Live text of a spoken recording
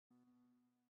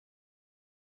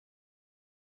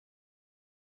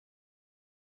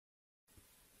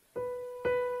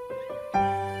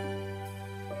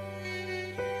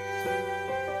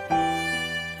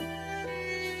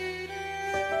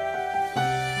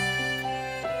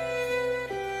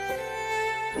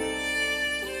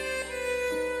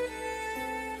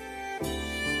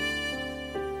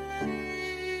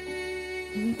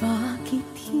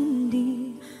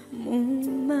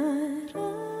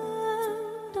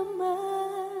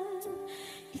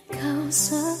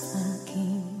sa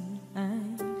akin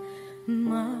ay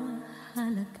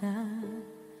mahalaga.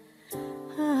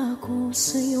 Ako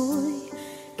sa'yo'y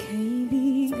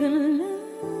kaibigan lang.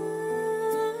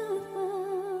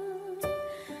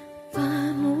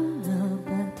 Paano na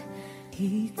ba't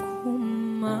di ko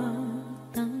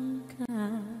matanggap?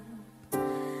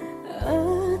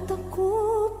 At ako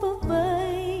pa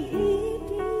ba'y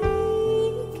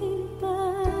ibigin pa?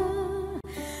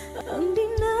 Ang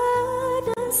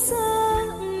dinadasang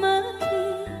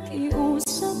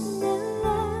makikiusap na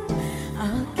lang.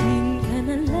 Akin ka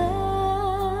na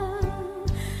lang,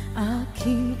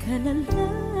 akin ka na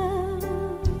lang.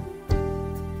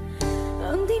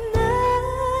 Ang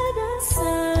dinadasal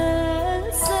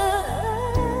sa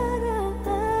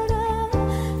araw-araw.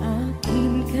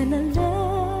 Akin ka na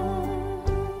lang,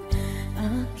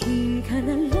 akin ka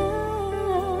na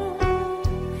lang.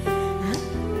 At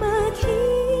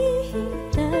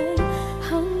maghihintay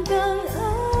hanggang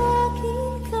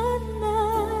akin ka na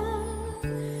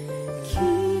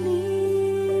kilig.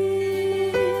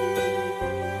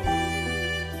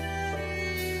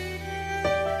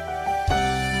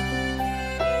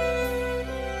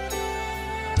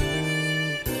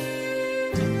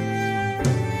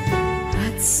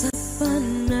 At sa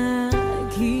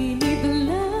panaginip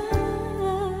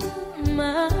lamang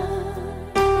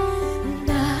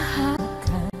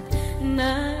nahakot,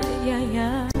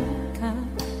 nayayakap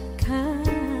ka.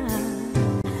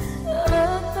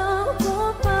 At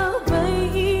ako pa ba'y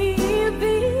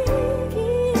iibigin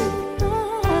pa?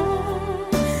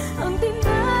 Ang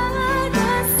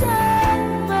dinadasal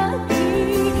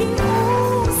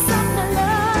makikiusap na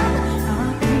lang.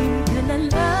 Akin ka na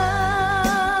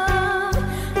lang,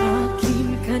 akin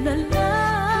ka na lang.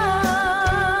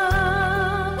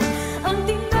 Ang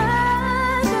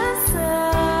dinadasal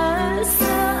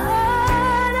sa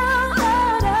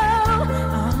araw-araw.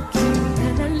 Akin ka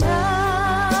na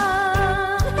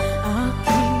lang,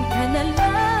 akin ka na lang.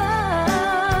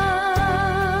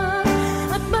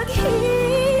 At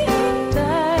maghihintay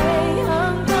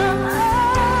hanggang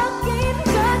akin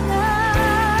ka na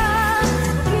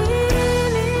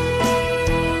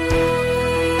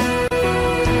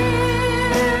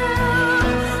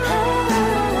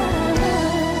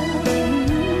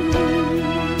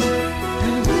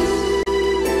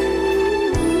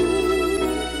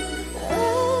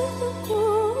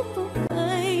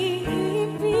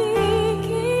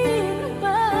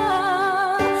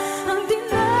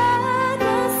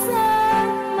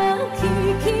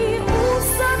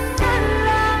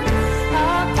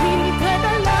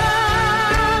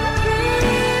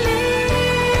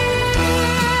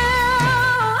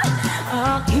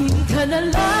akin ka na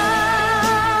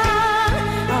lang,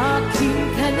 akin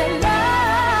ka na lang.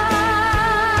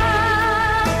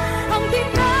 Ang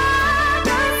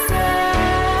dinadasal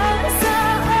sa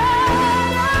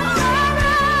araw-araw.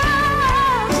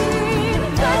 Akin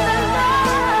ka na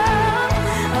lang,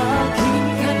 akin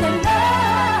ka na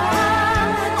lang.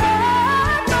 At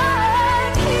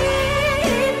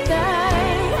maghihintay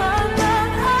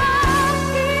hanggang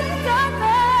akin ka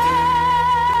na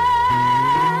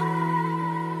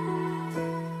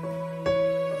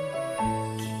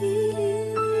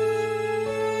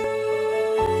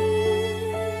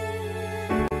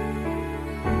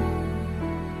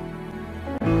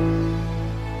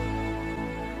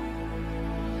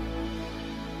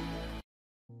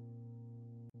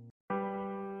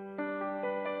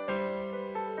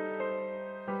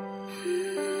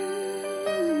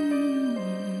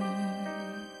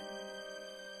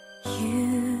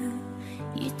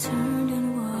You turned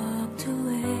and walked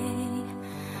away.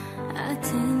 I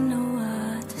didn't know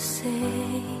what to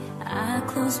say. I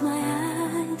closed my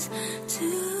eyes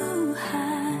to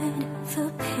hide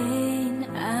the pain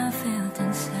I felt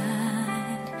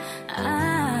inside.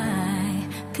 I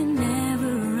could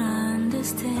never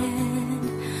understand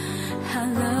how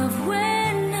love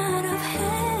went out of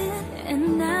hand,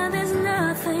 and now there's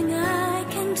nothing I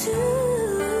can do.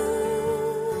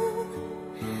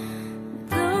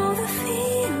 Though the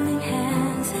feeling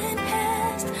hasn't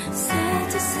passed, sad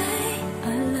to say,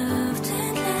 our love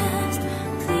didn't last.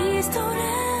 Please don't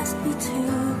ask me to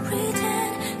pretend.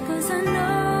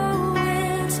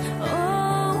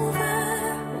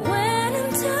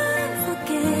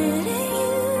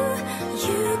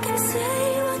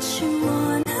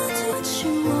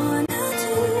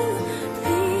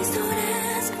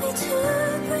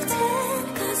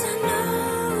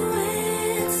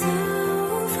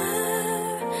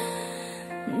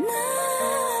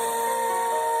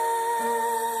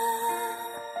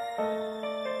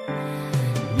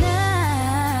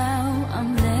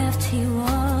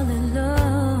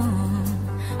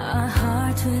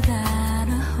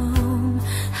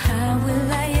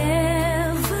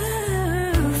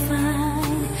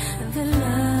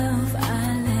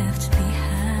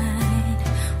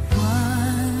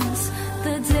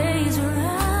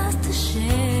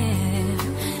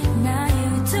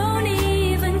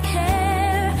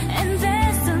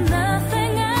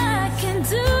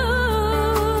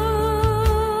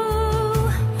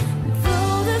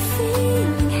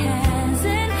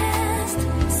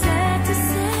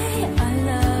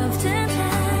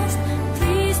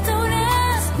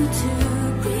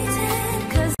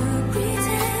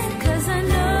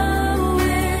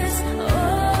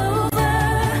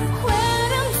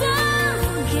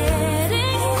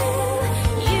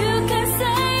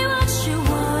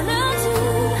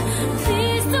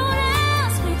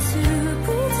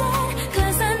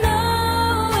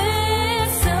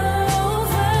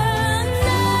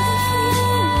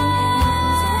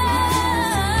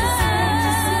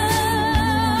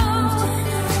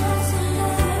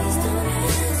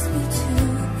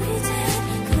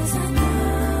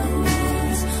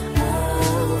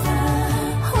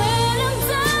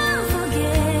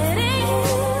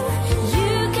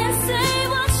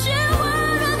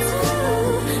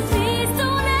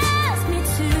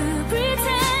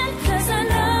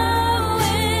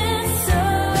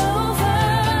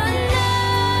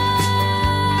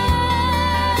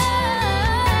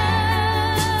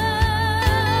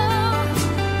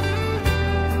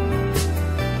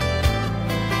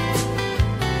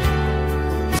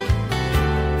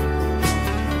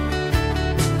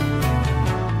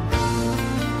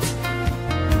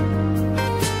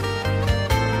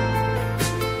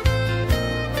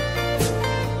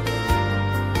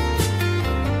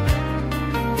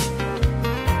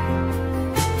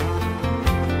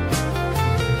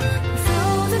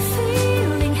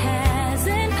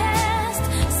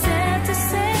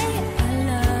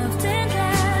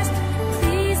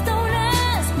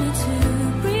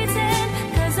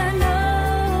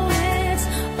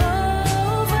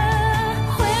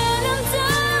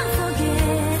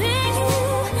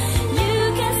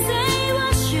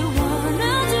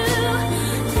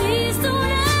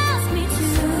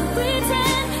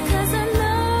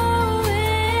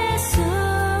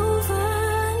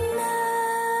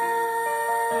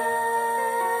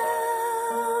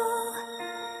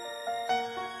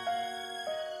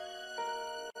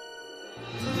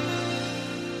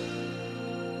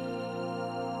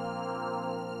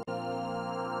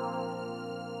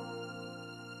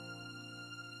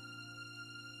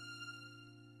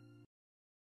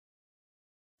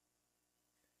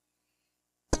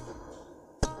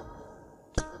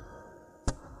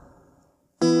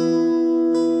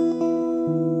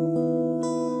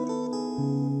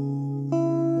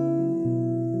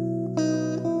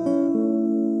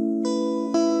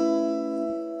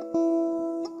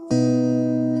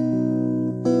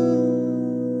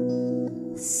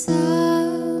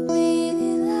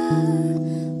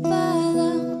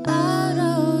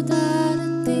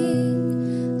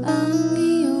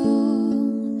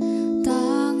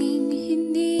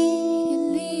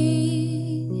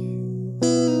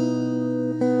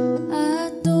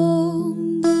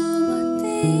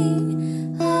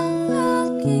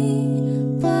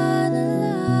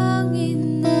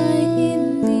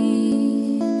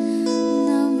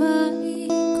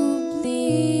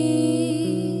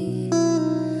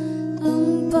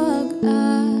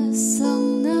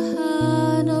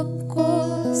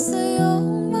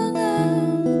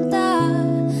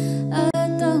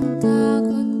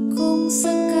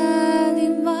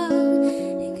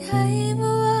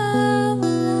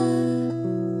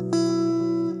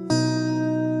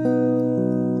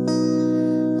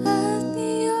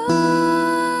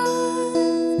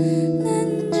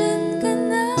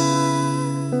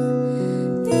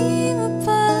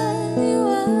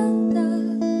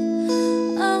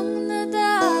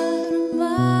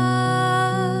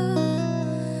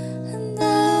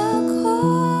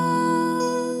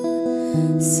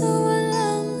 sa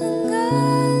walang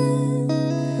hanggan,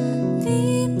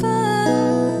 di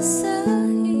basahin,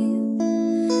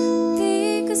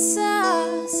 di ka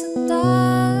sasaktan.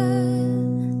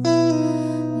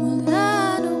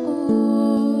 Mula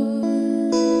noon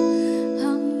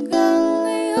hanggang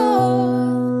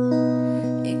ngayon,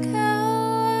 ikaw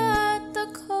at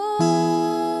ako.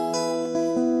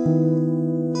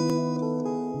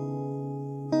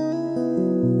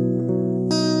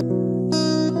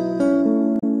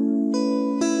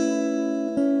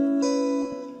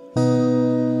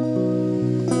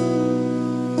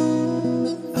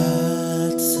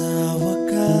 At sa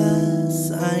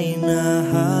wakas ay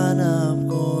nahanap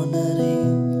ko na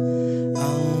rin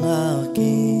ang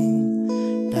aking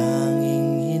tanging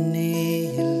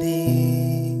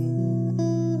hinihiling.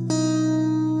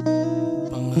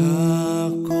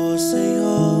 Pangako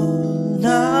sa'yo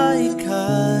na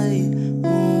ika'y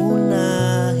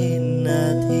uunahin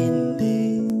at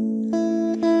hindi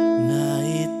na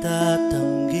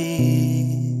itatanggi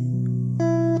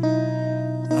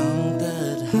ang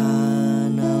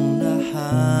tadhanang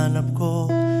nahanap ko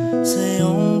sa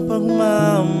iyong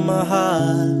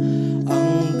pagmamahal, ang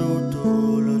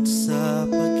dudulot sa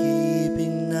pag-ibig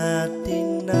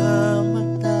natin na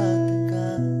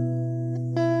matatagal.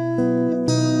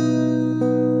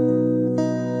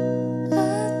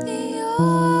 At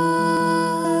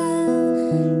ngayon,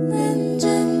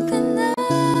 nandyan ka na,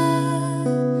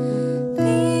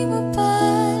 di mo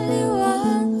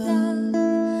paliwanag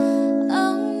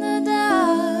ang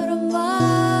nadarama.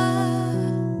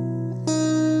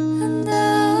 Handa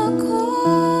ako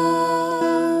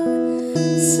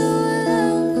sa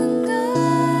walang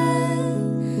hanggan,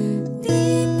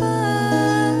 di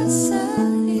basahin,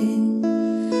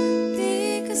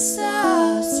 di ka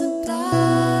sasaktan.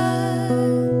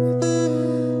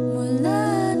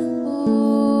 Mula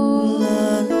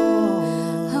noon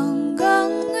hanggang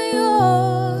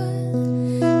ngayon,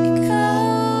 ikaw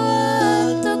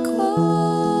at ako.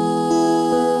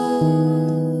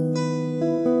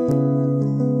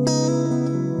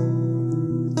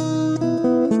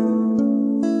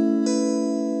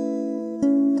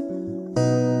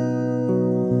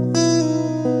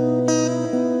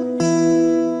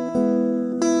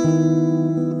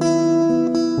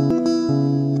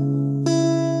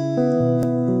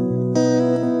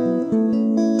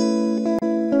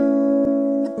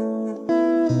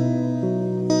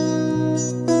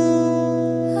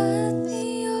 At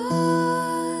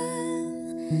ngayon,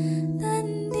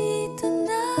 nandito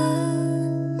na,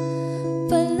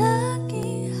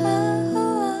 palagi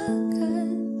hahawakan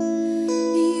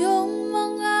iyong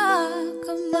mga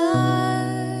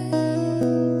kamay.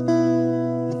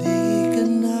 Di ka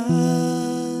na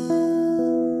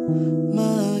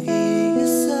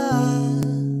mag-iisa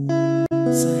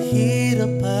sa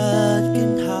hirap at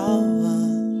ginhawa,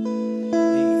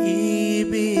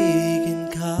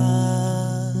 iibigin ka.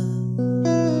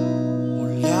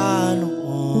 Mula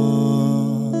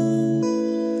noon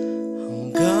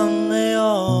hanggang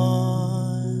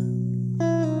ngayon,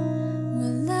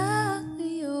 Mula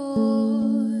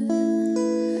ngayon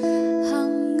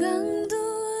hanggang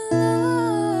dulo,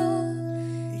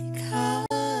 ikaw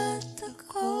at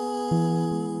ako.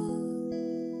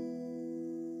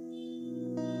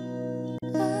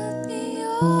 At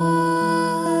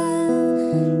ngayon,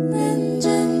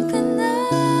 nandyan ka na,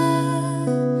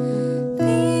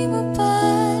 di mo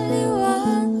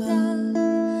paliwanag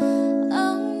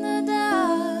ang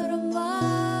nadarama.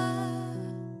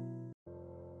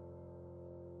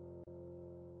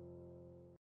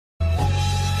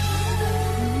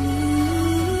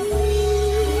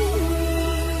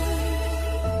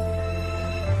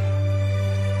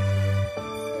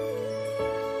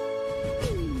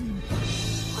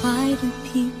 Why do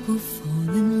people fall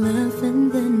in love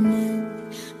and then end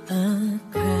up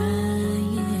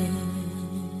crying?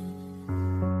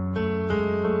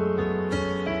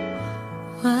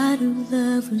 Why do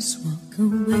lovers walk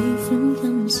away from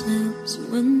themselves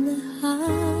when their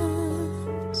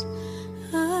hearts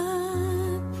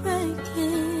are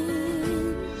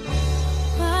breaking?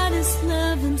 Why does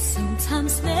loving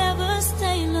sometimes never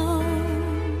stay long?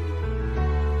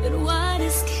 But why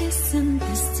does kissing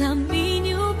this time mean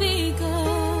you'll be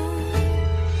gone?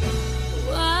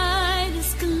 Why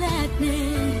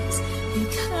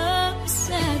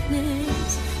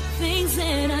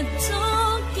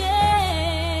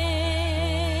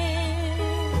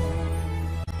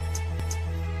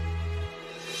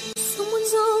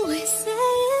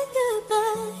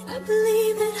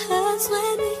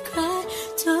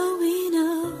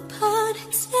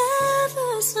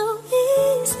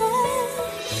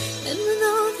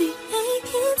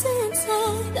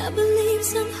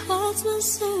some hearts will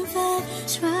survive.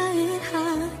 Trying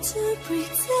hard to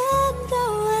pretend that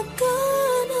we're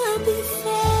gonna be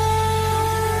fine.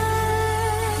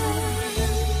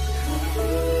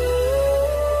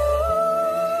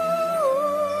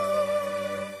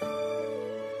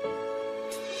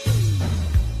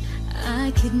 I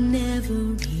could never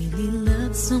really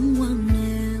love someone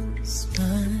else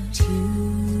but you.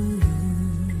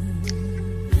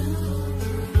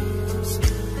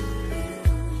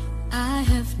 I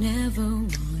have never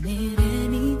wanted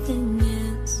anything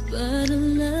else but a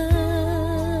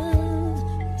love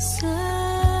so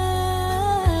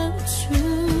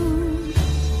true.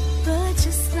 But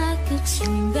just like a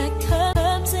dream that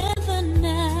comes in the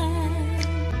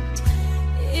night,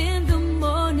 in the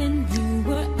morning you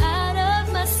were out of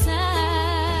my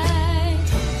sight.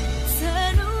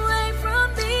 Turn away from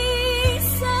me,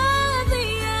 sadly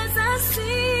as I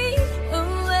see,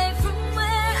 away from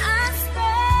where I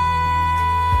stand.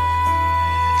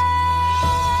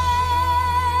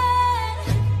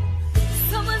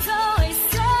 Someone's always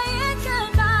saying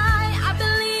goodbye. I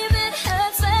believe it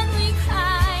hurts when we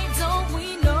cry. Don't we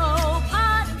know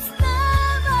parting's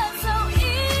never so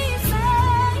easy?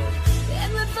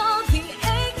 And with all the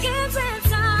achings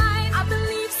inside, I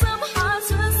believe some hearts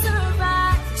will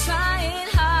survive. Trying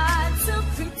hard to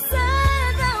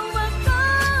pretend that we're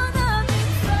gonna be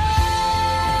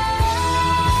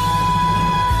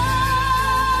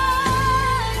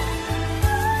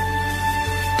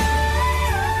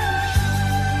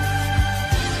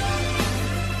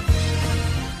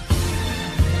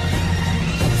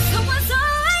Someone's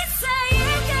always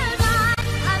saying goodbye.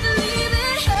 I believe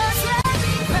it hurts when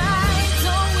we cry.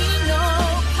 Don't we know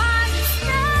parting's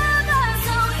never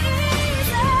so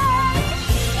easy?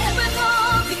 And with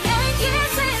all the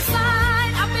achings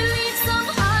inside, I believe some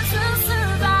hearts will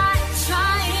survive.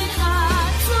 Trying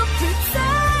hard to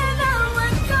pretend that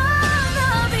we're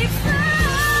gonna be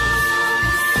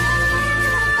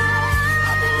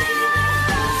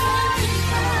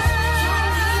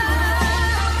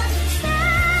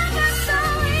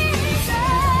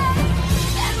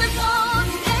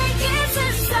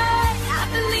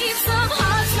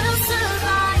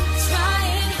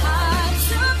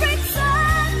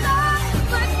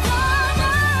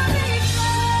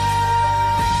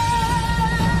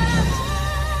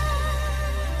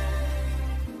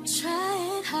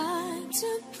Trying hard to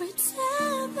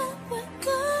pretend that we're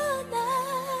gonna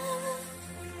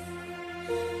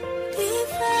be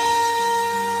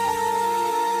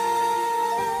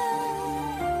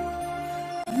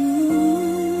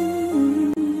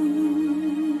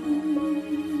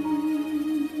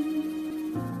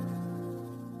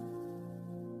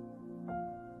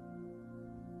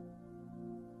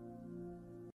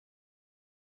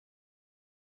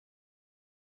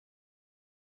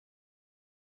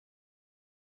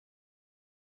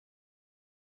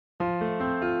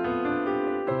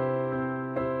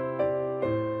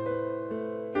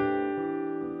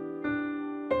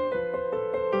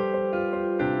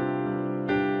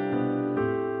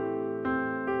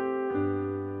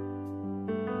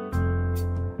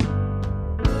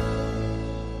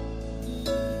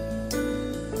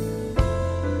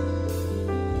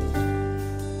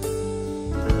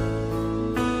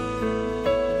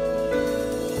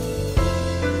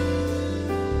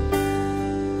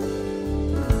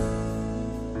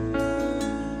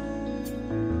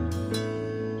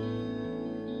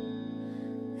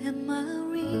Am I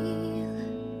real?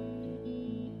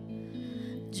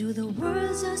 Do the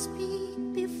words I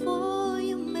speak before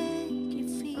you make you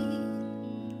feel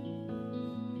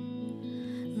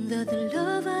that the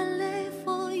love I lay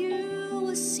for you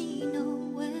will see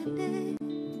no ending?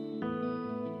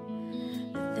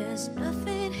 There's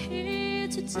nothing here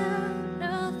to tell,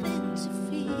 nothing to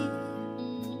feel,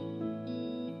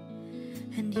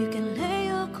 and you can lay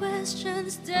your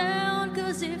questions down,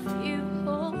 'cause if you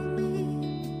hold me,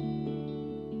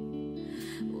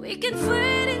 we can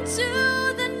fade into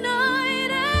the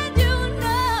night, and you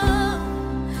know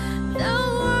the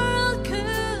world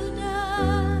could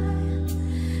die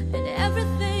and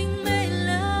everything may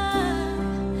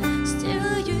lie,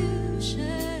 still you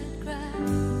should cry.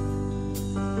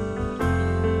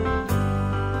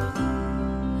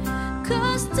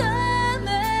 'Cause time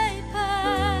may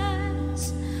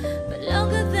pass, but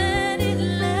longer than it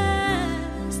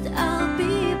lasts, I'll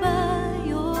be by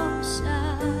your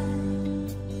side.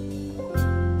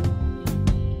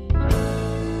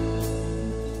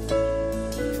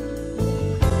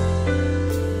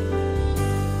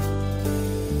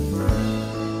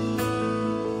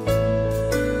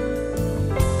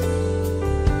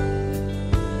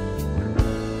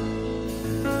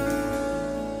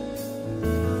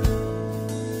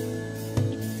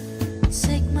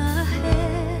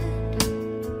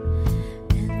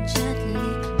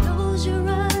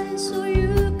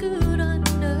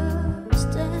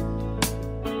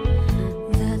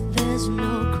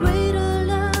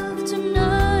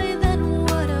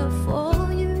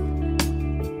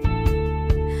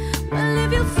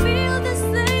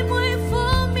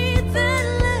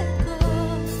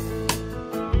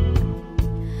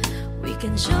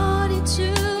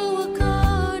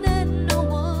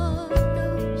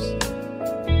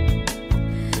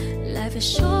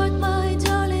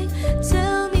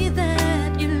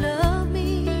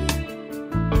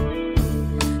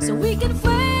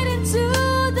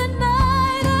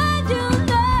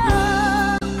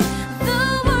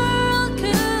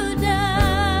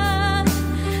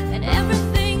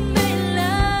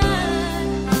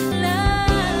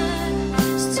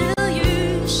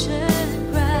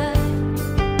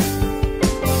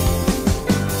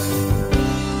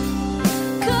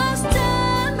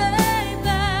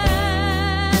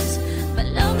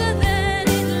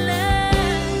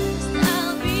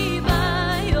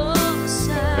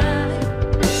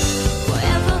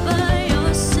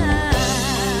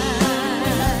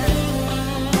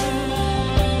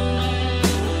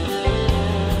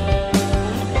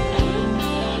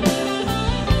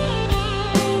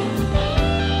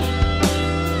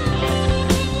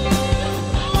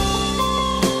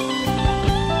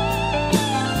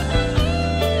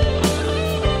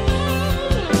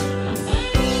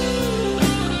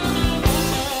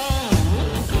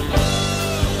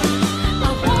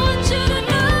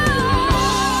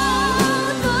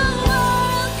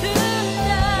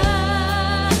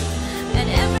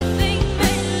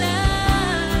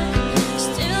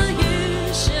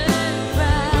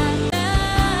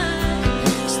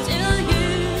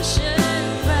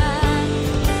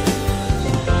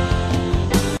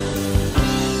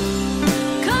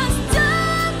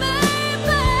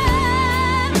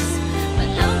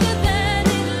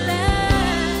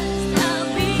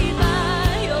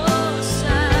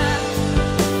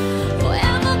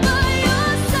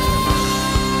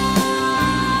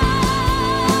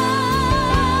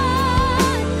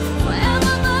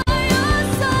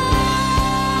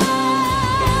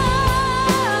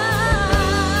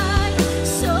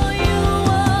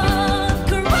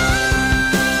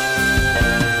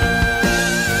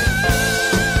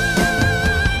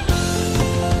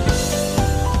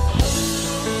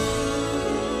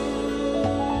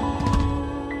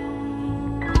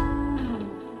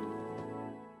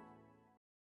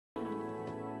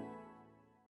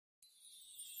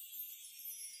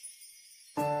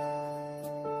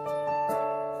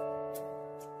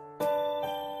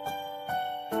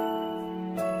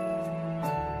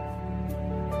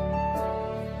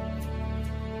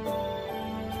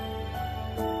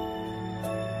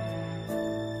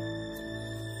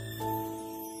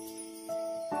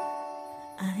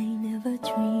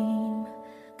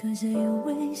 'Cause I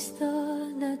always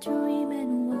thought that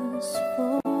dreaming was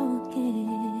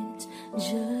forget,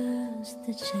 just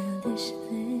a childish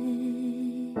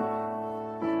thing.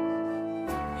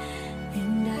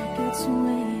 And I could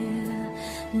swear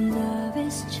love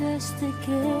is just a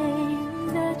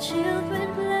game that children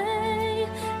play,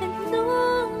 and no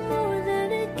more than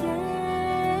a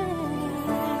game.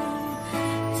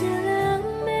 Till I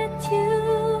met you,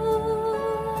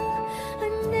 I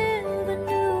never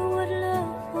knew what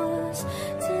love was.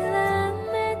 Till I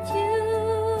met you,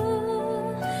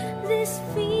 this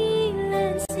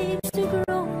feeling seems to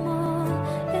grow more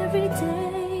every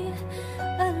day.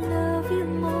 I love you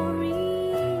more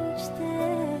each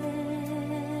day.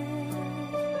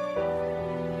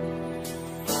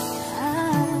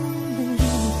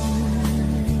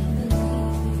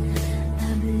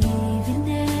 I believe in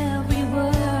every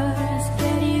word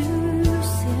that you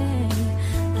say.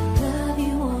 I love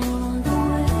you all the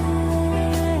way.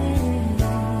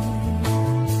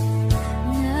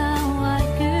 Now I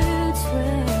could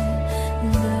swear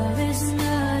love is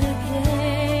not a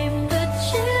game that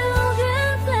children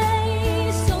play.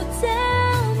 So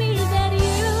tell me that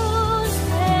you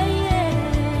stay.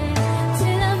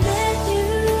 Till I met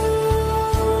you,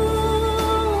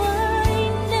 I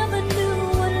never knew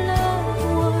what love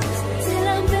was. Till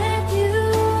I met you,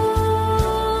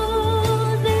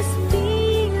 this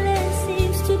feeling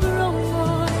seems to grow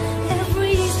more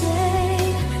every day.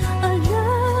 I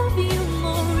love you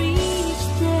more each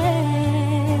day.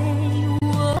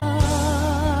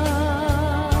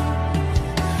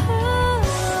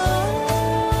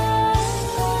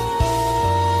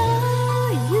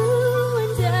 You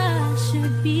and I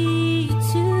should be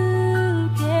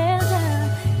together.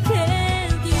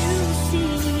 Can't you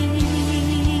see?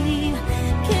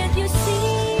 Can't you see?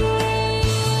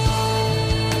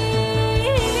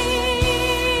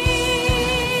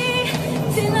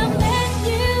 Till I met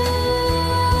you,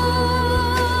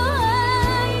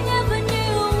 I never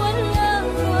knew what love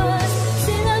was.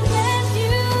 Till I met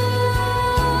you,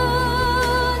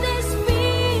 this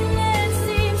feeling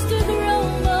seems to grow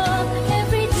more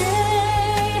every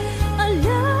day. I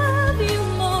love you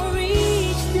more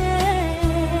each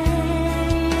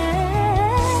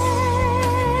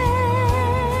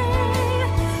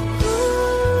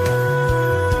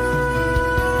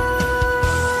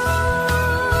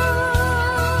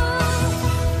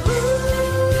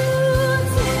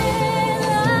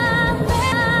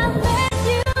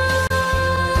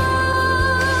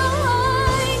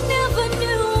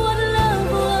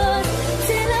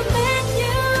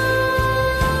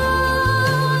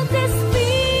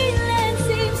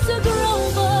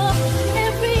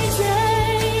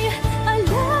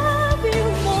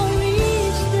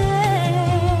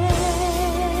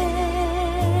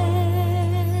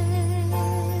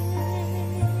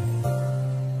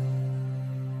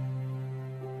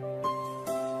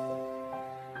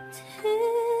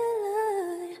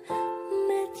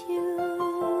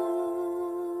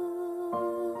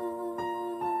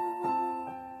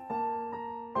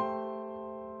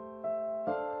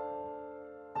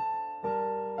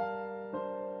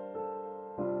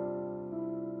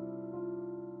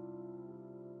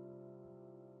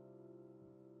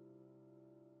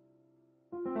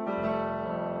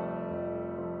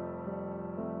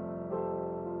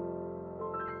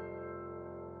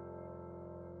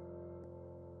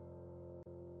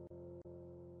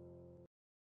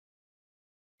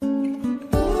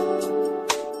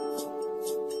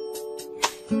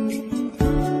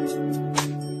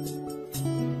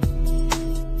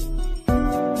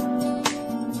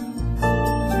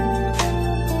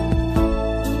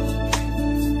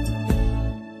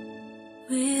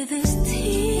with this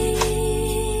tear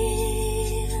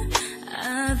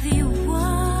of you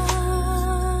want,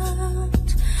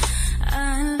 I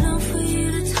long for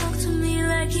you to talk to me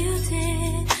like you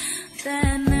did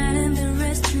that night in the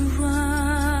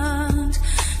restaurant.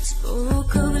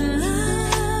 Spoke of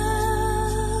love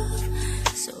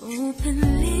so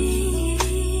openly,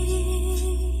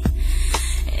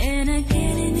 and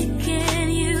again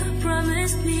you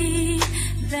promised me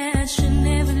that you'd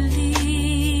never leave.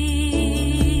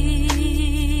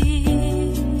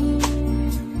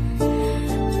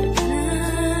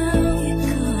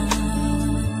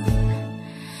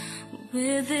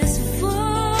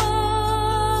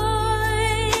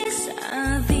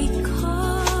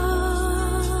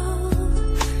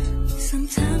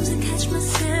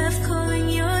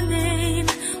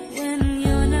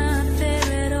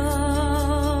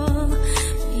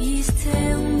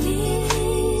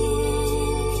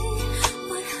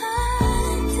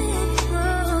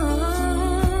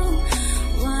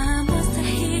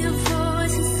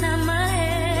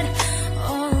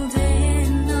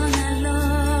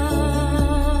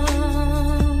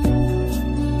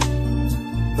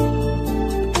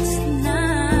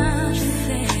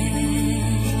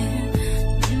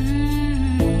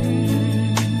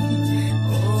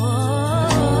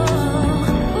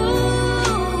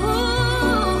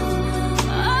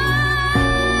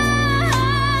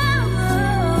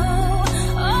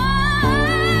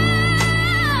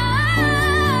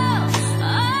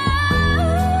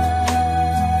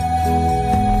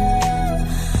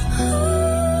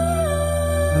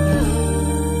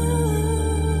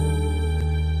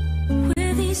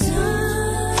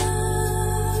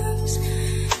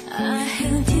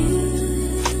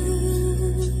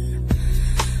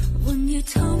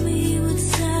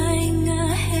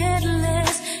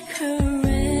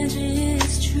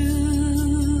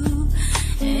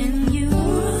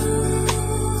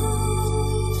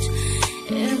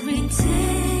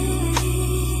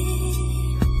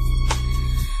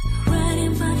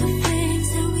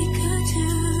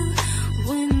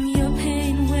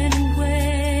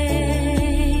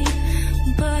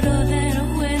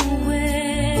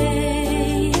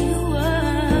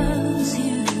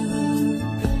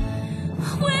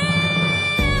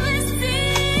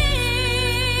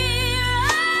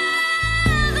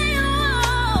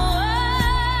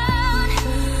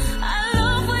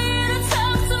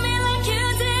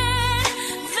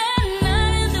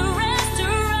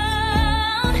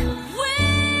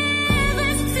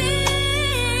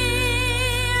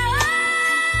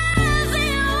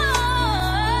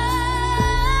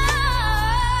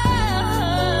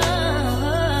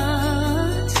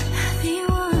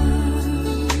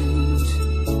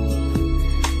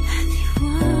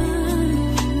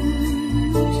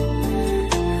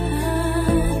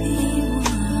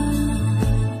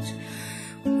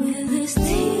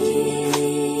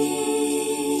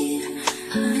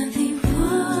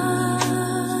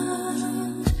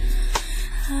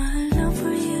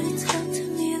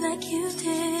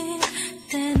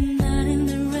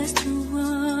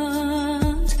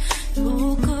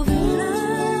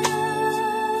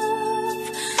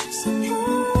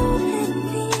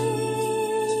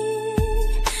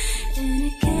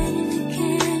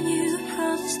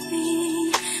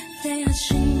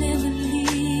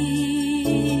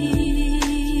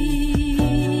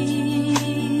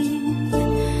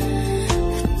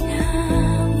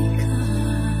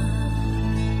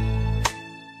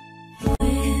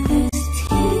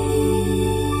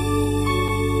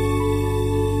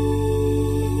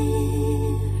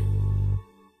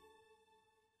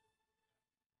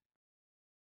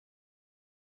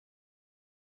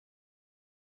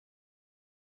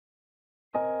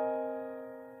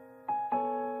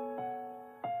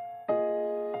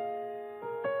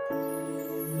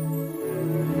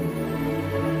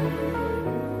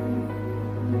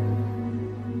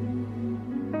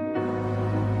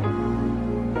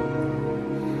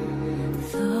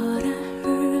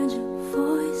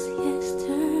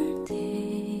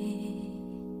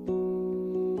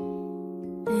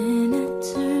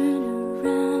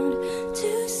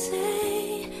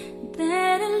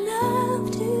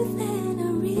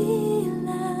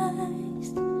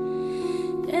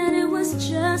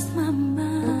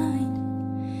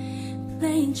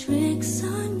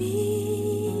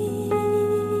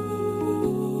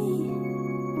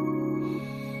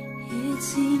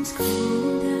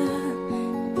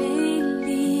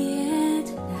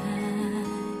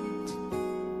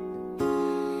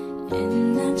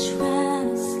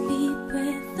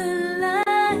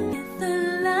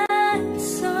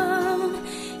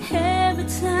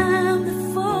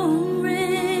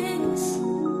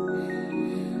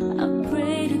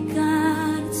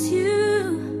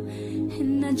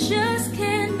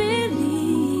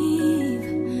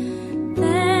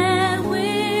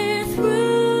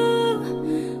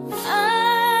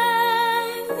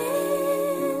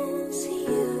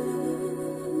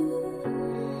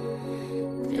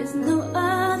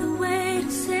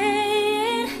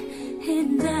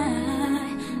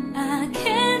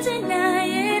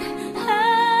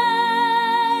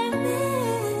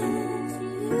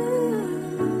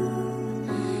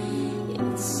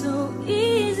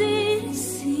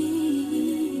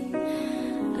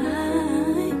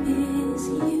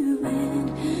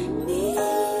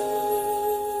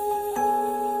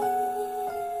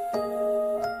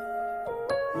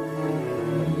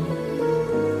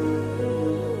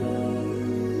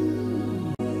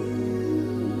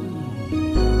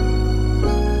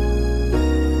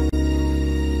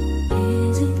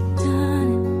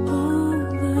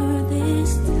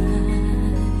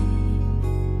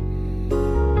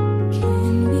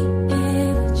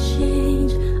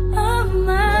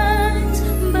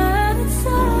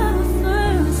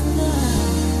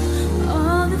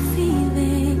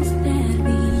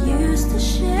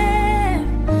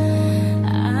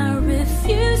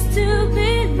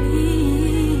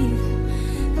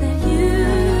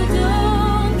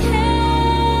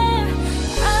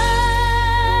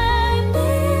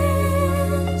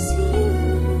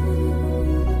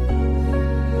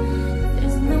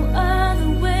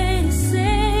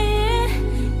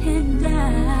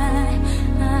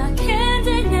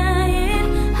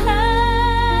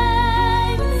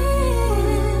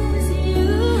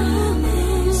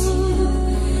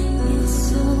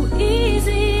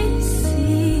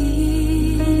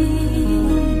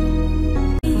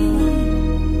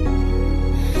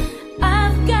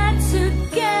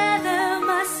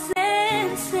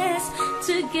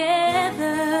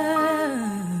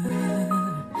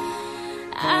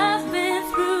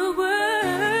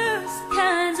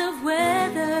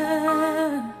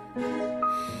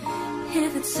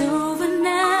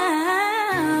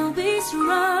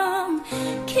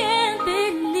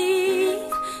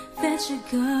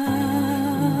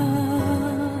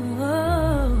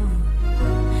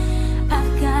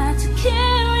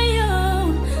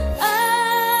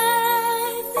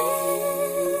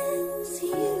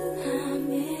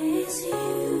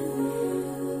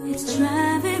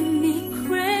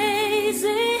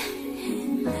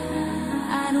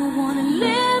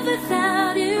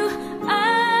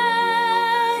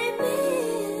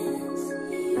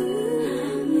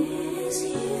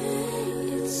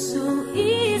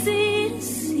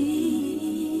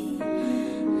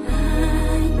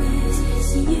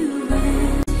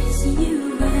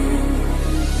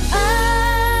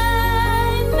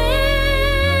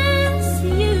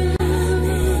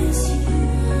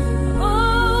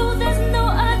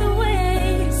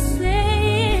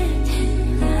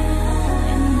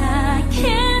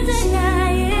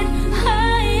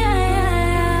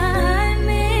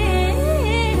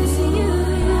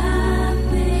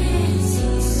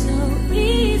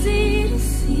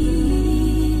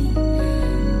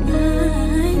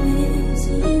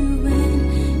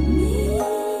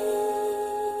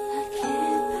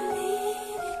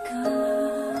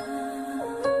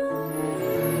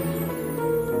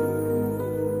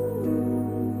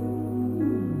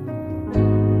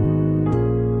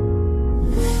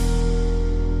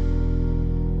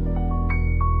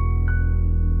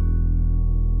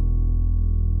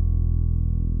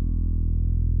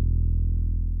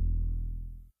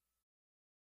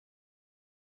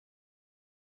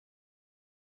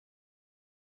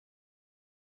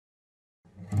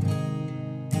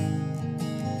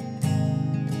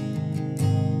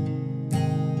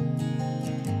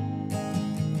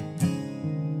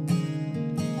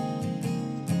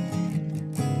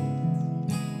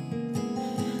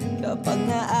 Kapag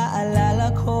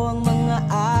naaalala ko ang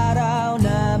mga araw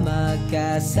na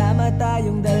magkasama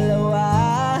tayong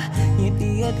dalawa,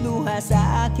 ngiti at luha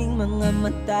sa aking mga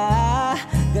mata.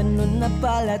 Ganun na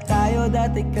pala tayo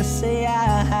dati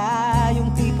kasaya.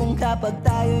 Yung tipong kapag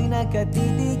tayo'y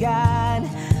nagkatitigan,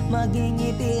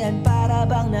 magingitian para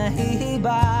bang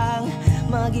nahihibang.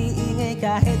 Mag-iingay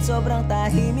kahit sobrang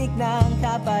tahimik ng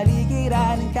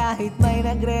kapaligiran. Kahit may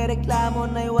nagre-reklamo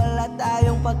na'y wala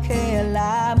tayong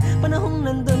pakialam. Panahong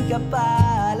nandun ka pa,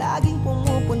 laging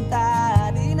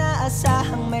pumupunta. Di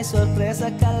naasahang may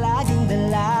sorpresa ka laging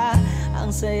dala.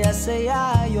 Ang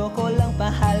saya-saya, ayoko lang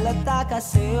pahalata.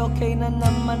 Kasi okay na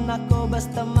naman ako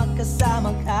basta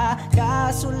magkasama ka.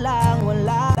 Kaso lang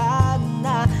wala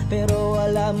na, pero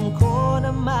alam ko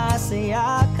na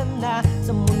masaya ka na.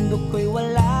 Sa mundo ko'y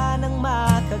wala nang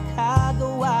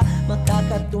makakagawa,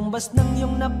 makakatumbas ng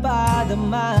iyong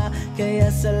napadama. Kaya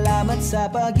salamat sa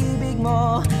pag-ibig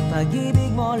mo.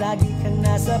 Pag-ibig mo, lagi kang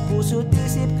nasa puso't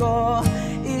isip ko.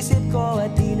 Isip ko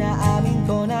at inaamin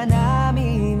ko na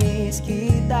namimiss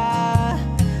kita.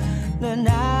 Na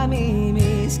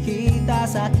namimiss kita.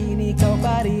 Sa'kin ikaw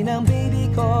pa rin ang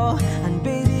baby ko. Ang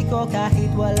baby ko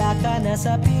kahit wala ka na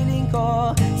sa piling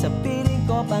ko. Sa piling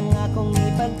ko pangakong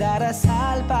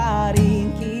ipagdarasal pa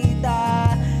rin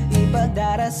kita.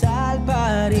 Ipagdarasal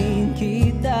pa rin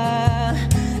kita.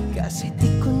 Kasi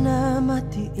di ko na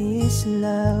matiis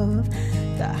love.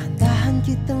 Dahan-dahan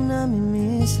kitang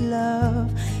namimiss love.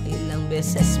 Ilang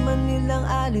beses man nilang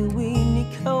aliwin,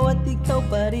 ikaw at ikaw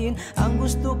pa rin ang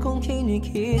gusto kong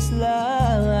kinikiss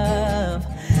love.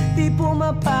 Di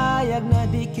pumapayag na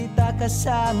di kita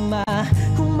kasama.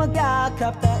 Kung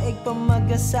mag-akap taig pa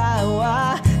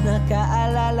mag-asawa.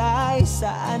 Nakaalalay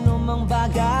sa anumang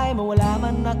bagay. Mawala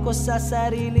man ako sa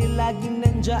sarili, laging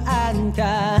nandiyan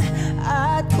ka.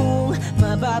 At kung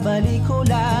mababalik ko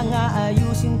lang,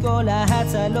 aayusin ko lahat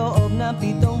sa loob ng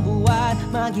 7 buwan.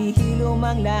 Maghihilom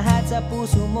ang lahat sa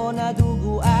puso mo na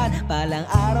duguan. Palang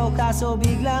araw kaso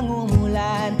biglang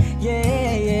umulan.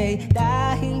 Yeah, yeah.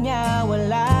 Dahil nga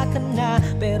wala ka na,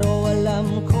 pero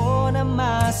alam ko na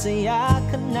masaya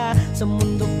ka na. Sa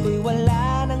mundo ko'y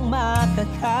wala nang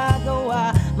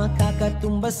makakagawa,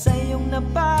 makakatumbas sa iyong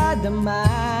napadama.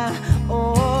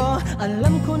 Oh,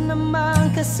 alam ko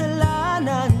namang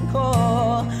kasalanan ko.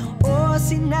 Oh,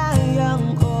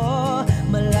 sinayang ko.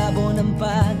 Malabo ng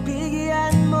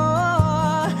pagbigyan mo,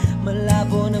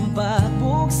 malabo ng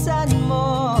pagbuksan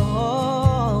mo.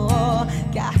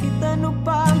 Kahit ano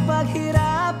pa ang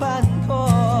paghirapan ko,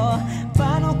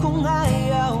 paano kung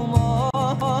ayaw mo?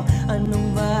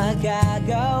 Anong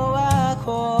magagawa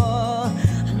ko?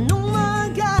 Anong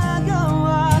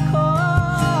magagawa ko?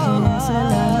 Kaya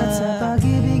salamat sa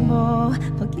pag-ibig mo.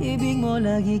 Pag-ibig mo,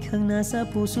 lagi kang nasa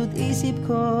puso't isip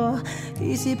ko.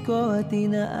 Isip ko at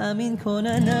inaamin ko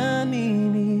na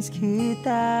namimiss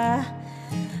kita.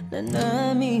 Na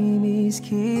namimiss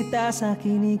kita.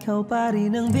 Sa'kin ikaw pa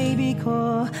rin ang baby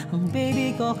ko. Ang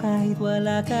baby ko kahit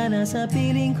wala ka na sa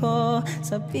piling ko.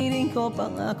 Sa piling ko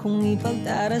pangakong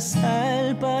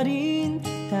ipagdarasal pa rin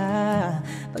kita.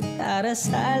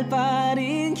 Pagdarasal pa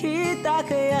rin kita.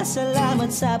 Kaya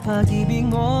salamat sa pag-ibig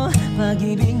mo.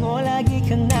 Pag-ibig mo, lagi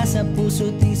kang nasa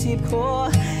puso't isip ko.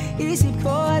 Isip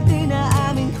ko at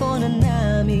inaamin ko na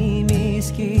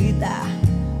namimiss kita.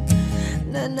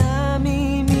 Na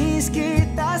namimiss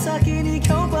kita. Sa'kin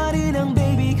ikaw pa rin ang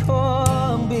baby ko.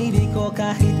 Ang baby ko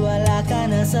kahit wala ka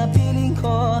na sa piling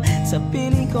ko. Sa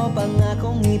piling ko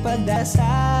pangakong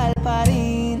ipagdarasal pa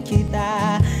rin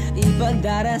kita.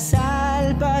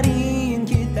 Ipagdarasal pa rin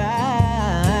kita.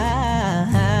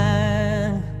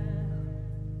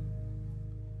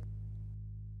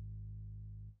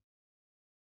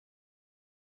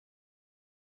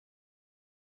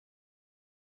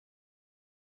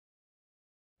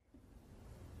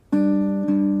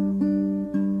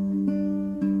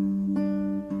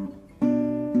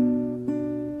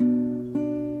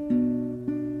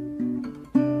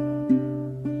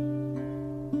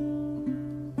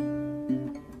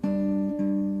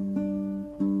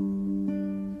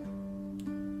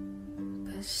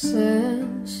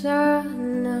 Pasensya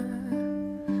na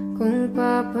kung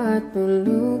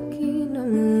papatulukin na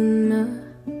muna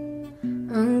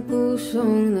ang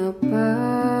pusong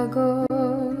napagod,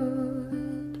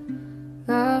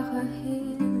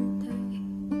 kakahintay.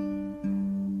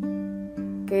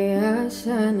 Kaya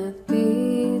sa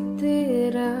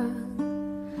natitirang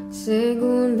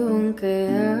segundong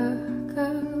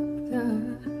kayakap ka,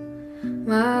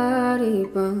 maaari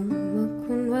bang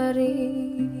makunwaring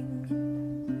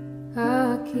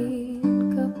akin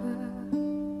ka pa?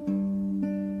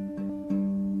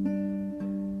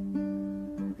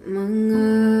 Mga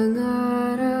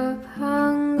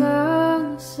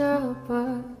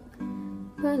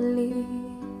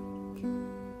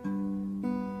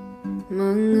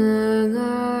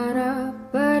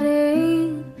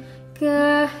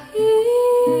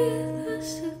Kahit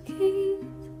masakit,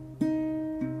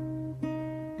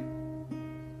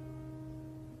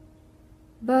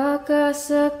 baka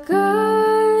sakaling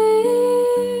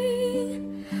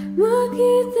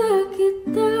makita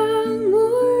kitang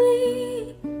muli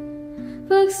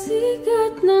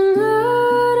pagsikat ng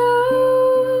araw,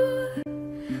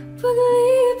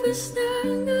 paglipas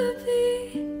ng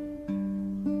gabi.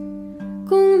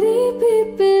 Kung di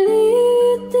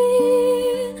pipilitin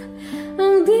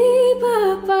ang di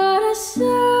ba para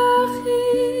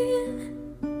sa'kin,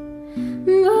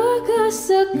 baka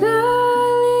sakaling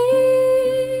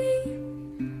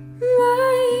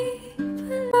may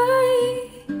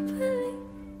balik.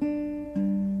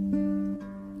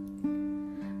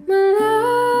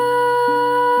 Malaya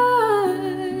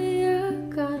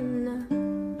ka na,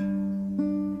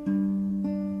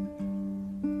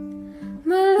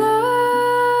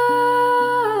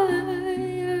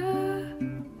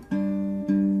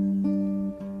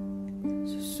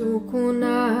 susuko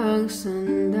na ang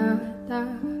sandata,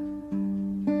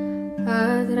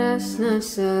 atras na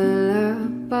sa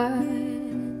lapad.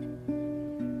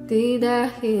 Di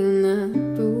dahil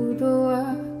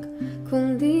natuduwag,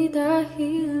 kundi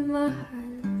dahil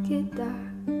mahal kita.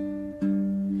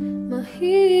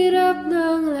 Mahirap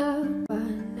ng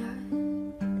labanan,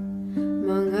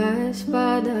 mga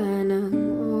espada ng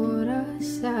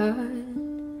orasan.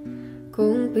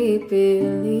 Kung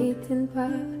pipilitin pa,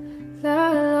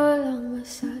 lalo lang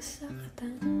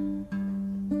masasaktan.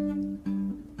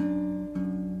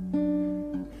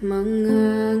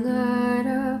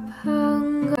 Mangangarap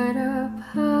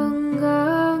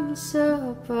hanggang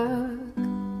sa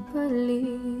pagbalik.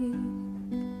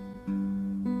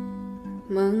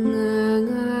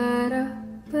 Mangangarap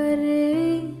pa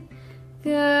rin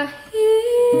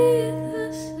kahit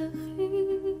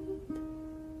masakit.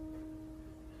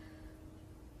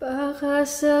 Baka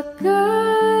sakaling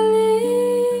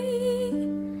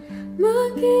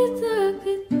makita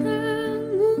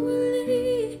kitang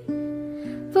muli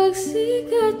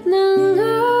pagsikat ng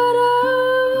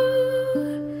araw,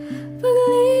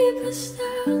 paglipas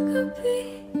ng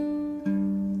gabi.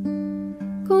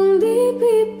 Kung di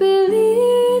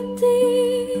pipilitin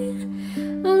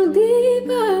ang di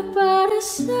ba para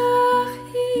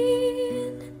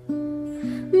sa'kin,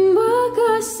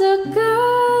 baka sakaling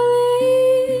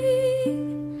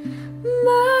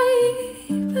may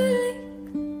balik.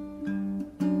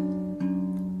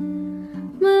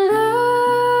 Malaya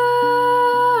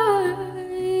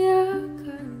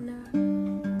ka na,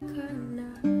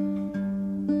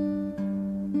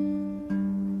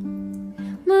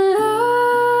 malaya.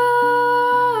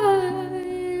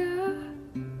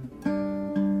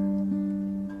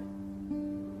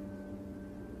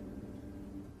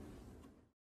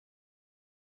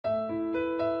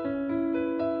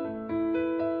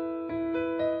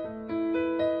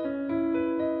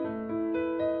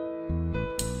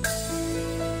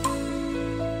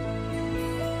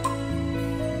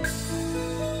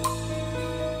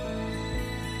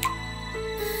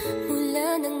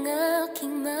 Mula ng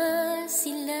aking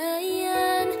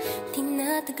masilayan,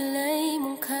 tinataglay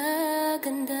mong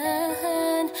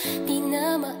kagandahan. Di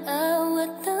na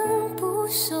maawat ang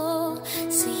puso,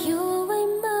 sa'yo ay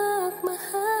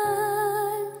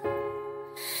magmahal.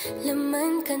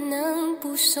 Laman ka ng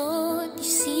puso't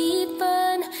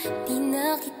isipan, di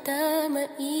na kita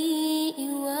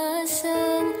maiiwasan.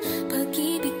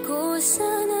 Pag-ibig ko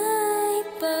sana'y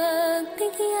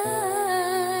pagbigyan.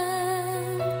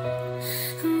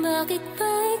 Bakit ba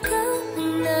ikaw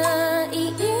ang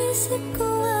naiisip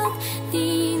ko at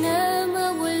di na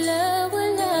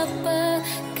mawala-wala pa?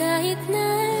 Kahit na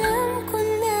alam ko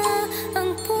na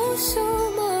ang puso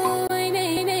mo ay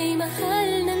may mahal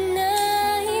na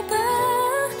iba.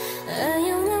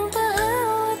 Ayaw nang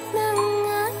paawat ng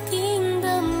aking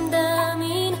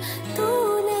damdamin,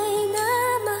 tunay na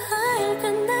mahal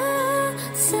ka na.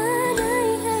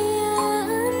 Sana'y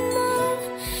hayaan mong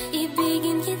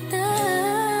ibigin kita.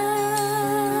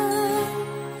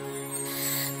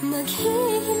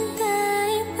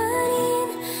 Maghihintay pa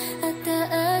rin at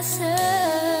aasa.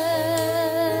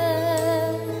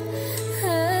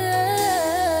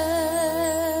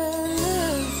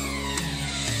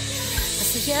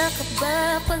 Masaya ka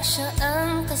ba pag siya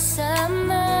ang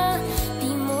kasama?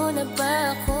 Di mo na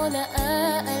ba ako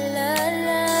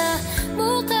naaalala?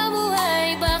 Mukha mo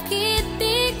ay bakit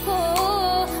di ko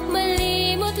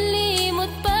malimot-limot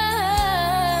pa?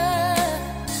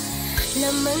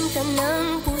 Laman ka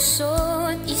ng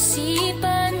puso't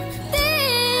isipan, di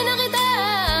na kita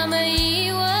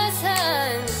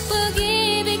maiiwasan.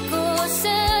 Pag-ibig ko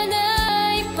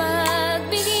sana'y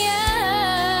pagbigyan.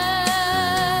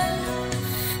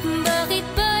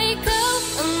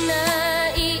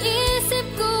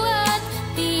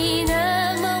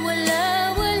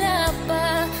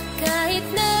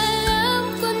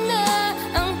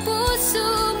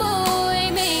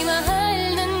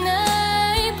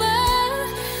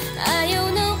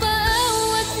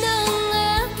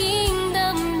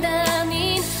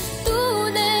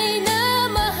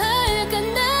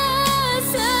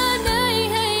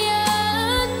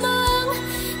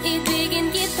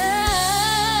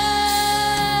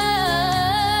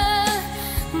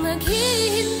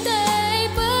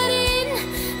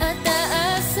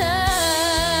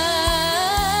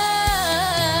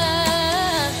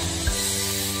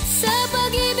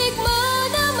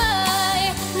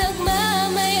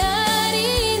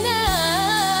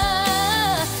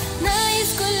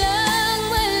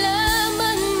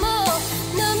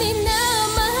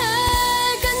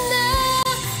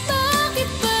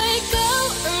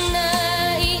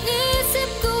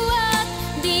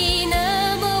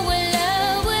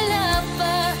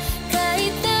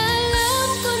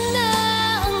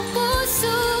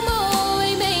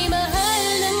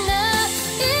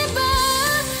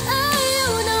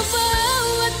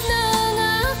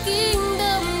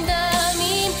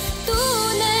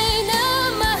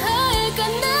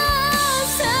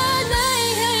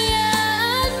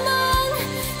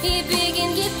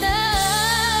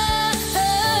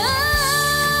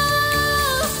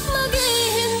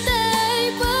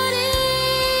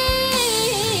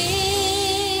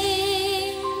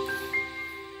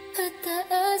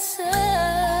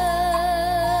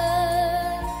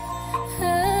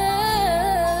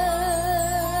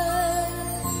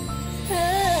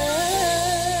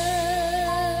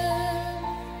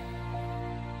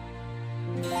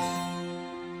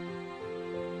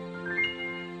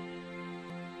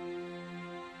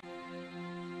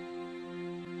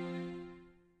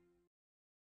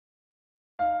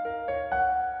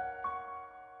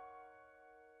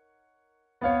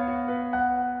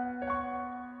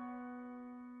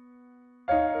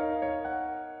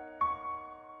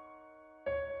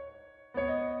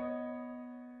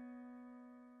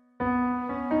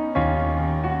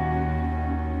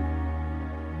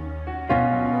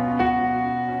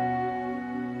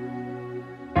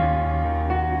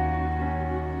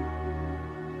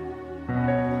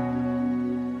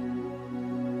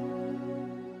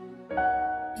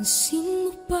 Pansin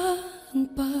mo ba ang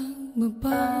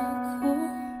pagbabago?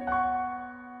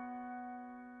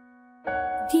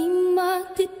 Di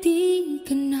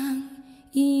matitigan ng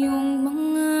iyong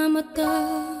mga mata.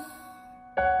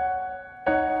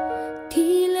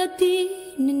 Tila di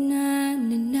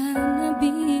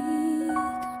nananabig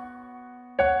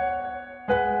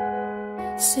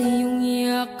sa iyong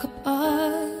yakap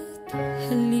at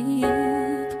halik.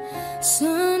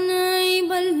 Sana'y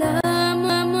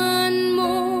malalaman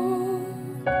mo,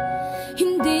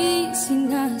 hindi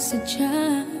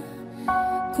sinasadya.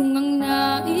 Kung ang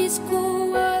nais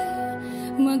ko ay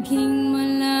maging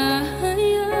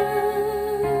malaya,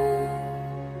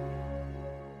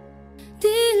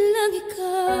 di lang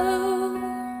ikaw,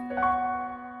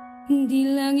 di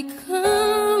lang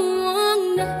ikaw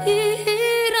ang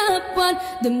nahihirapan.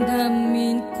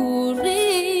 Damdamin ko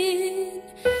rin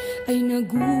ay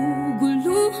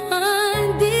naguguluhan.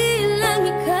 Di lang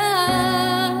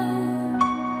ikaw,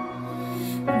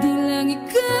 di lang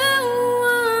ikaw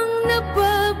ang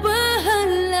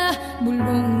nababahala.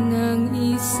 Bulong ng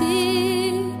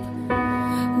isip,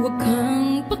 huwag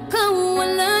kang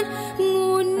pakawalan.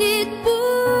 Ngunit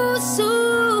puso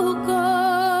ko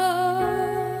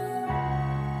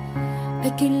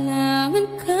ay kailangan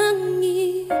kang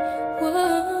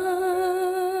iwan.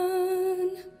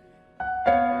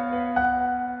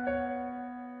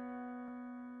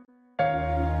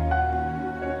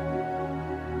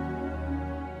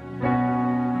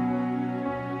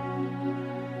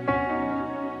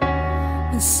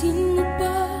 Pansin mo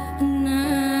ba ang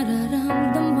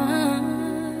nararamdaman?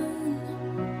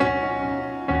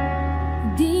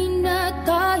 Di na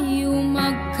tayo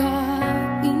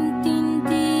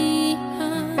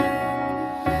magkaintindihan.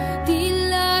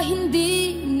 Tila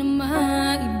hindi na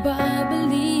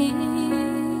maibabalik.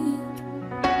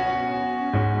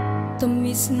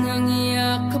 Tamis ng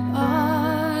yakap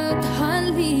at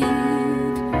halik.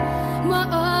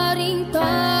 Maaring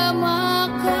tama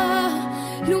ka,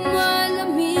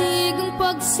 lumalamig ang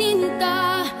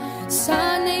pagsinta.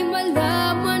 Sana'y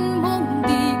malaman mong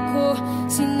di ko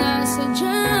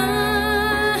sinasadya.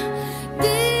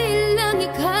 Di lang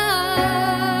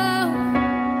ikaw,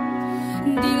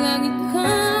 di lang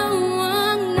ikaw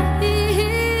ang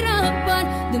nahihirapan.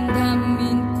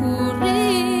 Damdamin ko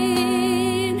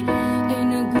rin ay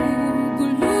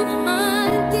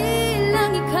naguguluhan. Di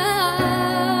lang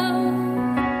ikaw,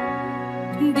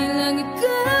 di lang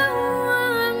ikaw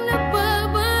ang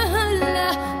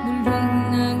nababahala.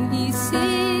 Bulong ng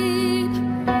isip,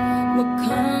 huwag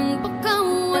kang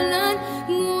pakawalan.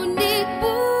 Ngunit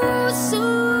puso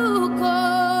ko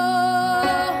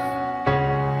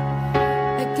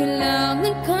ay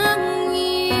kailangan kang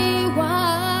iwan.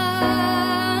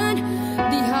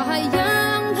 Di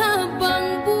hahayang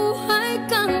habang buhay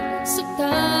kang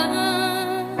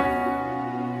saktan.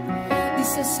 Di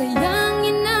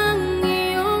sasayangin ang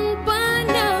iyong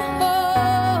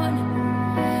panahon.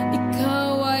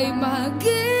 Ikaw ay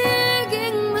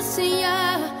magiging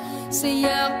masaya sa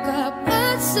yakap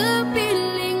at sa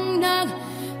piling ng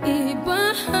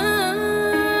iba.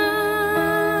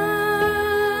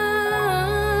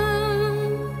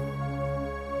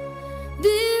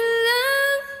 Di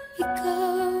lang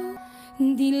ikaw,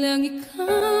 di lang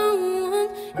ikaw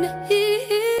ang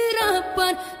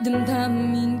nahihirapan.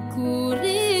 Damdamin ko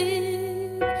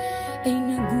rin ay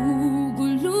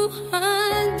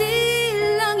naguguluhan. Di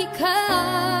lang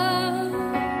ikaw,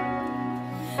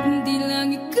 di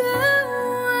lang ikaw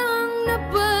ang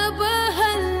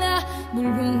nababahala.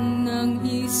 Bulong ng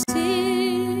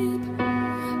isip,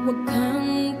 huwag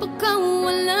kang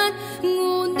pagkawalan.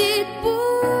 Ngunit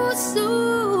puso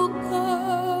ko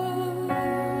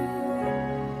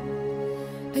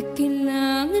ay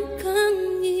kailangan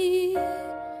kang iwan.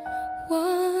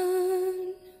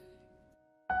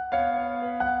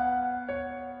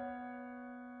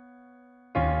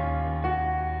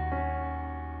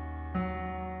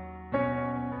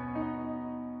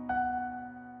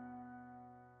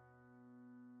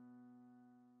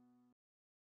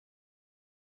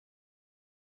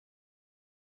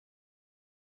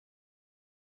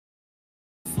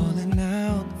 Falling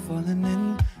out, falling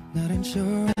in, not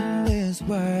unsure in this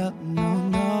world, no,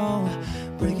 no.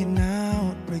 Breaking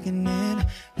out, breaking in,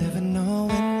 never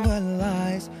knowing what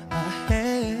lies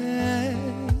ahead.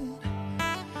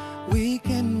 We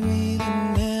can really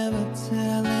never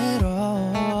tell it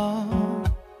all,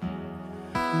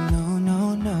 no,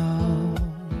 no, no.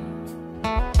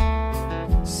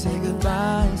 Say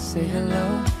goodbye, say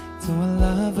hello to a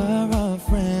lover or a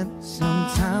friend.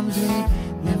 Sometimes we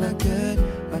never could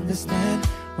understand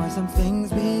why some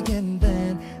things begin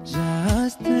then,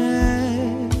 just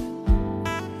then.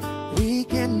 We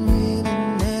can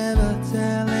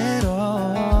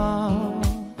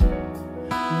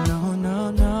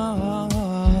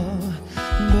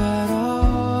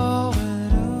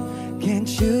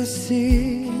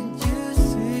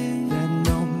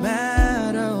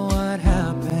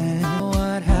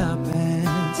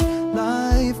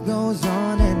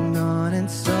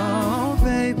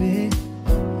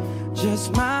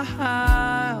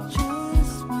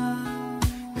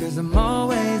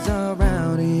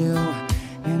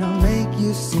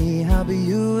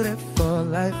beautiful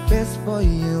life is for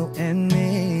you and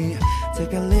me.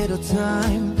 Take a little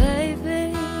time,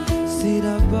 baby. See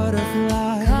the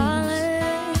butterflies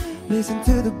Calling. Listen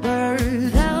to the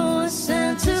birds that was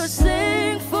sent to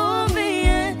sing for me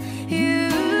and you.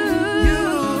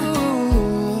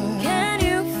 Can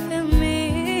you feel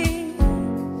me?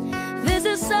 This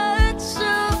is such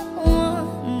a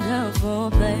wonderful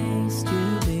place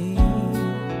to be.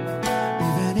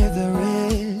 Even if there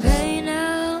is pain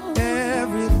now,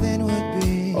 everything would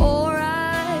be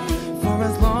alright. For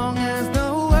as long as the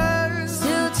world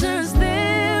still turns,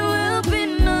 there will be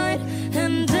night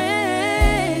and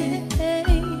day.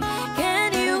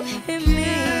 Can you hear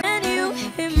me? Can you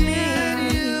hear me?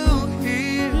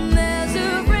 There's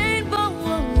a rainbow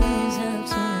always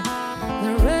after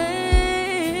the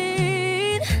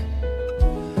rain.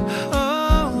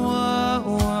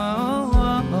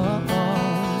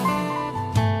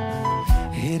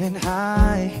 Hidden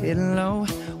high, hidden low,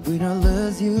 we don't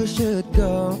lose, you should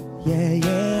go. Yeah,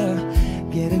 yeah,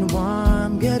 getting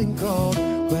warm, getting cold,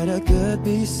 weather could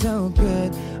be so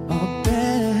good or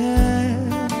bad.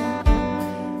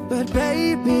 But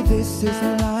baby, this is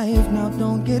life, now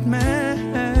don't get mad.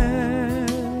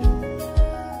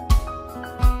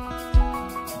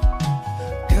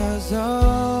 Cause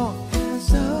oh,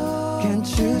 can't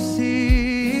you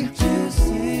see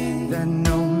that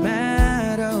no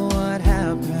matter what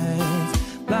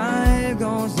happens, life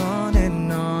goes on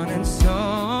and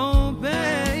so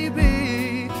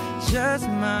baby, just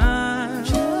smile,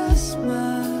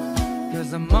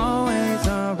 cause I'm always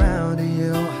around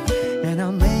you, and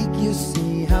I'll make you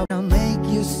see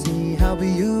how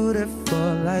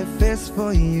beautiful life is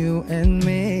for you and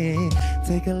me.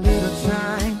 Take a little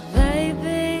time,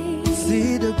 Baby,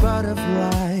 see the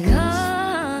butterflies,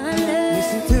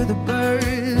 listen to the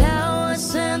birds that was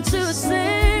sent to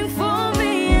sing for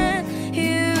me and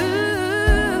you.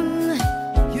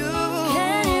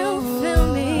 Can you feel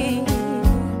me?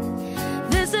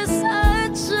 This is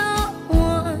such a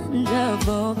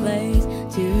wonderful place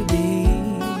to be.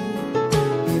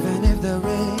 Even if there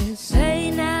is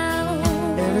Say now,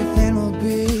 everything will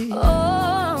be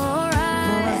alright.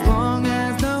 for as long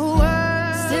as the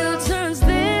world Still turns,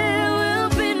 there will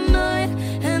be night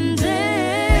and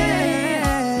day.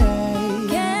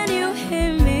 Can you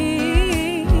hear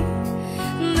me?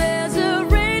 There's a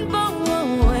rainbow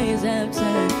always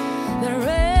after the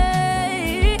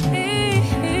rain.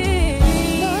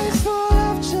 Life's full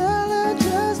of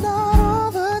challenges, not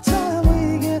all the time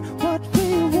we get what we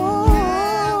want.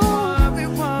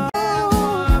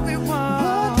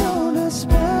 But don't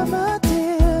despair, my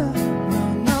dear.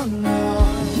 No,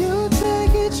 you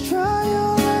take each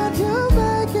trial and you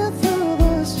make it through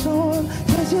the storm,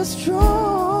 cause you're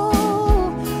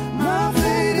strong. My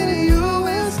faith in you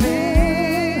is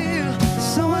deep.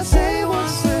 So I say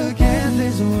once again,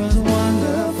 this was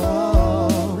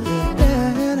wonderful.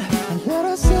 And let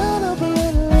us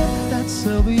celebrate, that's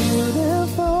so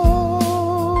beautiful.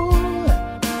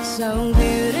 So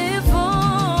beautiful.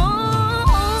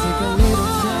 Take a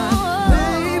little time,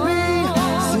 baby.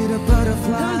 See the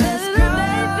butterflies, listen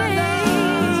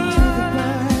to the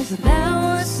birds. That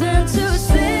was sent to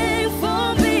sing for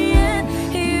me and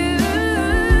you.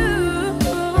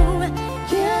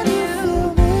 Can you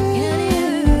feel me?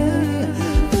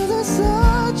 This is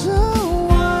such a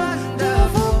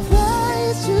wonderful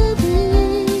place to be.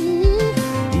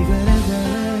 Even if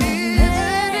there is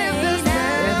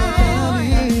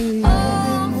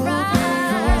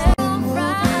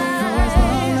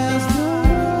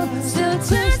Still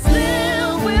turns, there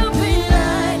will be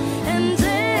night and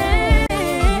day.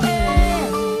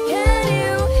 Can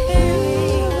you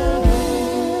hear me?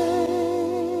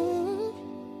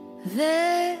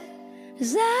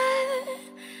 There's a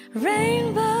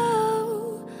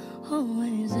rainbow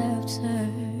always after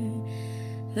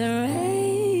the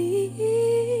rain.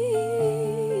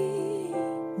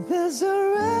 there's a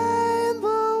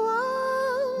rainbow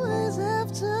always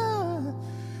after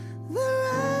the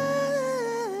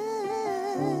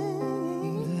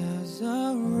rain. There's a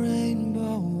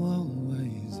rainbow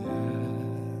always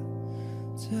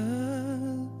after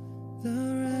the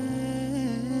rain.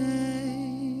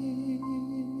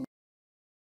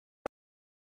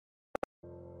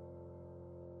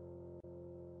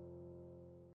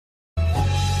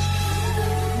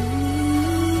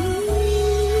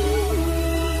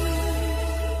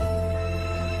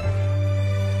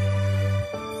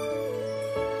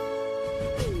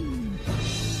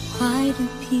 Why do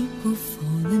people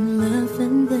fall in love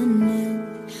and then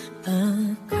end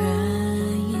up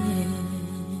crying?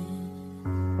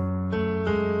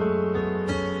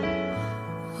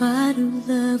 Why do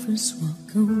lovers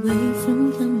walk away away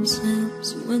from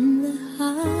themselves when the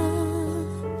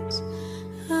hearts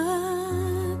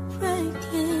are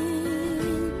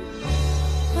breaking.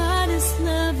 What is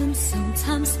love and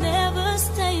sometimes never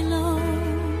stay long?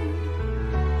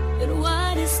 But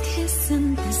what is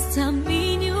kissing this time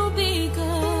mean you'll be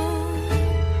gone?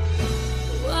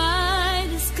 Why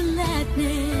does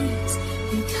gladness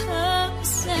become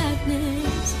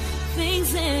sadness?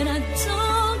 Things that I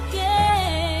don't get.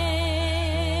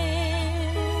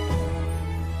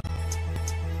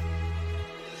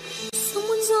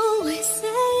 Someone's always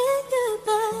saying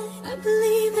goodbye. I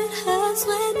believe it hurts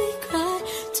when we cry.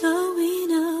 Don't we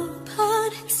know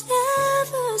parting's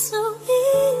never so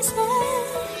easy?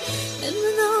 And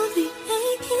with all the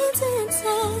achings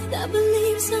inside, I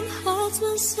believe some hearts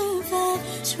will survive.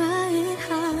 Trying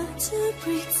hard to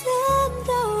pretend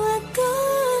that we're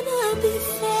gonna be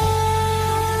fair.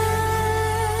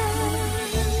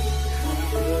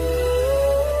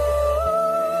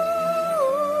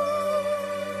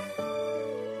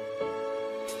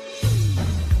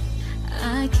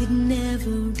 I could never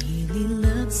really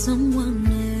love someone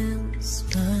else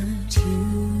but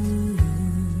you.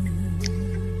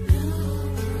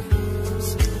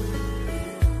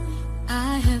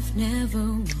 I have never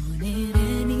wanted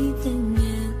anything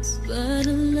else but a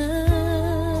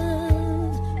love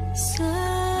so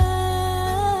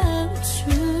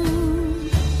true.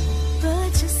 But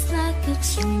just like a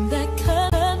dream that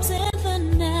comes in the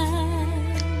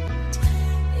night,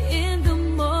 in the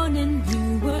morning you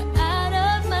were out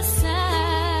of my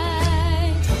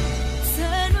sight.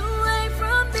 Turn away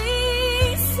from me,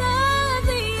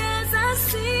 sadly as I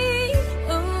see,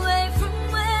 away from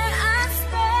where I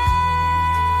stand.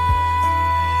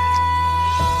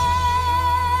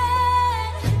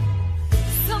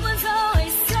 Someone's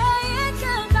always saying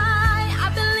goodbye. I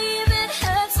believe it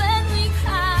hurts when we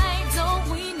cry. Don't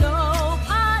we know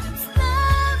parting's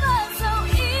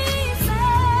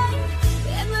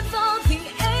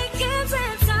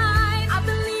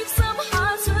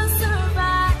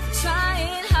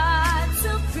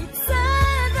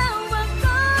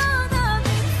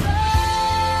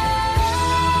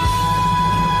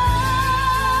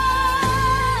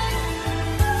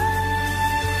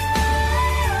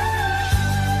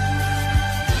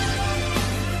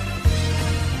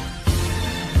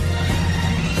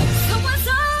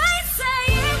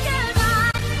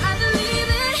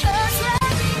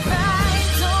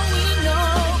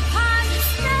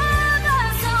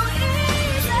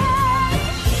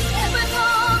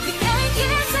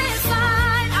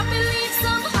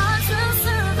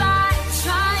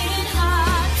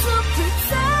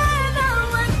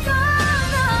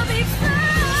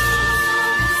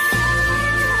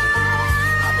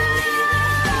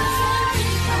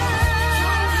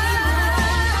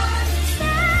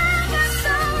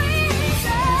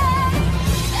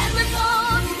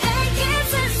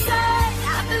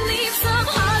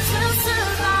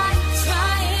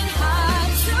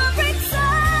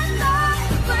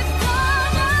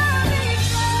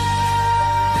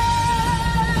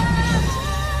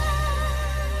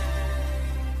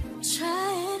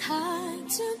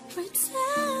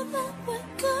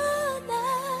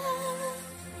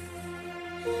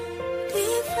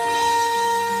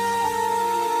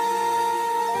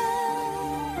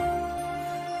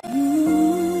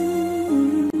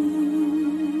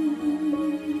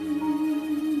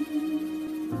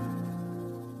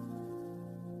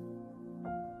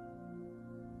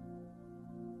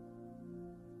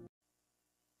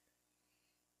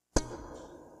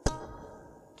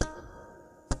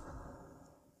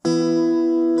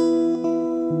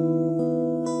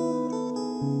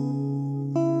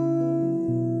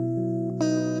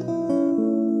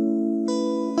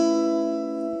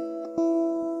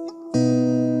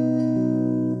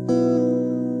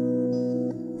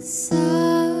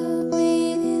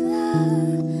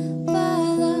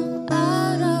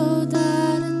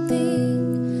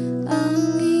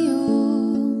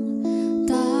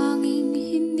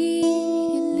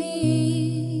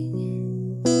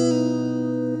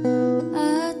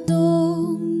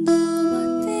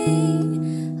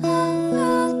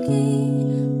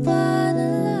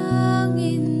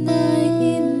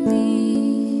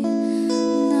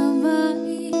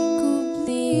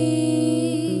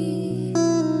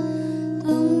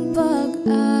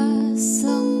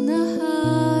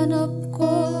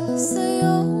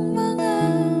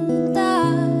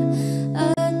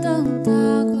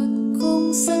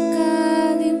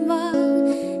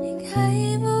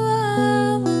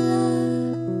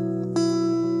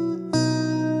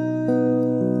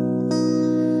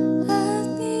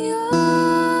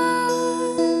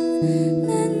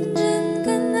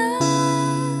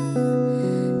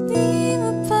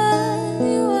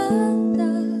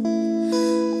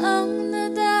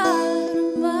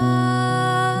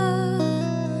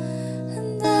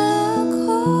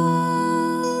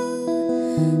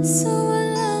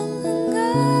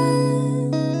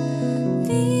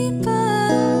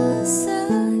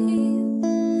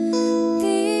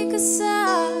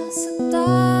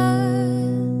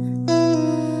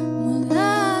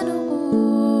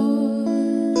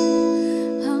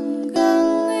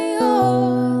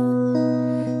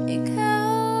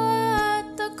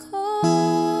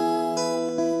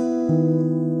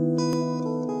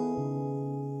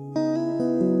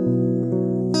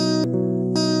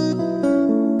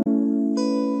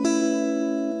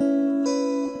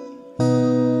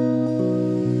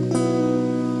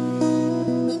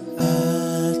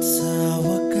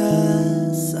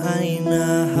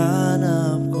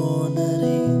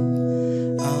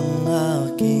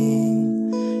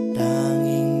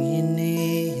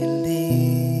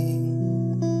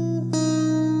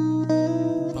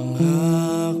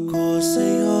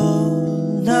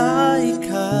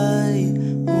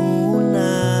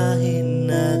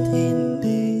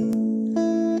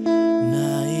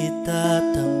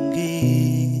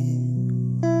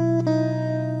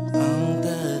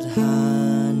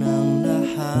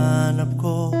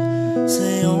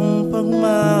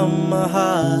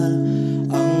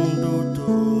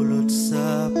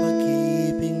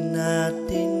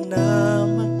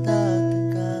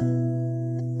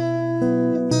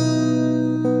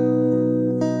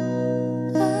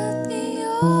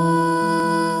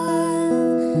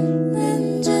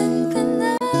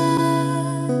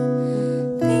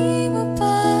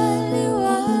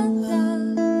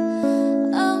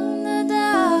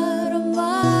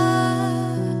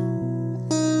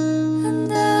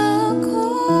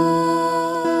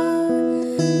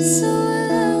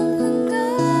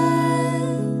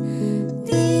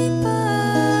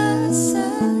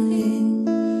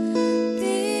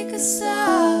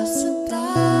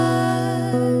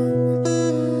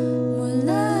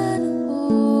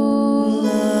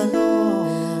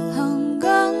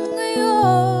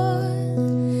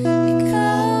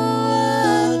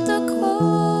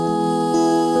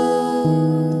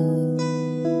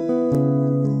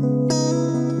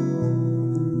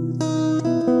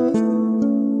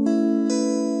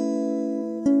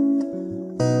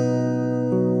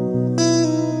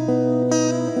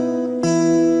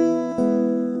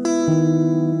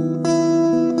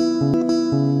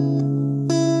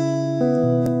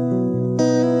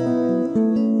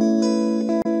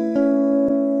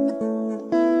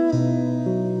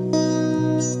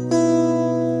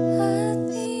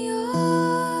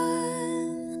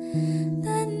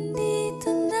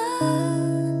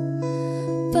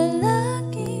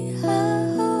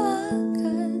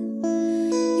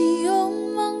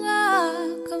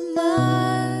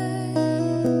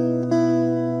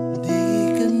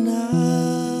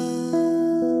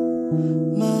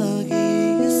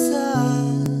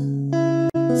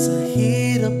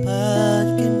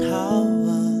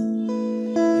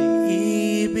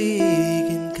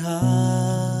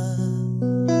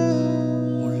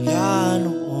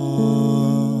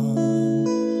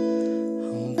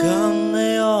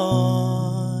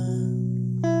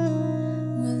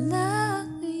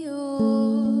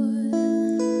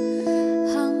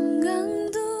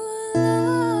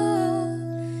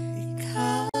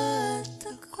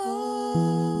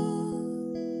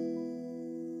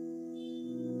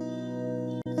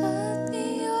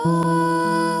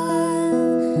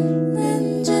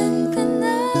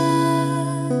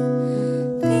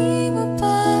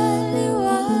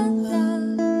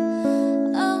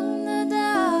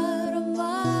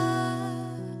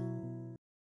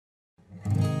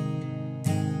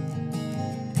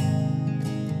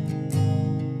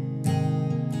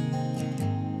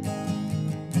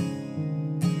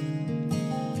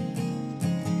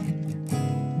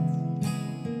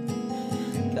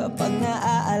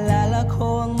Naaalala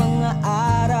ko ang mga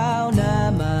araw na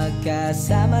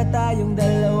magkasama tayong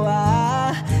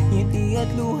dalawa. Ngiti at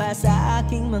luha sa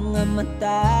aking mga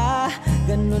mata.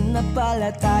 Ganun na pala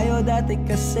tayo dati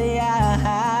kasaya.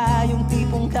 Yung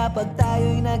tipong kapag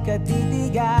tayo'y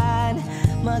nagkatitigan,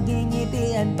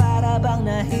 magingitian para bang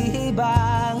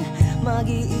nahihibang.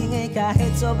 Mag-iingay kahit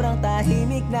sobrang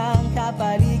tahimik ng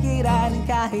kapaligiran.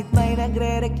 Kahit may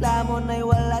nagre-reklamo na'y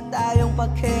wala tayong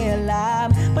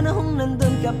pakialam. Panahong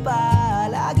nandun ka pa,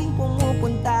 laging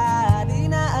pumupunta. Di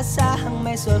naasahang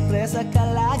may sorpresa ka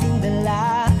laging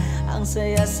dala. Ang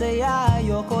saya-saya,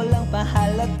 ayoko lang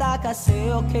pahalata. Kasi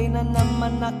okay na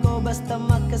naman ako basta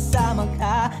magkasama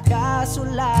ka. Kaso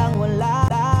lang wala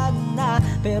na,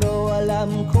 pero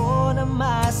alam ko na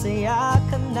masaya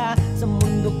ka na. Sa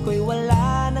mundo ko'y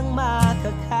wala nang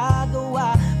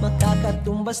makakagawa,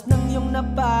 makakatumbas ng iyong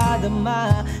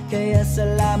napadama. Kaya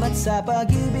salamat sa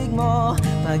pag-ibig mo.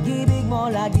 Pag-ibig mo,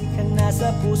 lagi kang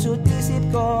nasa puso't isip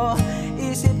ko.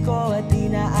 Isip ko at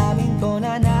inaamin ko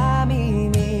na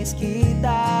namimiss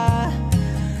kita.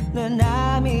 Na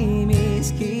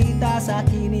namimiss kita.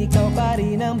 Sa'kin ikaw pa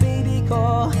rin ang baby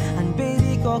ko. Ang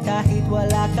baby ko kahit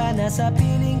wala ka na sa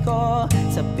piling ko.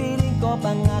 Sa piling ko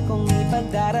pangakong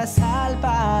ipagdarasal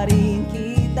pa rin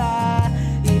kita.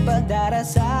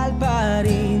 Ipagdarasal pa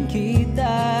rin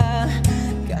kita.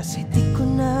 Kasi di ko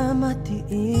na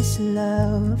matiis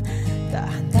love.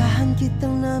 Dahan-dahan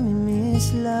kitang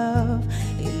namimiss love.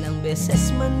 Ilang beses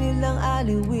man nilang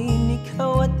aliwin,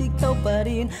 ikaw at ikaw pa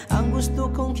rin ang gusto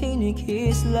kong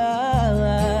kinikiss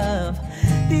love.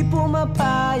 Di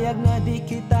pumapayag na di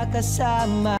kita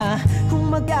kasama.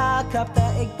 Kung mag-aakap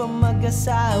taig pa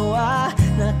mag-asawa.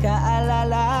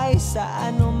 Nakaalalay sa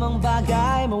anumang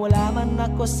bagay. Mawala man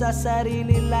ako sa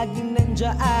sarili, laging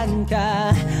nandiyan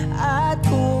ka. At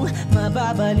kung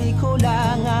mababalik ko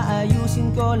lang,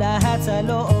 aayusin ko lahat sa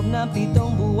loob ng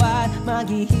 7 buwan.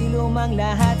 Maghihilom ang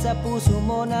lahat sa puso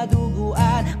mo na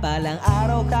duguan. Palang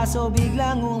araw kaso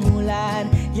biglang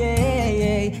umulan.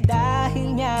 Yeah,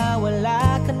 dahil nga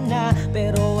wala ka na,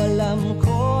 pero alam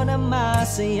ko na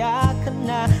masaya ka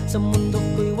na. Sa mundo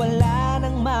ko'y wala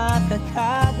nang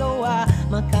makakagawa,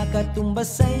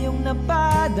 makakatumbas sa iyong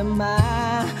napadama.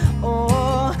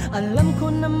 Oh, alam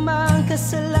ko namang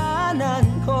kasalanan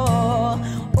ko.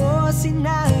 Oh,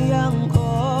 sinayang ko.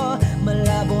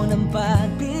 Malabo ng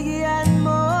pagbigyan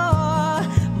mo,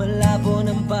 malabo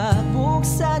ng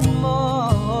pagbuksan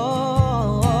mo.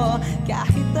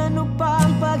 Kahit ano pang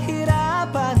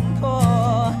paghirapan ko,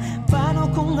 paano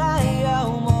kung ayaw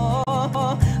mo?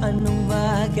 Anong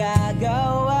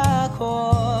magagawa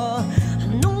ko?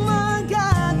 Anong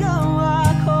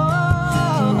magagawa ko?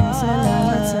 Kaya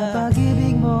salamat sa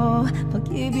pag-ibig mo.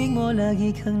 Pag-ibig mo, lagi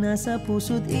kang nasa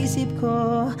puso't isip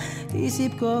ko.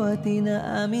 Isip ko at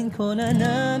inaamin ko na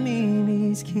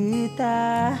namimiss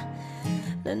kita.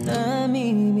 Na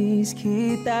namimiss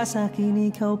kita. Sa'kin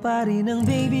ikaw pa rin ang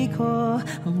baby ko.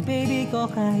 Ang baby ko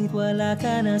kahit wala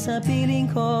ka na sa piling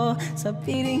ko. Sa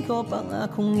piling ko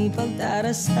pangakong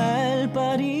ipagdarasal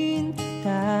pa rin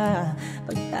kita.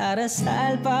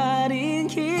 Pagdarasal pa rin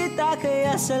kita.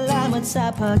 Kaya salamat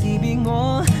sa pag-ibig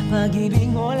mo. Pag-ibig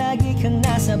mo, lagi kang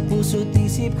nasa puso't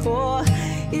isip ko.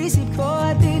 Isip ko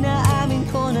at inaamin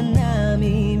ko na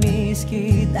namimiss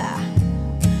kita.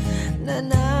 Na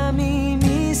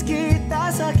namimiss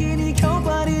kita. Sa'kin ikaw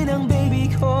pa rin ang baby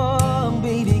ko. Ang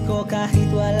baby ko kahit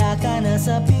wala ka na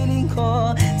sa piling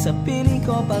ko. Sa piling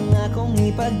ko pangakong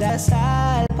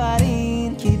ipagdarasal pa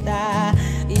rin kita.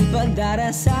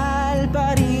 Ipagdarasal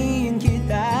pa rin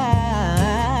kita.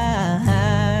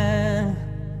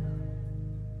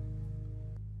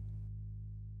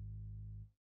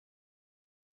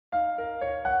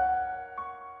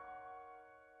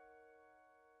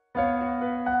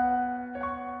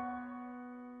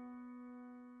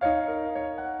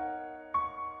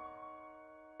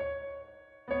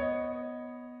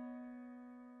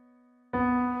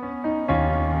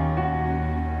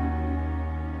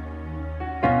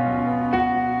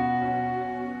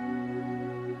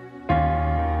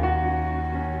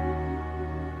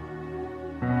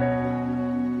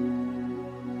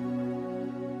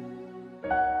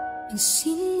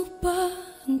 Pansin mo ba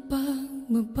ang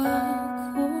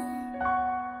pagbabago?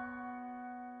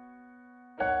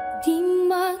 Di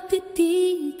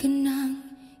matitigan ng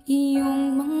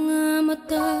iyong mga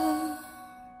mata.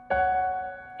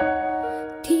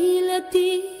 Tila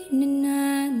di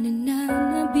nananabig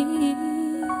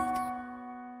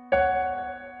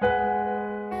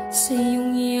sa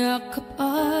iyong yakap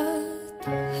at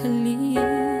halik.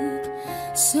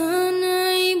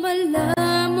 Sana'y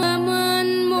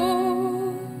malaman mo,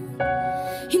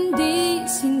 hindi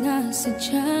sinasadya.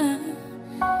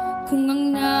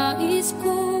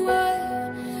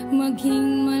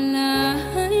 maging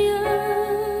malaya.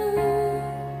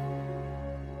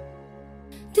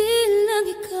 Di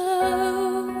lang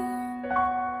ikaw,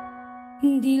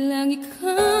 di lang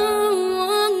ikaw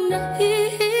ang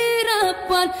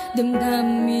nahihirapan.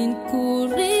 Damdamin ko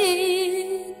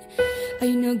rin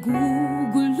ay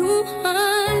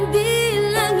naguguluhan. Di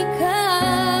lang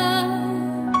ikaw,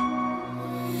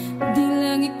 di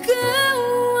lang ikaw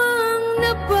ang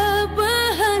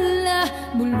nababahala.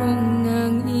 Bulong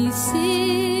ng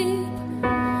isip,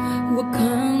 huwag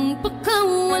kang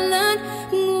pakawalan.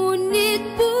 Ngunit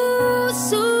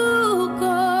puso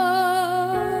ko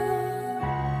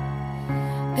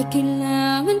ay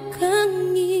kailangan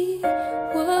kang iwan.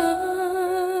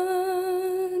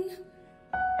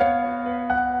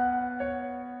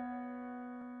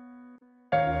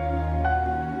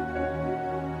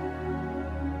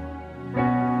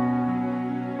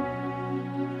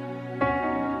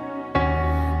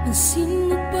 Pansin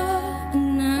mo ba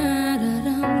ang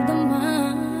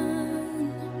nararamdaman?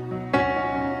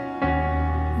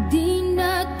 Di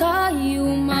na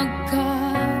tayo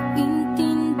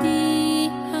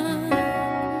magkaintindihan.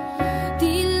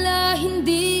 Tila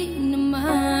hindi na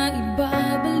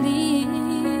maibabalik.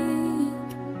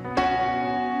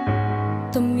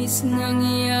 Tamis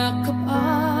ng yakap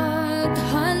at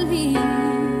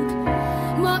halik.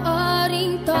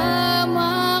 Maaring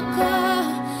tama ka,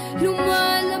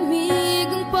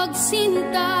 lumalamig ang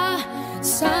pagsinta.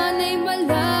 Sana'y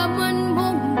malaman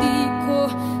mong di ko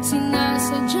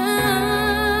sinasadya.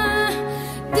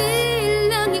 Di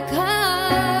lang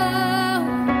ikaw,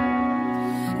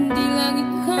 di lang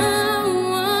ikaw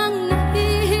ang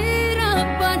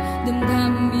nahihirapan.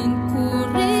 Damdamin ko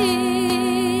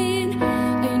rin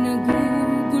ay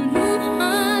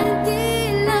naguguluhan.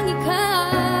 Di lang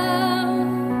ikaw,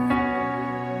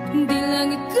 di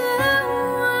lang ikaw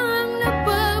ang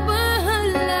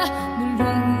nababahala.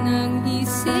 Bulong ng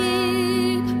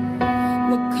isip,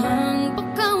 huwag kang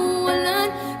pakawalan.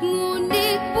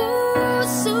 Ngunit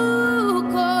puso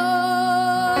ko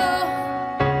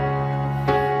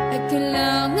ay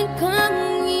kailangan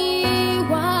kang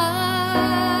iwan.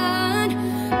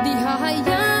 Di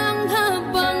hahayang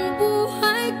habang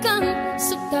buhay kang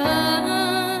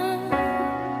saktan.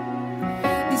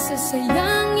 Di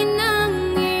sasayangin ang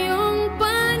iyong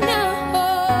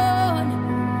panahon.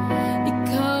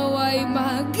 Ikaw ay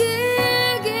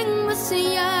magiging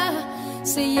masaya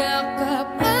sa yakap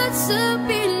at sa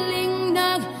piling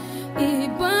ng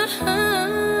iba.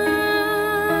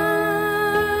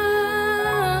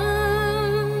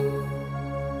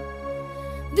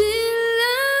 Di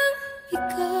lang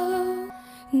ikaw,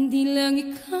 di lang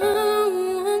ikaw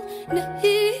ang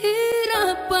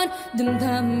nahihirapan.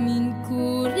 Damdamin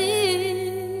ko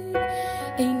rin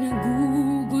ay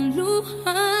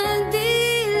naguguluhan. Di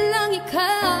lang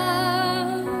ikaw,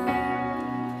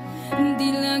 di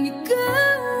lang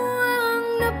ikaw ang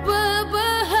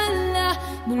nababahala.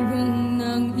 Bulong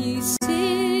ng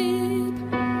isip,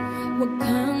 huwag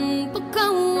kang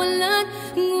pakawalan.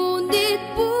 Ngunit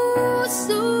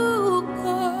puso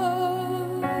ko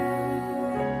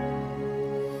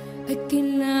ay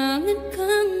kailangan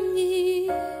kang iwan.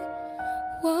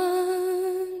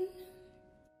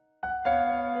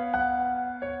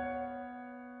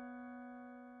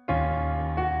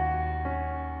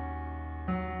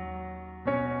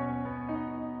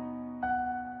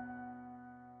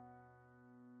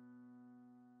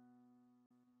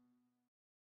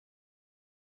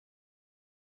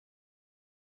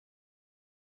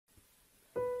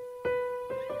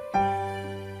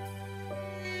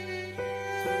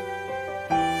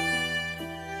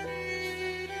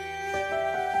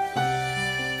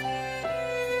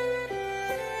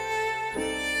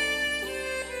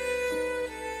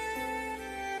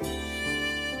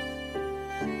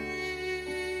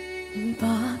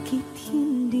 Bakit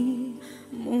hindi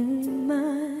mo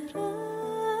maramdaman?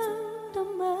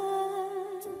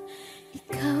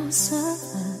 Ikaw sa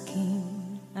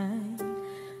akin ay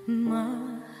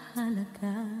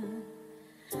mahalaga.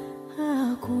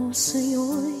 Ako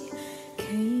sa'yo'y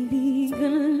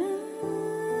kaibigan lang.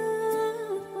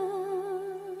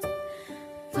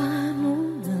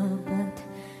 Paano nga ba't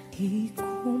di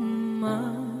ko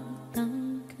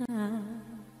matanggap?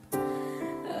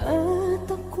 At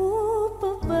ako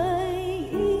pa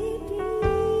ba'y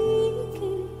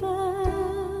ibigin pa?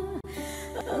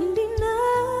 Ang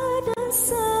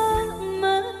dinadasang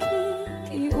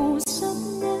makikiusap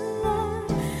na lang.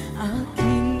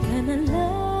 Akin ka na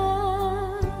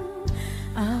lang,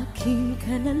 akin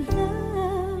ka na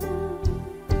lang.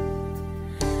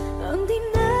 Ang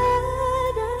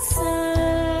dinadasal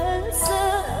sa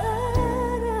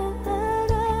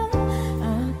araw-araw.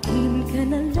 Akin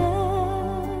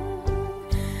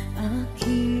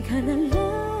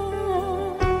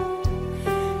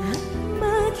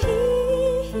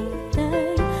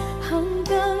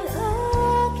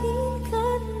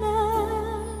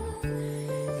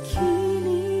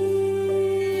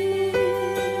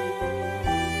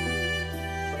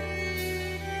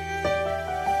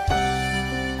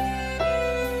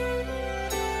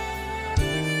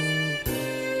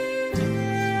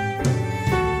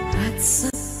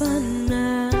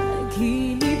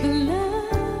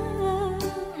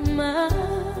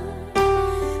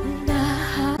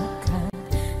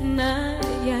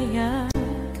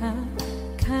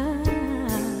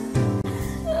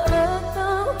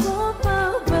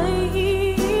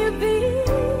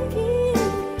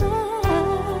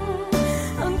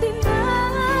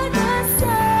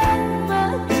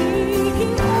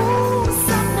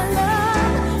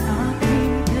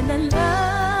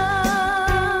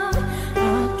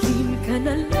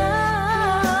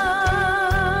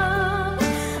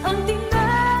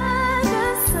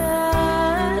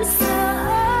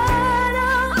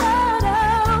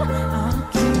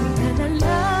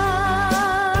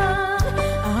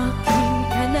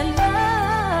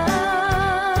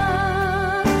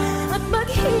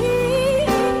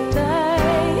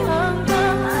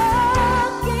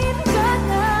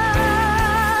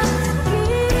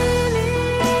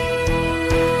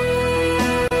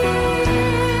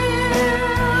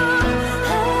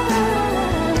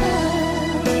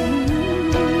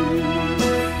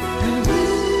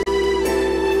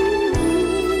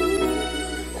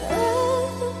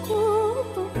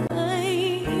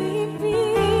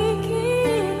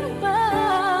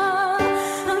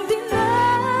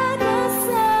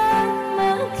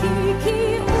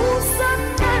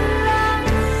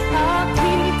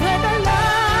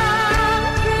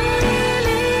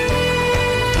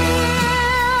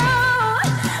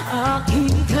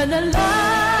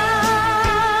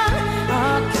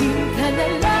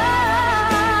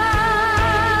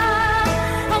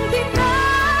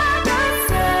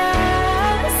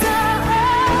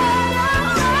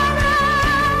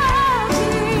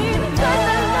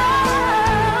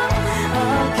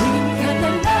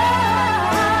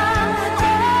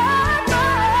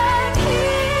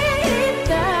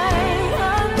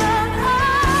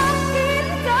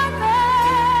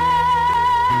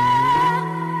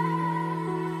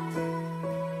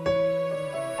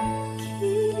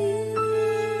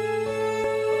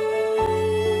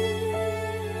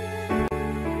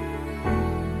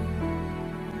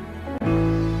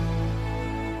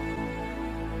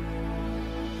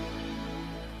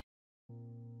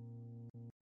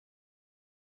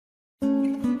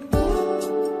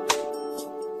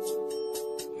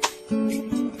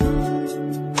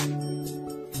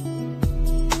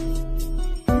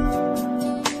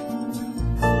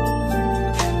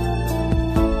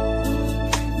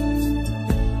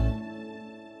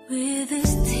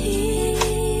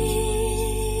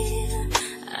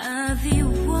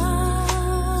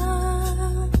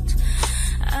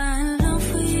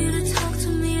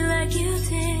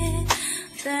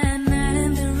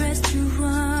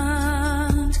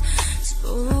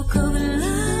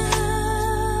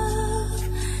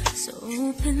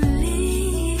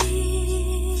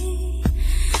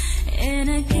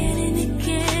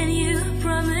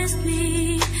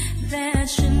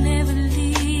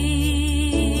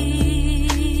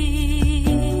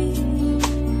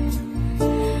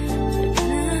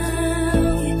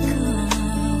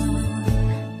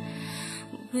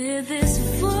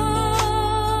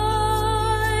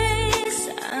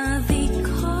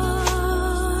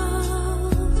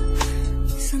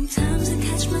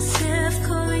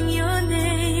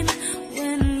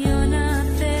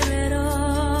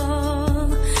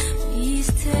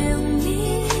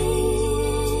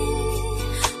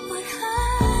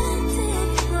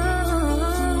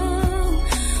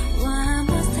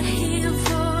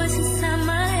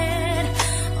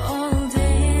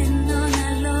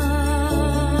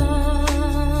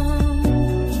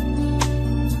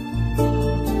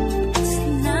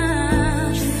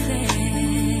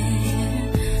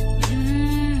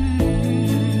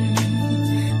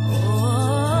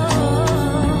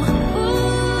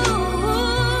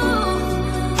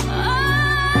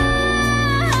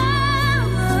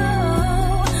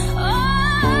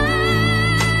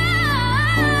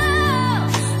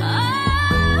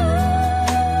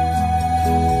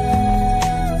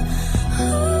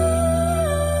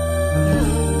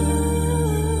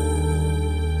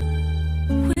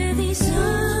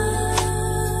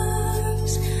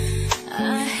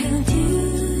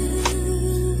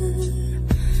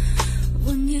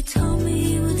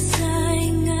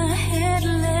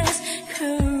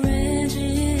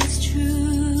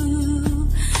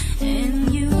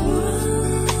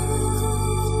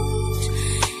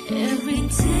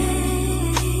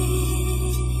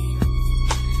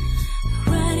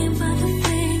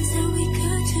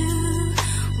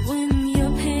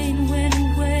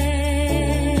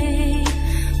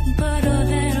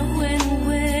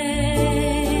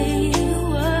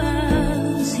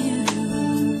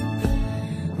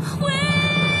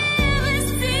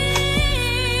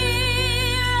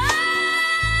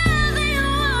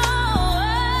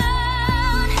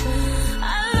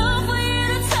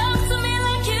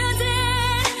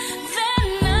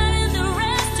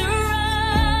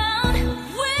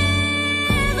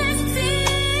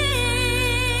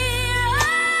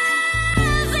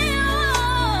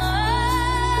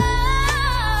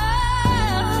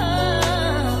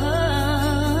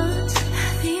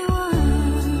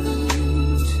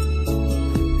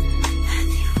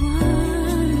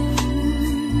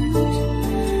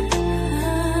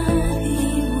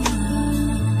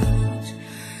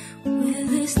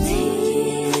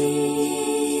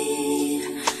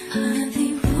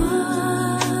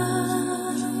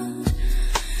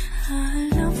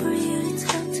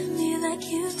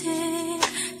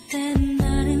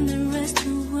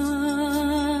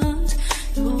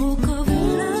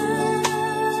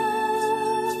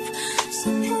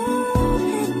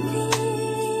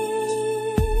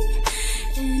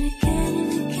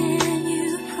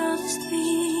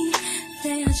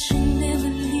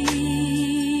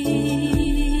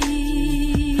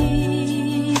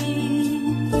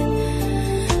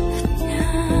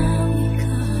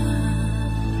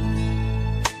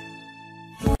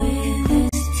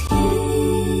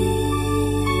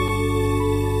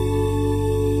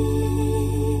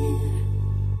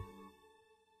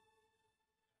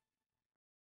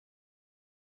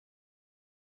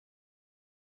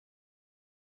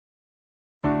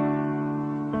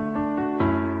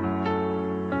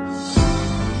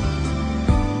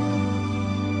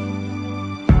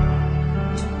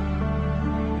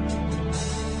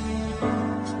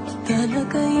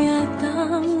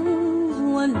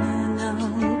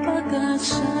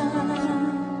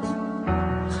minsan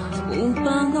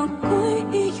upang ako'y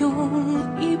iyong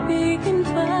ibigin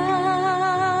pa.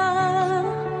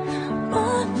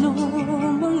 Paano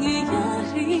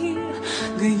mangyayari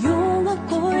gayong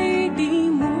ako'y di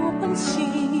mo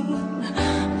pansin?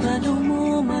 Paano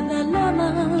mo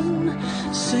malalaman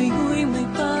sa'yo'y may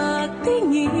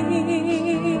pagtingin?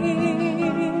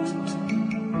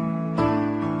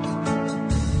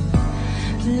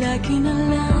 Lagi na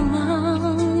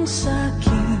lamang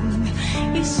sa'king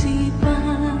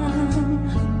isipan,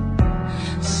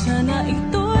 sana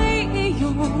ito'y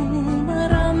iyong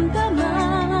maramdaman.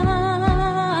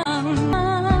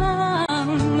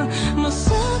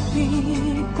 Masabi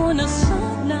ko na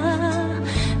sana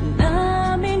na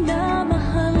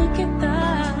minamahal kita.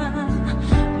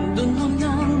 Doon mo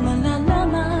nang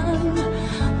malalaman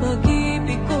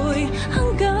pag-ibig ko'y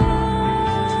hanggang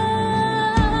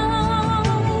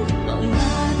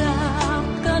pangarap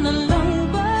ka na lang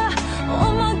ba o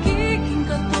magiging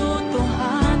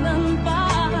katotohanan pa?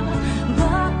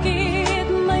 Bakit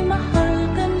may mahal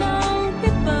ka ng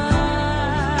iba?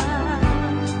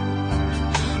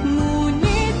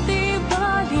 Ngunit di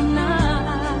bali na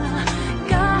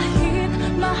kahit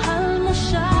mahal mo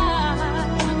siya.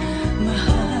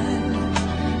 Mahal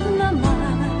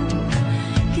naman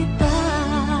kita.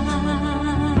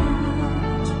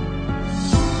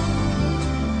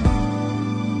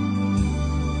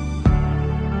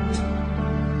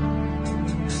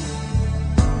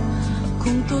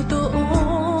 Kung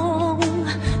totoong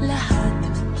lahat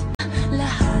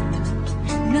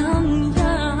ng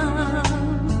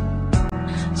yan,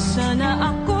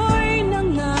 sana ako'y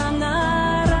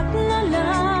nangangarap na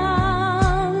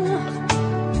lang.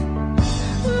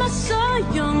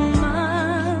 Masayang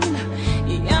man,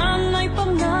 iyan ay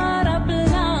pangarap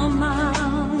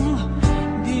lamang.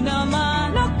 Di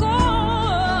naman ako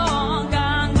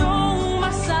ganong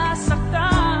masasaktan.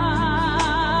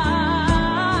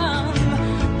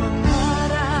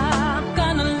 Pangarap ka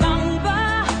na lang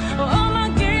ba o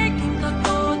magiging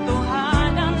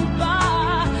katotohanan pa?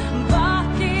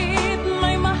 Bakit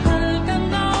may mahal ka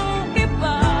ng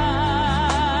iba?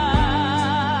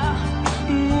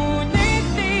 Ngunit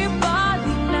di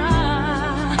bali na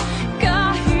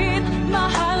kahit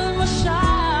mahal mo siya.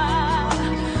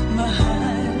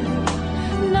 Mahal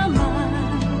naman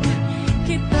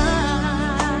kita.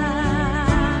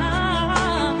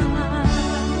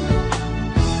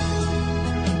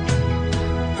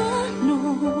 Paano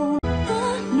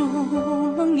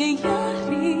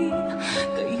mangyayari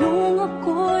kayong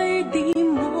ako'y di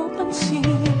mo pansin?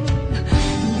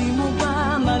 Di mo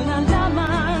ba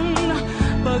malalaman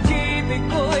pag-ibig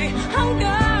ko'y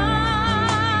hanggang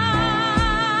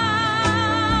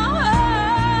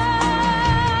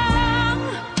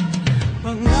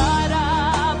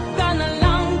pangarap ka na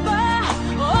lang ba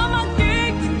o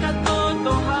magiging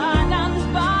katotohanan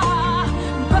pa?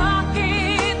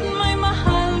 Bakit may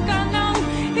mahal ka ng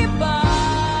iba?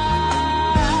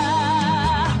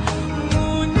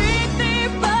 Ngunit di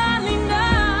bali na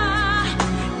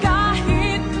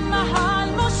kahit mahal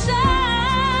mo siya.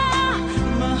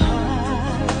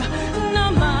 Mahal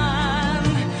naman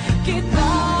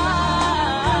kita.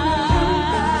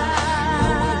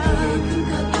 Magiging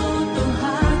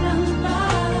katotohanan pa?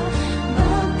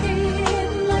 Bakit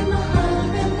may mahal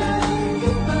ka ng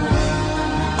iba?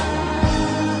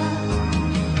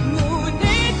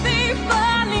 Ngunit di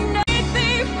bali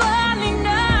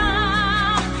na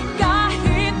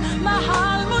kahit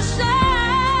mahal mo siya.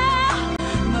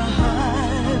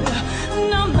 Mahal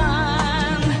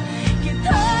naman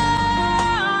kita.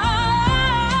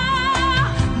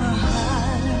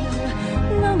 Mahal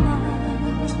naman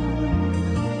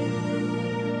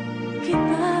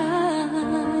kita.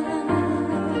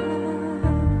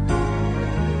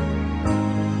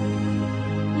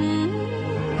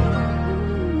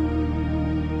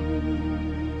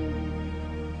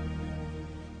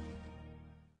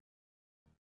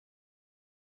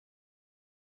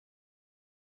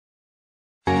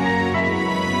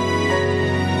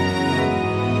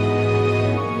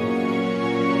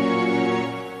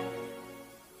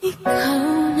 Ikaw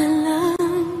na lang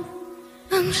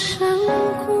ang siyang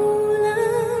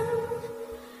kulang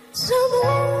sa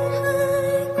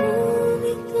buhay kong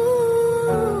ito.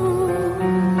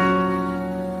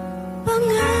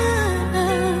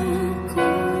 Pangarap ko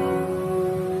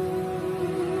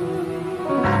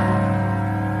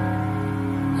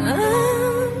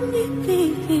ang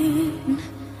ibigin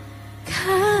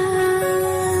ka.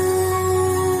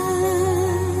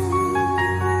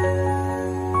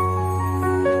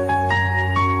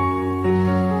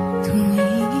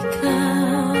 Tuwing ikaw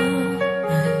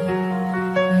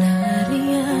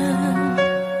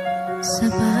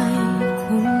Sabay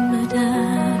kong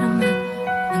nadarama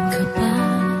ang kaba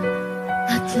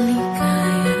at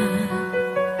ligaya.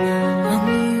 Ang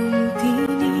iyong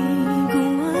tinig,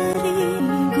 guwari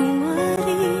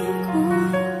ko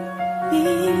di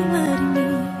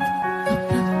marinig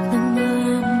kapag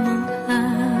namamangha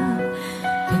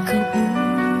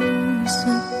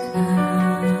pagkausap ka.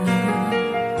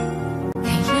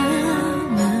 Kaya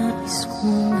nais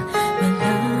kong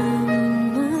malaman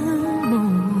mo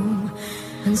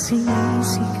ang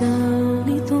sinisigaw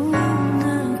nitong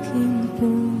aking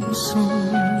puso.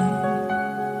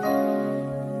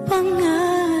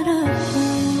 Pangarap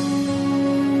kong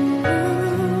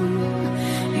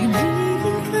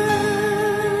ibigin ka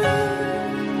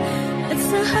at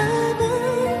sa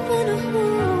habang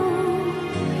panahon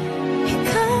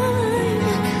ikaw ay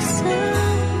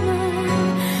makasama.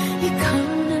 Ikaw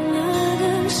na lang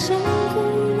ang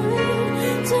sangkulan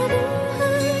sa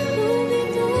buhay kong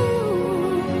ito.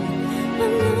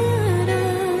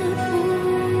 Pangarap ko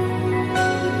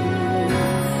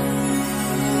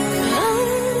ang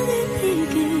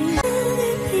ibigin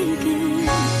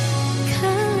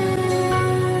ka.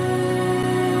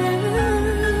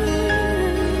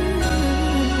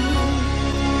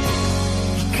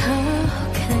 Ikaw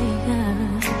kaya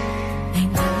ay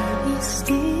nais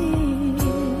din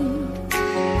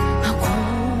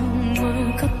akong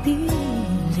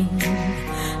makapiling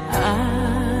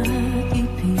at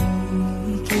ibigin.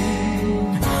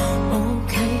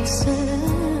 Okay,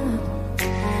 sarap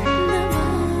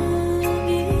namang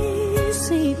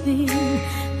isipin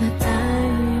na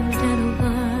tayong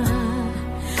dalawa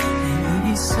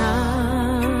ay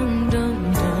isang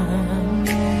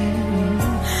damdamin.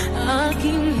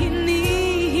 Aking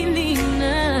hinihiling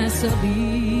na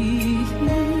sabihin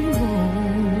mo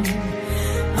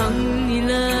ang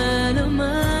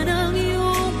nilalaman ng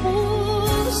iyong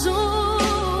puso.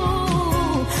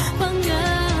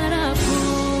 Pangarap ko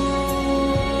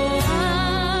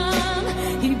ang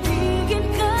ibigin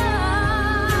ka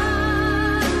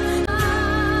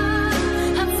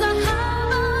at sa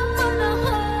habang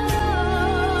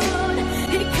panahon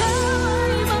ikaw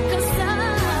ay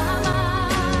makasama.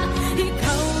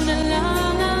 Ikaw na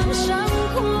lang ang siyang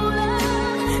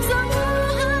kulang sa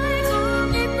buhay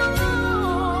kong ito.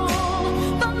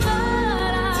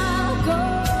 Pangarap ko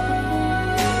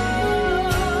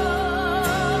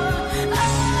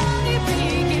ang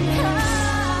ibigin ka.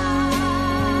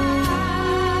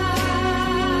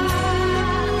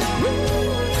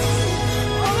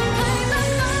 Okay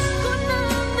lang ako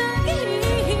nang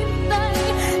naghihintay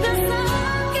na sa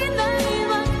akin ay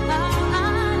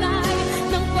mag-aalay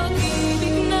ng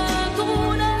pag-ibig na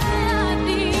tunay at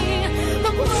di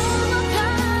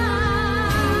magwawakas.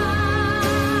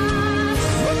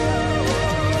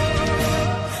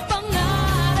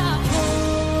 Pangarap ko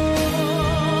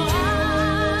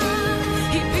ang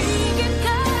ibigin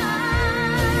ka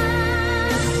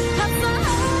at sa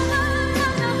habang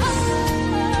panahon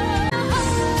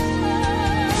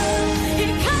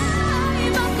ikaw ay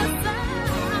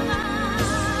makasama.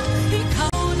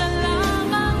 Ikaw na lang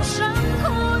ang siyang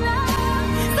kulang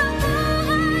sa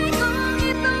buhay kong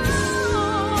ito.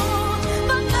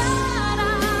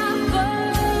 Pangarap ko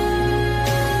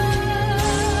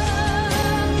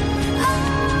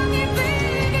ang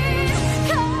ibigin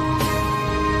ka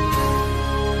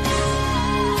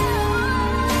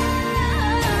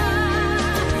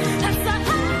at sa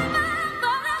habang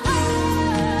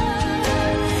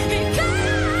panahon ikaw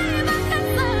ay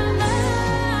makasama.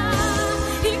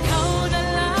 Ikaw na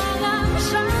lang ang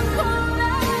siyang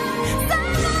kulang sa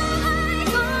buhay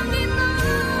kong ito.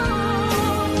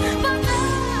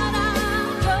 Pangarap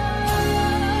ko,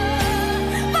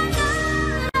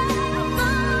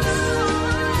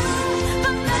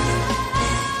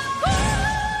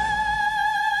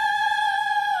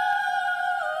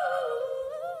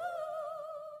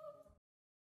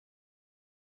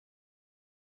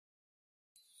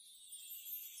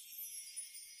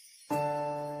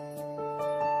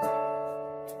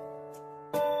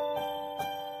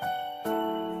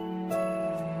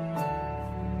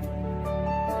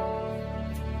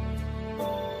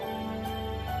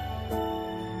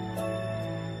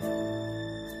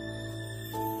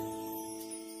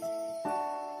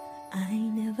 I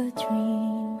never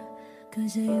dream,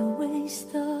 'cause I always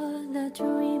thought that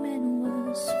dreaming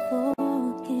was for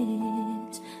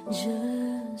kids,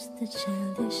 just a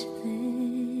childish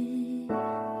thing.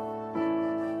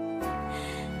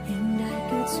 And I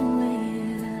could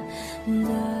swear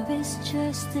love is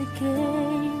just a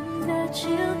game that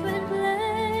children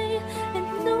play, and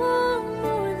no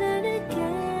more than a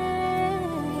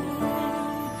game.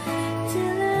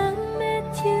 Till I met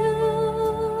you,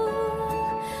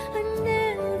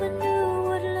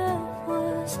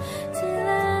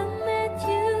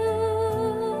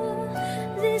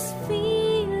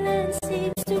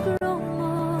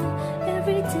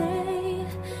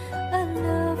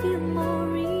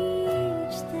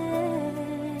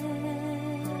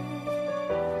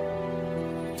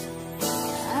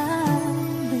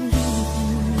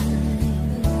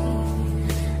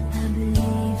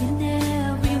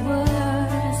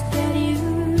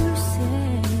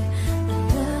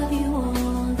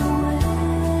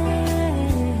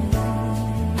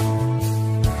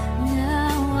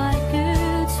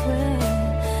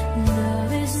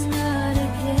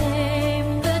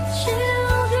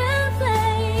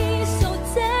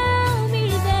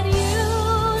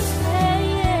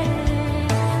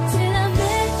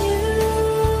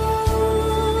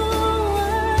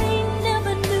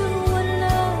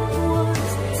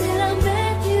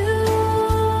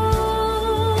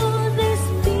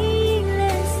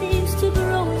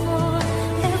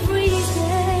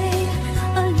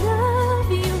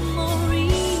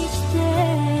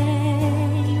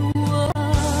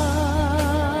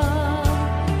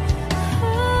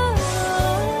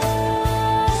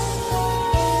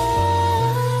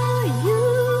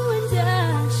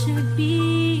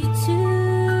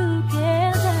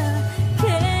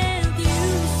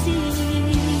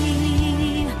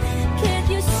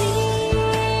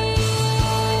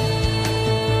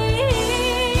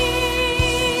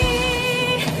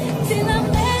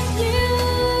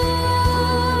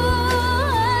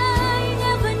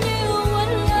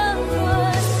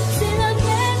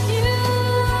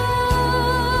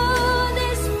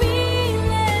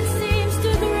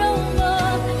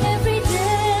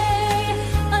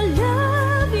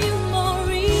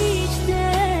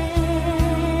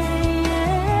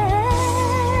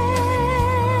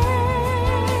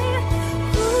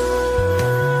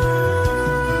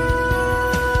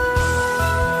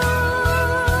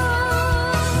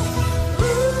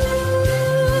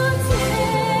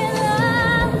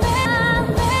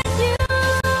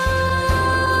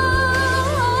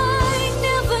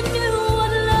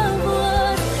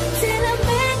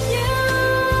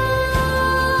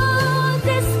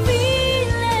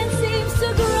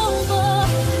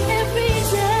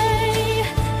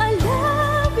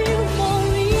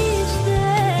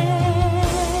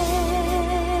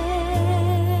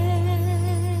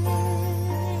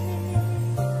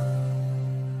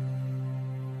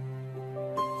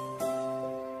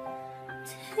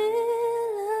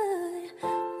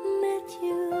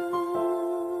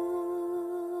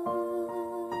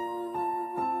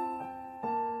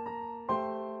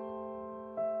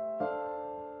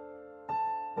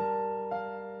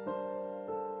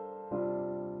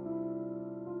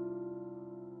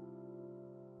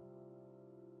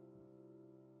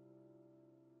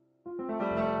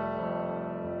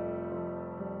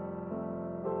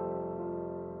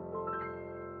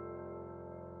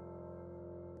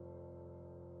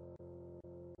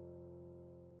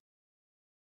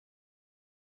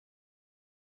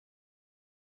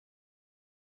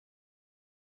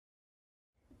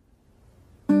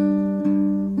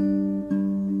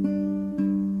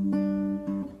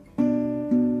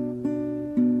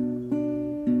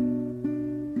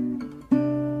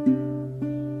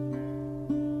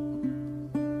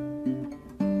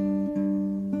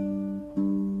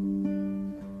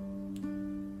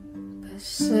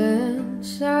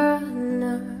 Pasensya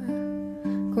na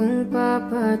kung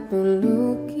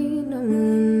papatulugin na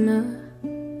muna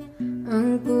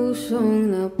ang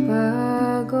pusong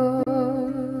napagod,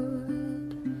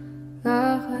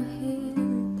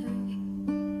 kakahintay.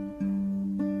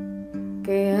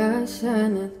 Kaya sa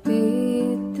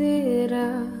natitirang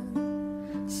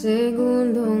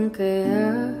segundong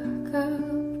kayakap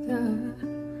ka,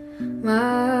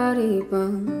 maaari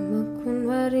bang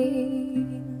makunwaring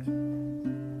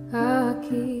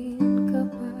akin ka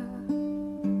pa?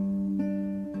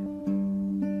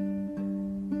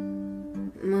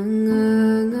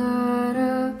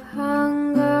 Mangangarap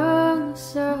hanggang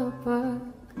sa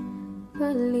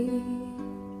pagbalik,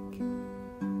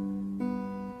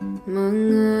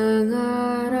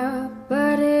 mangangarap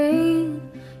pa rin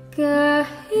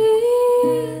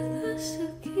kahit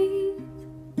masakit.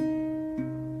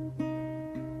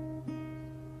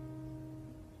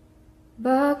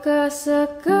 Baka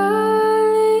sakaling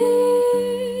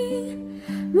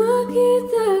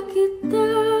makita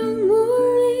kitang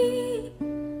muli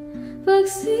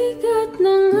pagsikat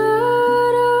ng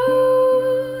araw,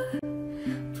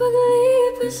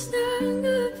 paglipas ng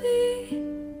gabi.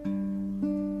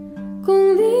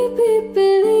 Kung di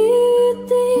pipilitin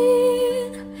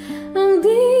ang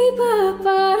di ba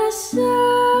para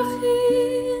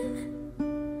sa'kin,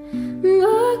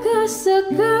 baka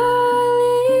sakaling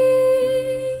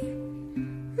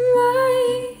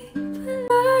may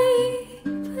balik.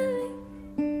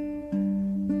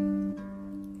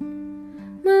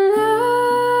 Malaya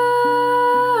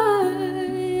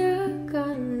ka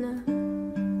na,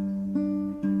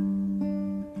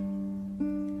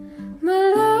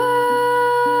 malaya.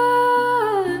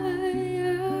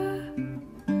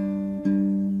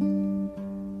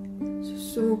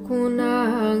 Susuko na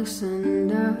ang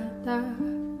sandata,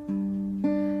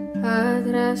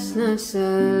 atras na sa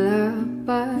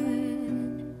lapad.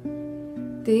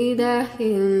 Di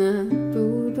dahil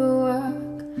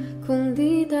natuduwag,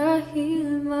 kundi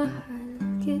dahil mahal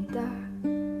kita.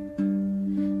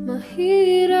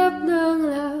 Mahirap ng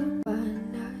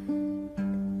labanan,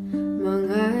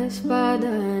 mga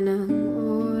espada ng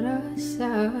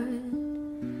orasan.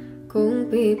 Kung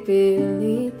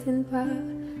pipilitin pa,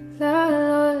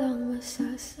 lalo lang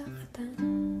masasaktan.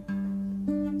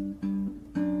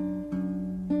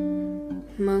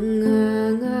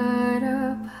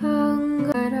 Mangangarap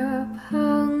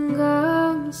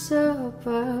hanggang sa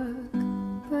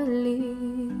pagbalik,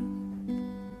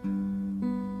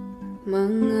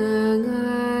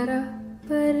 mangangarap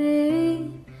pa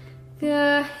rin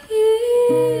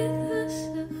kahit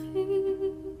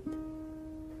masakit.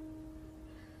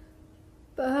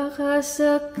 Baka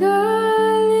sakaling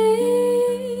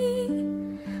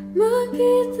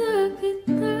makita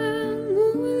kitang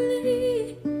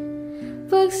muli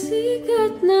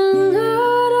pagsikat ng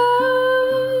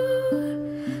araw,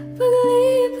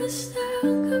 paglipas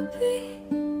ng gabi.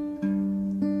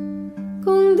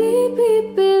 Kung di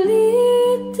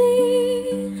pipilitin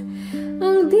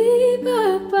ang di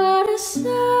ba para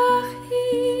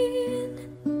sa'kin,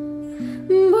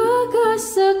 baka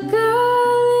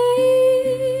sakaling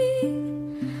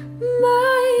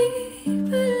may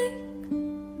balik.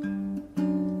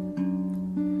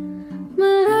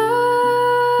 Malaya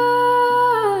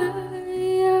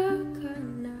ka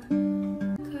na,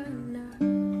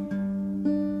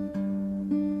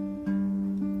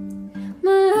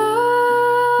 malaya.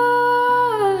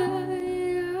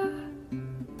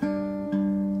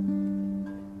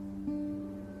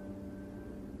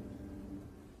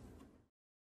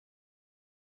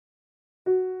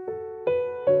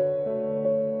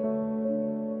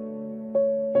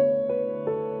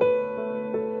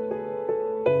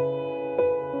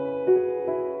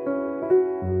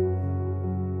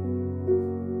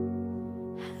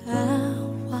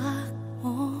 Hawak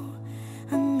mo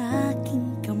ang aking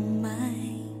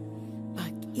kamay,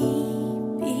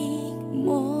 pag-ibig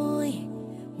mo'y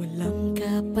walang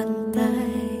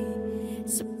kapantay.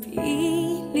 Sa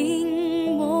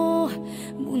piling mo,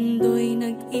 mundo'y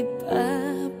nag-iba,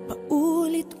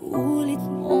 paulit-ulit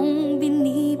mong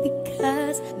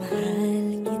binibigkas.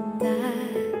 Mahal kita,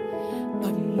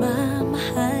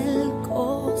 pagmamahal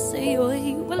ko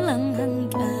sa'yo'y walang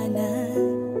hangganan.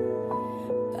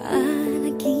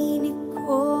 Panaginip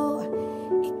ko,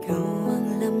 ikaw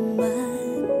ang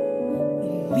laman.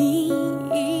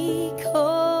 Umiikot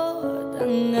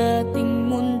ang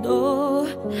ating mundo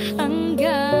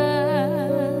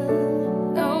hanggang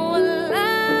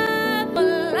nawala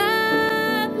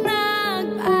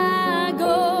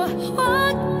nagbago.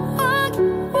 Wag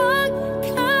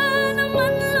ka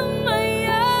naman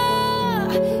lumaya.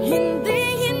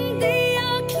 Hindi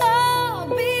ako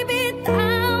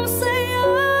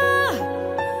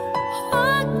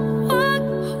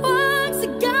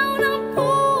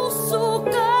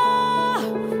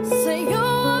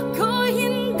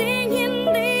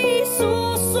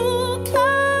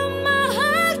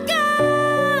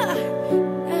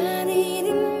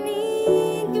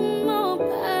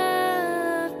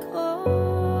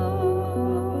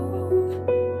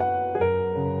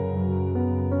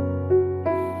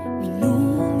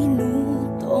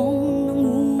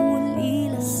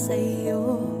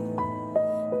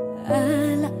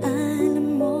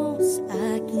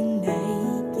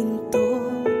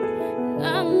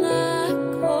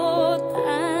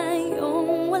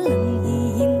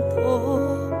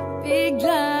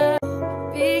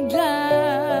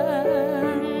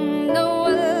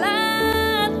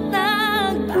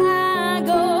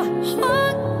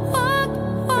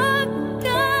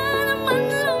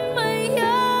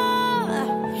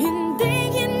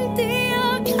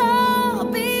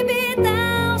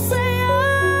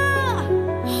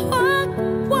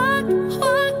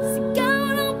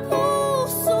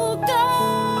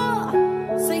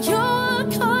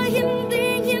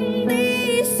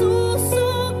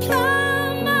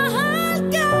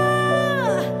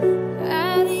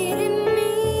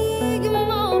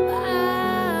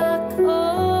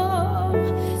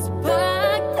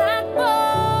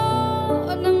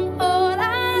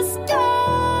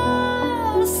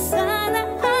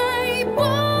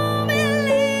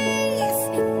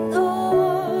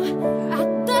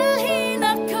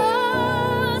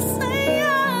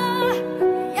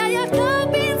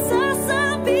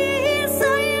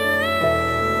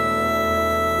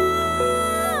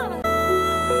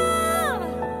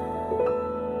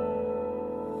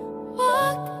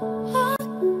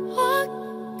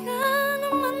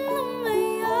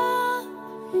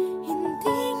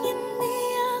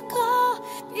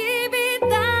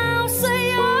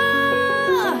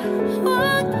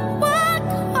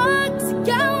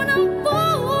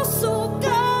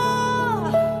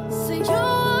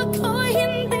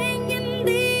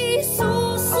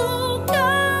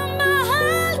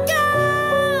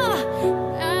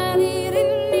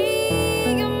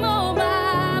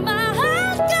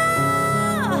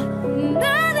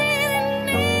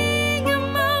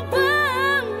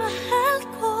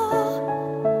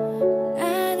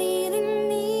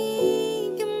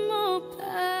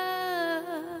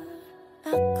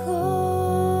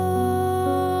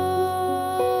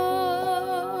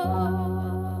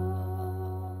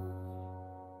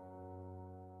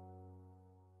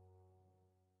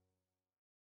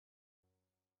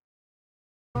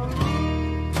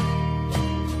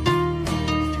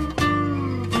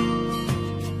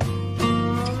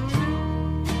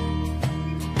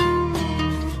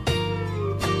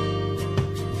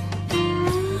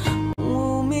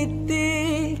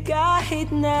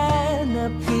na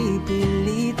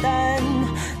napipilitan,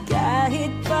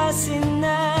 kahit pa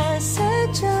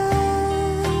sinasadya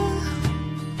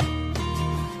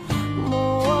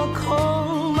mo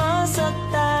akong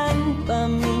masaktan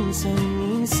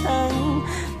paminsan-minsan,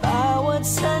 bawat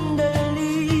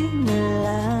sandali na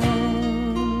lang.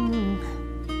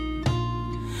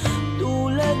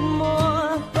 Tulad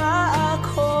mo pa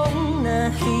akong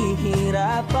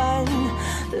nahihirapan,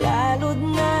 lalo't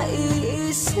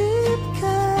naiisip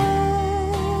ka.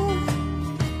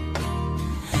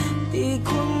 Di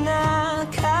ko na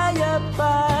kaya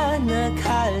pa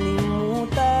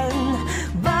nakalimutan,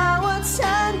 bawat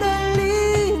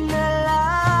sandali na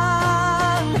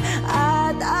lang.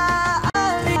 At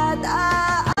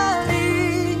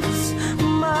aalis,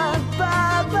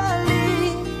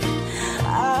 magbabalik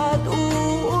at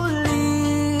uulitin,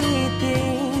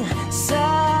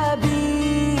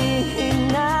 sabihin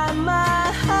na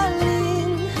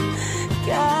mahalin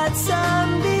ka't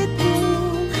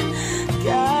sambitin,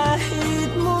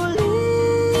 kahit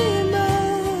muli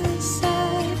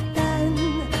masaktan.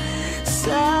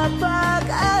 Sa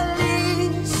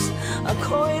pag-alis,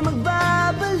 ako'y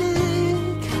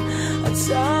magbabalik, at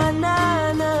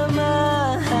sana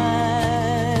naman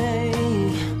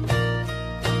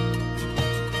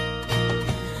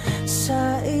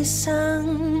sa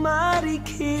isang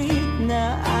marikit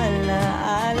na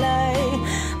alaalay,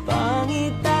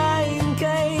 pangitain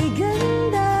kay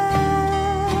ganda.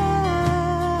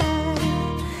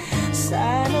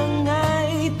 Sana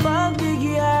nga'y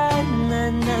pagbigyan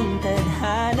na ng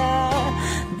tadhana,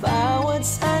 bawat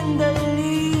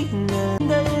sandali na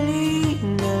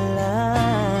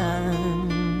lang.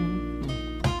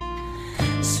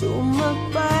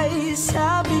 Sumakbay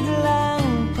sa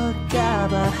biglang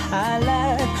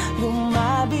pagkabahala,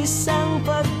 lumabis ang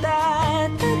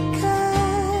pagtataka.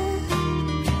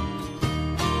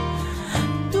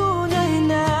 Tunay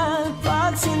na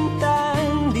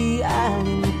pagsintang di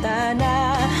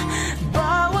alintana,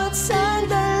 bawat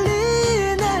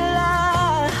sandali na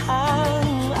lang.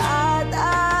 At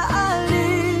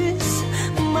aalis,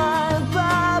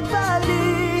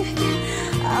 magbabalik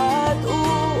at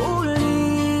uulitin,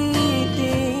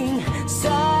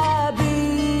 sabihin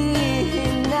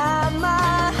na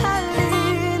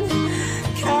mahalin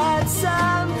ka't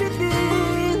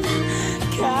sambitin,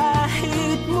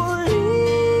 kahit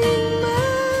muling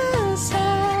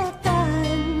masaktan.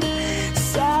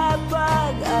 Sa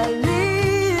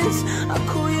pag-alis,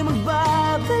 ako'y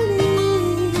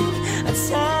magbabalik, at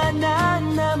sana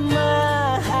naman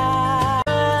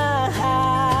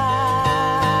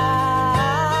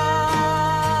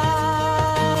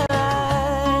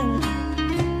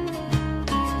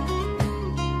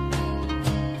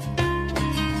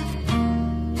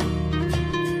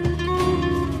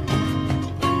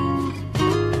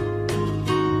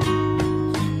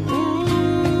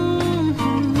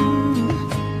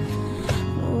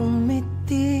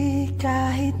umiti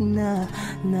kahit na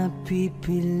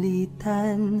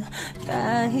napipilitan,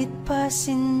 kahit pa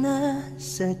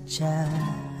sinasadya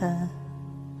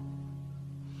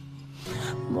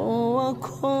mo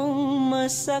akong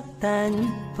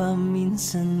masaktan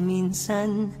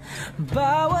paminsan-minsan,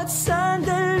 bawat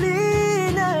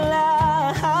sandali na lang.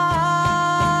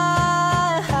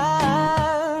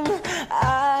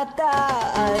 At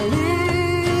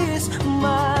aalis,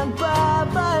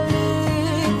 magbabalik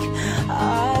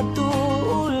at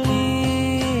uulitin,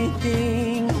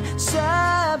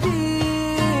 sabihin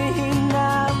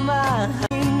na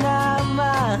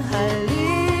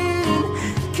mahalin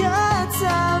ka't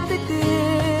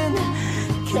sambitin,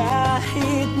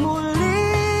 kahit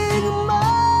muling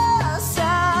masaktan.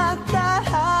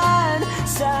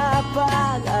 Sa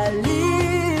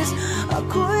pag-alis,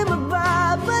 ako'y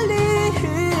magbabalik,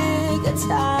 at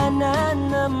sana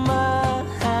naman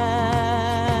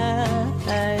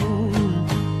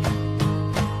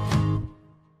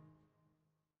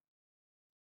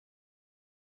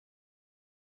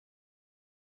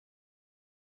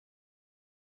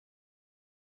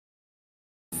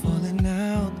falling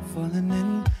out, falling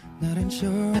in, not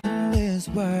unsure in this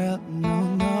world,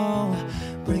 no, no.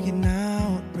 Breaking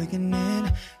out, breaking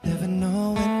in, never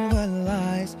knowing what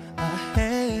lies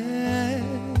ahead.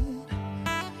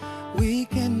 We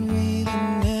can really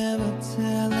never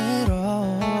tell it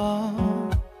all,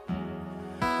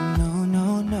 no,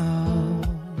 no, no.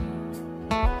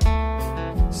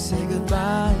 Say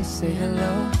goodbye, say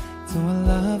hello to a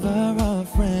lover or a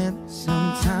friend.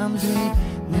 Sometimes we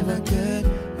never could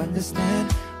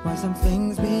understand why some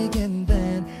things begin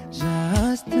then,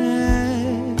 just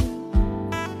then.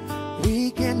 We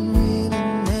can really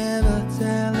never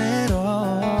tell it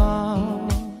all,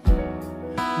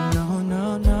 no, no,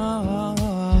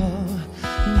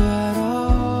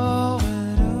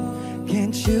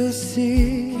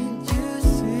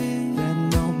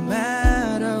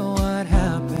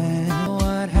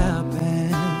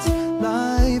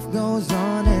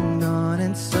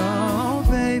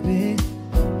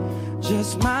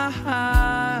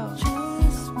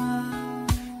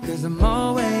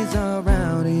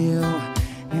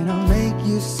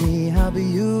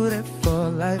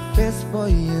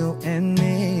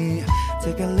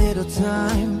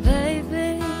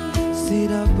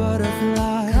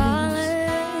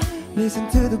 Listen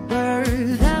to the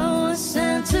birds that was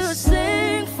sent to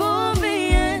sing for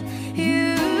me and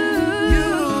you.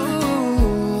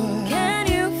 Can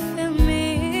you feel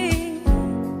me?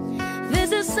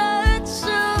 This is such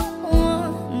a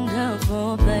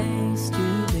wonderful place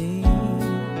to be.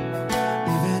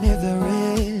 Even if there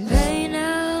is Right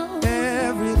now,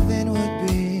 everything would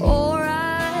be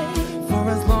alright. for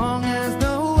as long as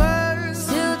the world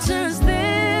Still turns,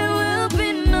 there will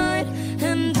be night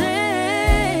and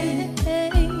day.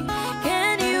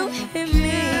 Can you hear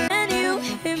me? Can you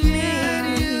hear me?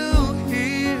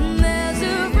 There's a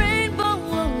rainbow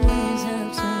always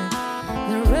after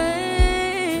the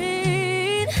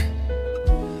rain.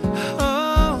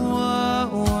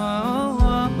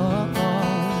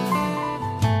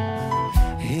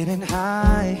 Hidden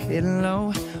high, hidden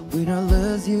low, we don't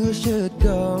lose, you should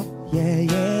go. Yeah,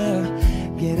 yeah.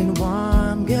 Getting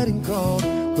warm, getting cold,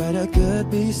 weather could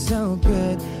be so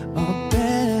good or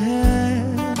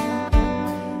bad.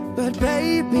 But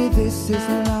baby, this is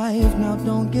life, now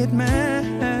don't get mad.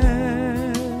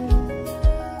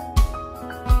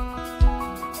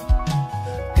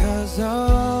 Cause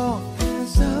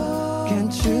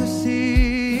can't you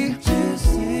see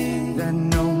that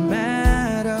no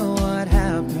matter what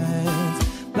happens,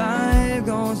 life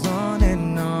goes on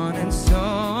and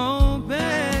so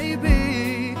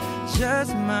baby,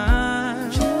 just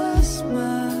smile.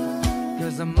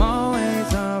 Cause I'm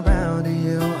always around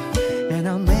you, and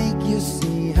I'll make you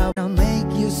see how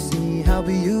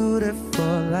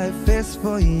beautiful life is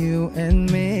for you and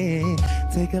me.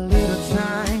 Take a little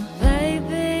time,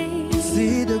 Baby,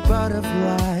 see the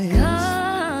butterflies,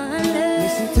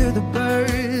 listen to the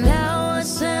birds that was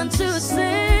sent to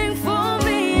sing for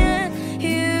me and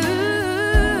you.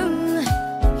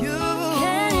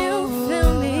 Can you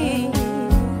feel me?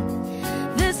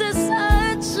 This is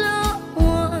such a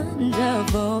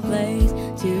wonderful place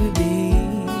to be.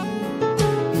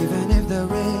 Even if there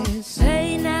is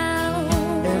Say now,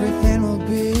 everything will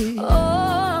be for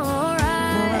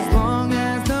alright. as long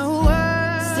as the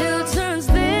world Still turns,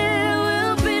 there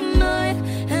will be night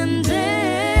and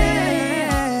day.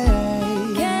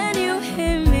 Can you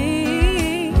hear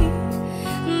me?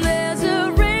 There's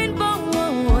a rainbow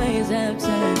always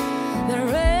after the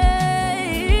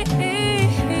rain.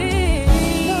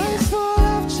 Life's full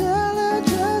of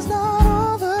challenges, not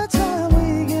all the time we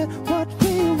get what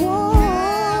we want.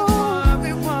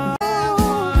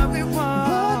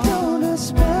 But don't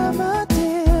despair, my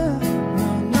dear. No,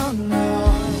 no, no.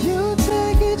 You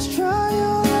take each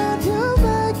trial and you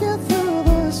make it through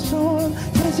the storm.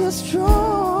 'Cause you're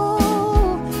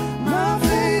strong. My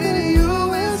faith in you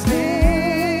is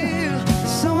real.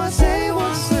 So I say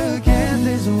once again,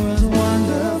 this was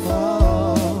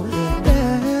wonderful.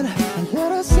 And I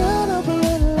wanna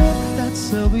celebrate life that's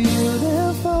so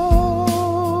beautiful.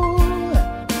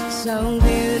 So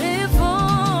beautiful.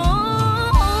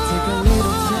 Take a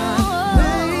little time,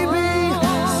 baby.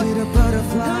 See the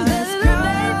butterflies. Listen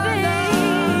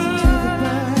to the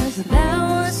birds that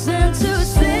was sent to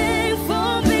sing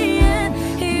for me and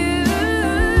you.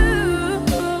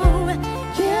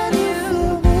 Can you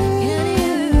feel me?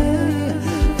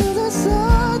 This is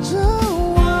such a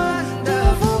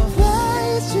wonderful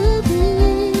place to be.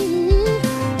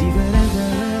 Even if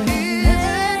there is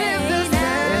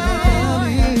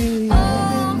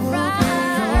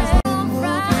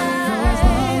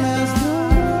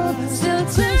Still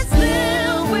turns,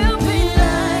 there will be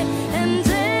night and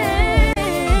day.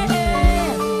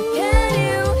 Can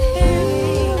you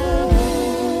hear me?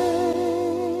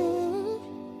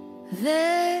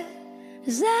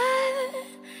 There's a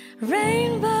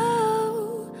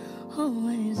rainbow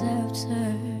always after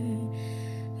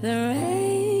the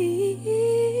rain.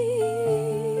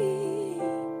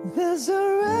 There's a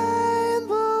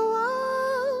rainbow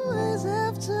always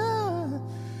after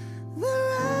the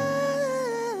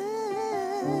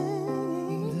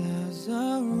rain. There's a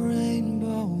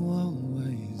rainbow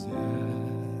always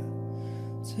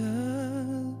after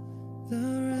the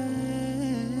rain.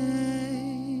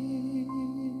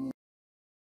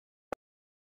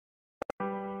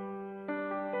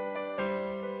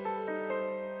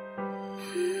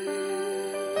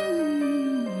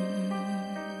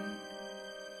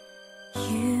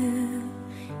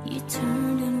 You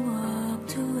turned and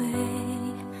walked away.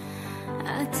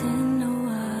 I didn't know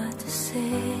what to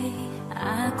say.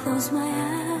 I closed my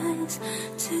eyes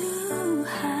to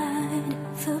hide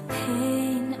the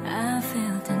pain I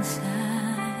felt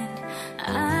inside.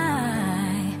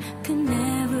 I could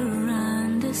never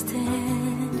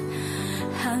understand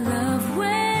how love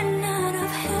went out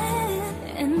of hand,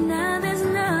 and now there's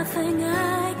nothing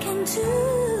I can do.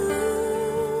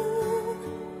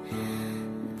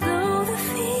 Though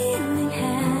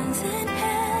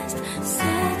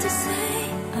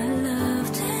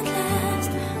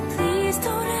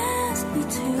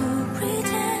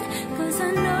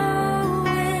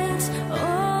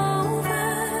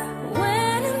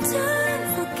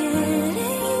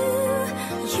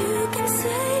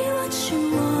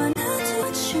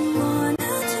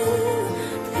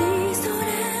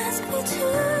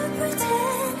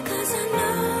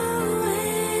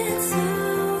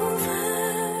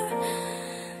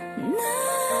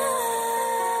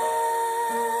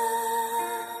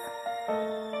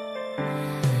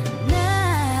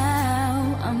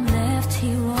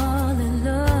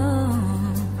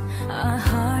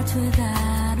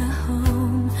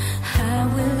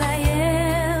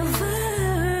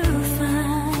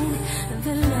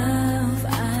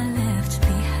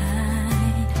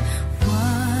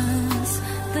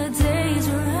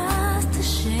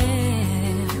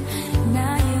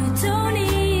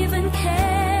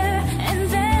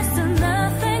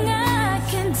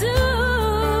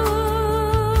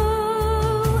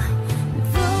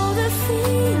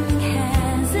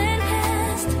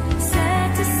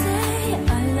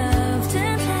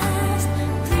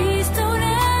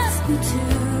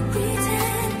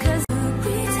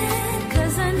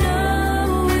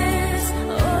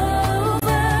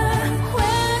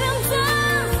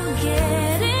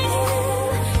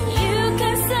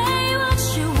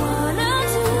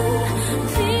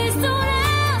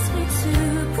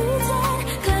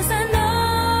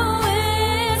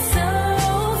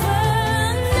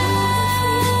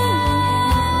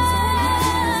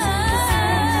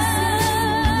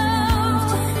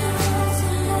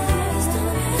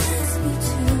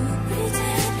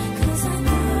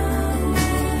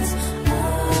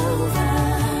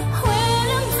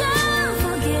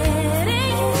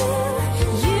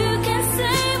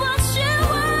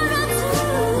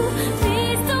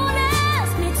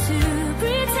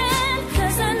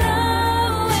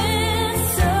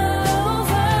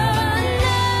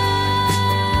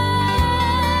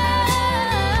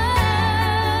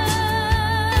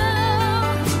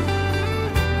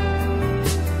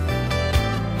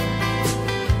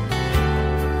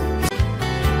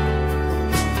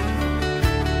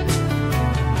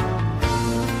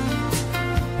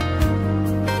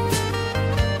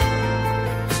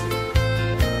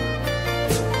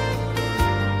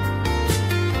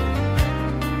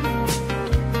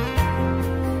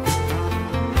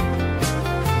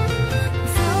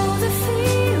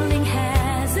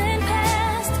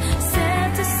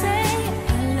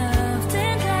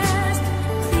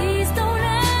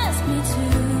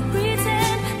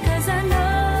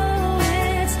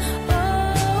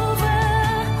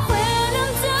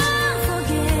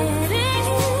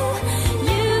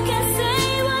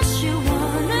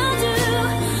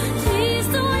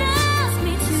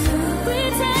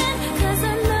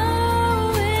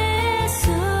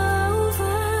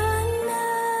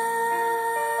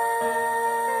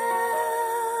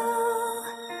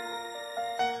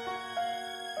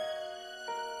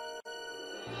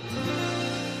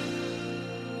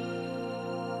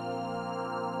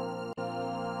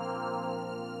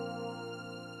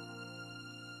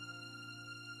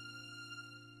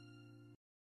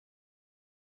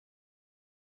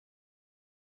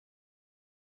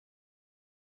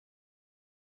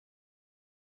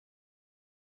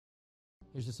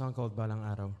Here's a song called Balang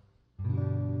Araw.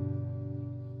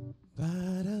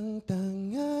 Parang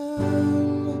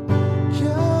tangang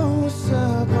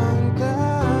kausap ang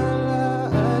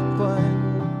tala at buwan,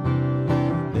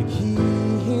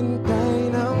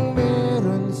 naghihintay ng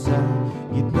meron sa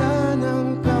gitna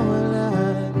ng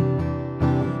kawalan.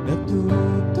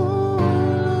 Natuto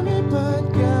lumipad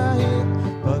kahit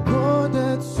pagod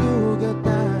at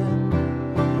sugatan.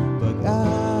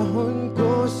 Pag-ahon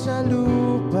ko sa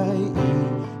lupa'y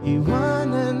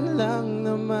iwanan lang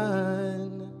naman.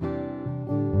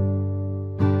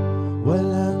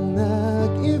 Walang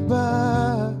nag-iba,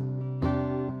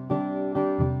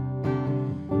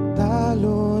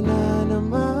 talo na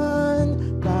naman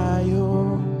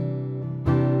tayo.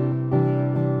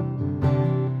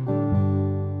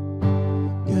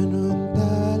 Ganun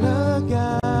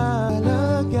talaga,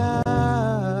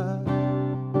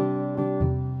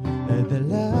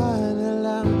 nadala na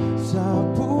lang sa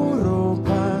puro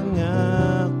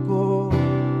pangako.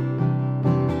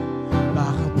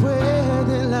 Baka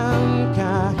pwede lang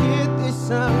kahit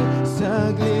isang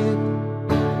saglit,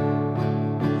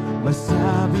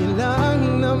 masabi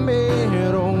lang na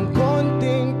merong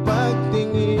konting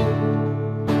pagtingin.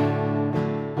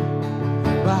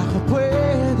 Baka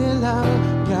pwede lang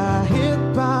kahit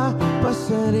pa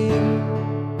pasaring,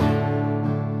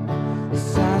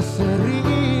 sa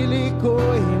sarili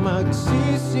ko'y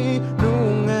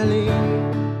magsisinungaling.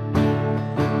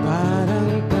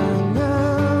 Parang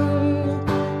tangang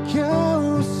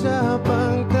kausap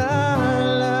ang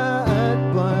tala at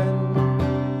buwan,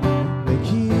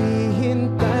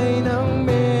 naghihintay ng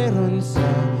meron sa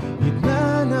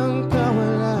gitna ng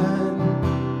kawalan.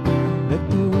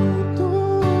 Natuto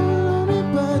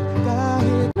lumipad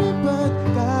kahit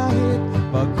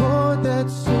pagod at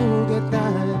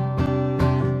sugatan.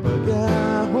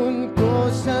 Pag-ahon ko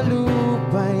sa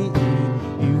lupa'y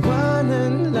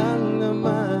iwanan lang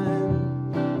naman.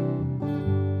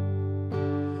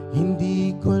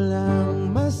 Hindi ko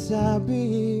lang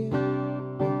masabi,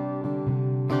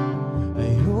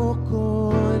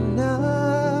 ayoko na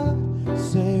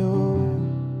sa'yo.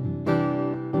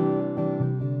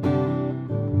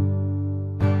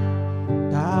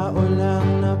 Tao lang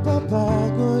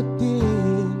napapagod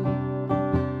din,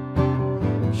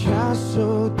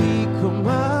 kaso di ko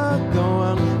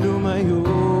magawang lumayo.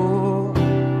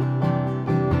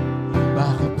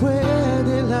 Baka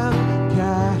pwede lang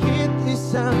kahit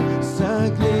isang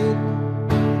saglit,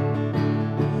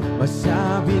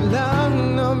 masabi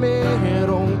lang na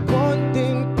merong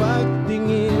konting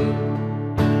pagtingin.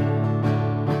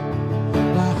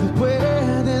 Baka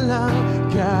pwede lang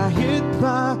kahit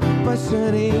pa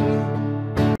pasaring,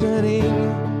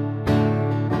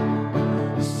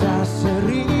 sa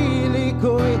sarili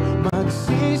ko'y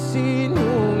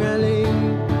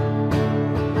magsisinungaling.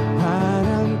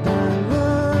 Parang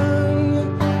tangang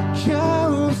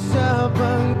kausap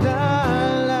ang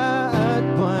tala at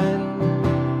buwan,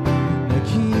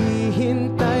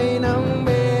 naghihintay ng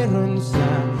meron sa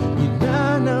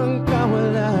gitna ng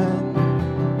kawalan.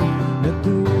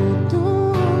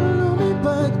 Natuto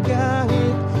lumipad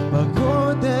kahit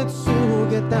pagod at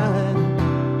sugatan.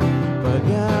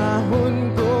 Pag-ahon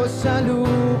ko sa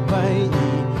lupa'y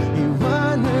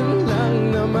iwanan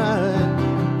lang naman.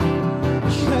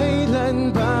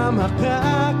 Kailan ba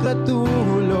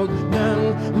makakatulog ng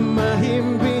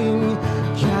mahimbing?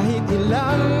 Kahit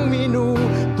ilang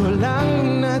minuto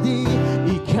lang na di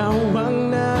ikaw ang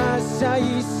nasa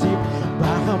isip.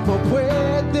 Baka po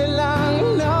pwede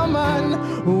lang naman,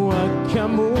 huwag ka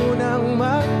munang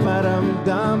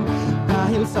magparamdam.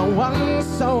 Dahil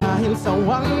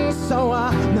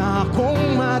sawang-sawa na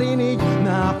akong marinig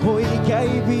na ako'y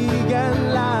kaibigan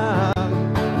lang.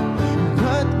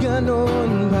 Ba't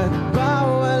ganon? Ba't ba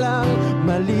walang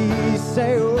mali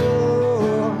sa'yo?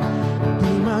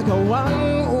 Di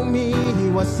magawang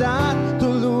umiwas at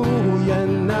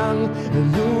tuluyan ng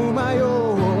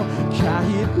lumayo.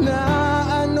 Kahit na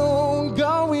anong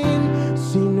gawin,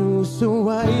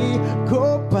 sinusuway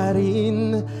ko pa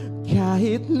rin.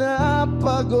 Kahit na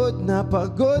pagod na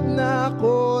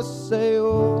ako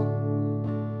sa'yo.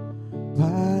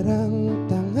 Parang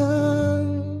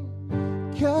tangang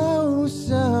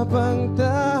kausap ang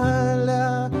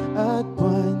tala at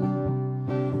buwan,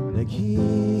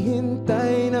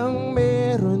 naghihintay ng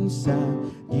meron sa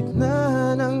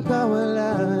gitna ng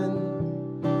kawalan.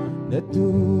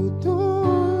 Natuto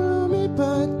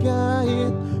lumipad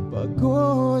kahit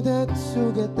pagod at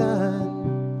sugatan.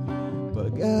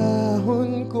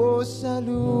 Pag-ahon ko sa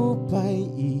lupa'y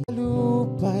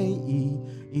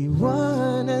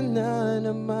iwanan na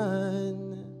naman.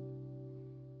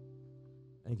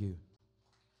 Thank you.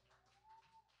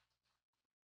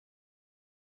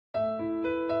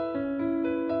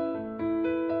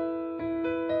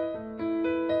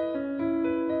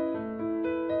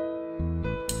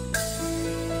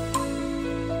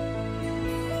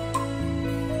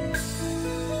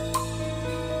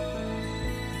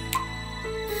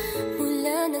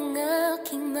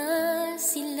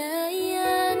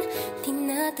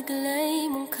 taglay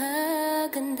mong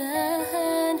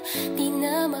kagandahan, di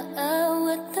na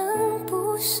maawat ang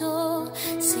puso,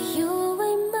 sa'yo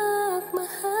ay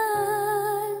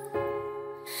magmahal.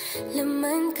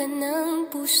 Laman ka ng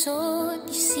puso't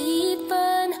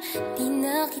isipan, di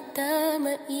na kita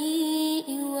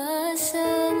maiiwasan.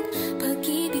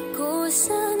 Pag-ibig ko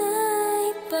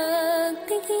sana'y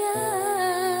pagbigyan.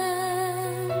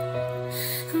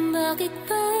 Bakit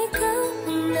ba ikaw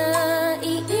ang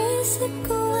naiisip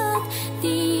ko at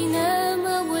di na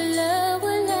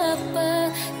mawala-wala pa?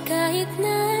 Kahit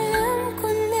na alam ko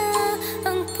na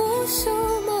ang puso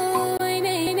mo'y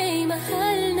may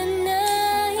mahal na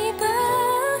iba.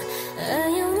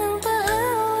 Ayaw nang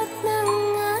paawat ng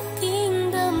aking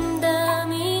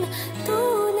damdamin,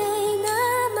 tunay na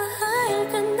mahal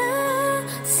ka na.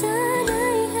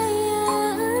 Sana'y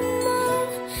hayaan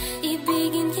mong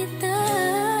ibigin kita.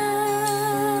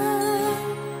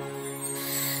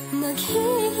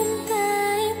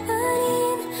 Maghihintay pa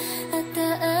rin at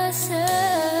aasa.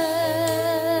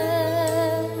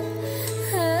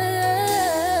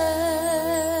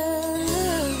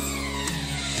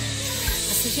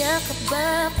 Masaya ka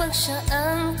ba pag siya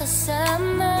ang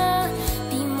kasama?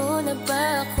 Di mo na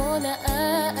ba ako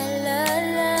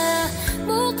naaalala?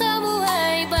 Mukha mo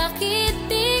ay bakit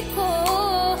di ko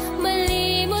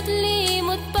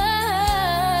malimot-limot pa?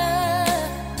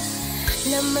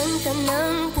 Laman ka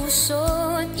ng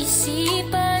puso't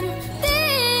isipan, di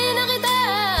na kita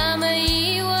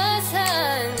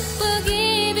maiiwasan.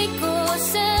 Pag-ibig ko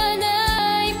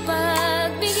sana'y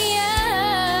pagbigyan.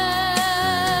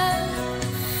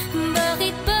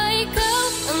 Bakit ba ikaw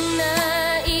ang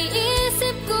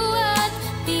naiisip ko at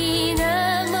di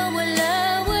na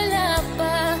mawala-wala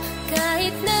pa?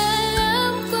 Kahit na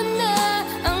alam ko na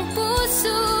ang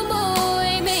puso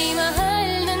mo'y may mahal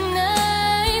na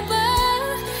iba.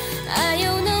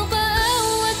 Ayaw nang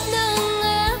paawat ng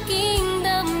aking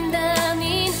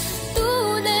damdamin,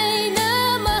 tunay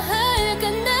na mahal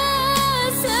ka na.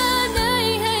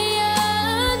 Sana'y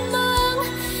hayaan mong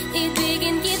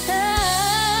ibigin kita.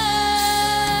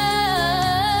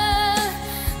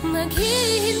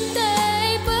 Maghihintay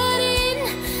pa rin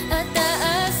at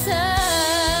aasa.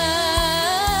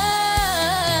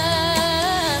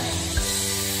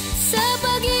 Sa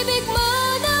pag-ibig mo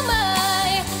na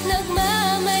may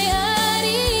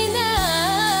nagmamayari na,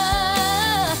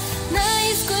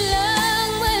 nais ko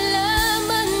lang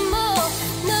malaman mo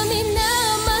na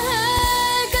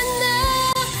minamahal ka na.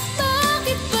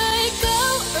 Bakit ba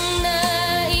ikaw ang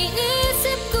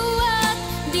naiisip ko at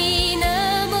di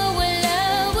na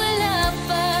mawala-wala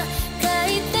pa?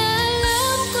 Kahit na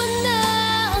alam ko na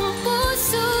ang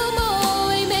puso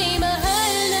mo'y may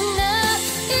mahal na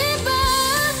iba.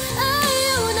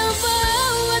 Ayaw nang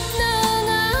paawat ng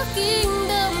aking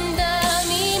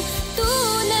damdamin,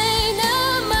 tunay na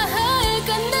mahal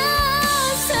ka na.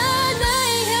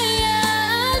 Sana'y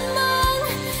hayaan mong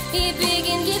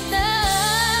ibigin kita.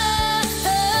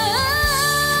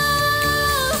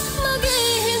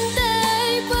 Maghihintay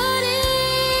pa rin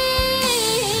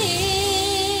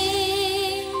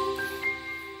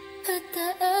at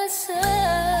aasa.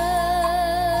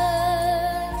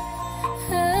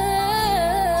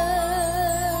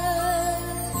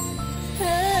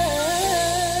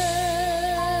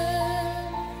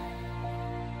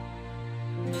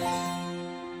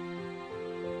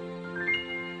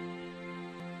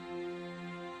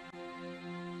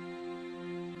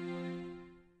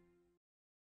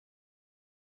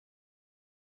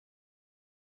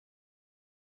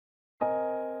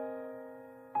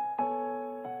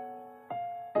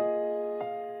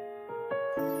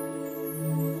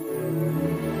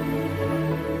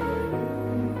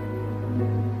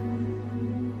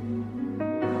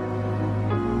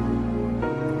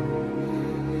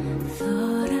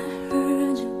 Thought I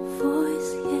heard your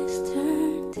voice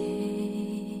yesterday,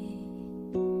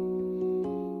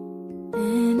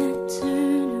 then I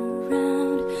turned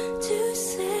around to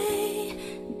say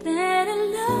that I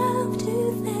loved you.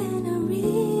 Then I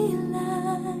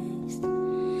realized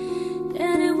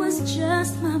that it was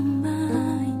just my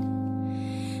mind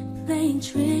playing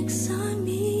tricks on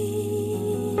me.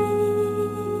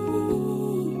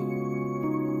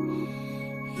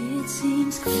 It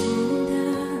seems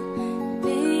colder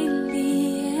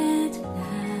lately at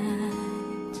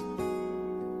night,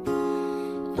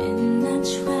 and I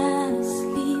try to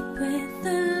sleep with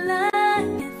the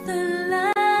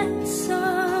lights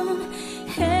on.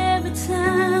 Every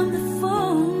time the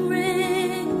phone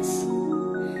rings,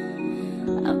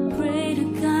 I pray to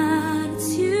God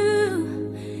it's you,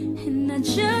 and I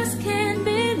just can't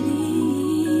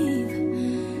believe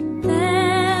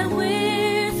that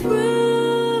we're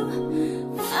through.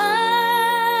 I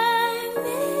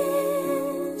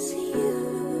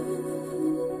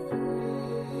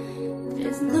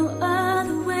no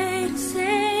other way to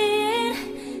say it,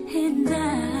 and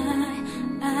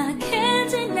I can't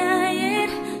deny it.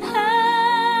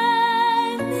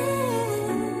 I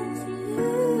miss you.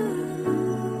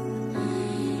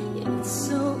 It's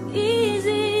so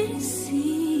easy to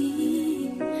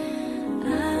see.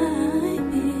 I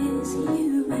miss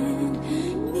you and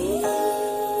me.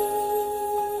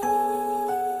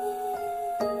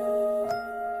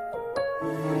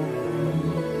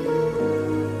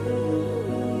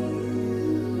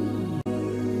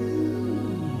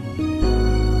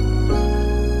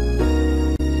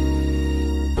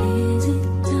 Is it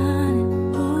done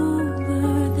and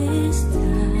over this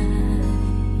time?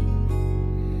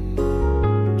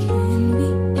 Can we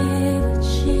ever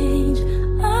change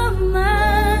our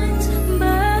minds?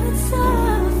 But it's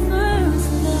our first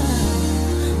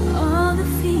love. All the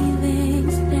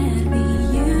feelings that we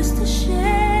used to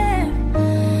share,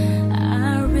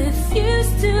 I refuse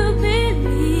to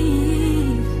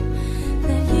believe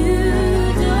that you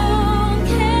don't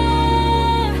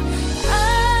care. I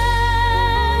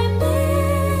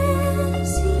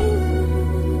miss you.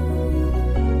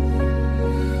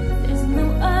 There's no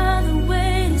other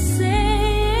way to say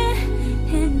it,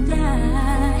 and I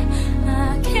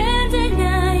can't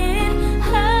deny it.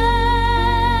 I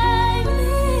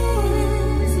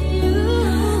miss you.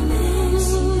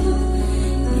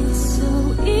 It's so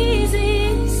easy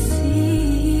to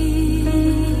see.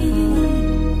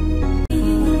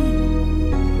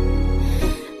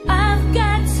 I've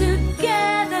got to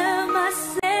gather my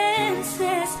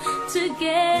senses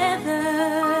together.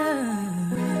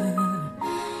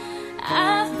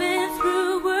 I've been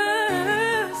through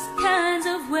worse kinds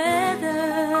of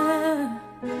weather.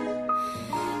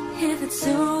 If it's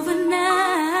over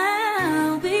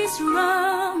now, be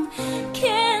strong.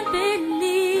 Can't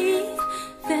believe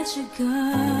that you're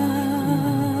gone.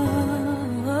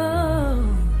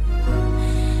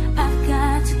 I've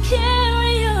got to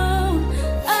carry on.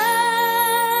 I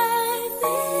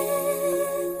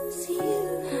miss you.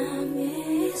 I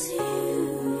miss you.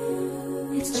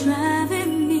 It's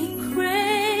driving me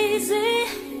crazy,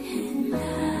 and I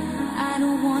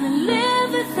don't want to live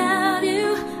without you.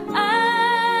 I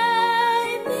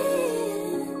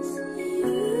miss you.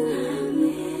 I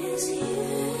miss you.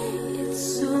 It's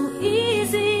so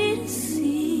easy to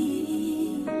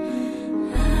see.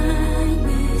 I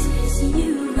miss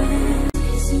you and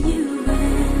miss you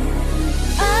and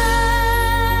I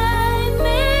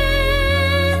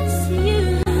miss you.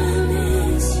 I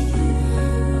miss you.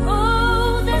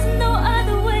 Oh, there's no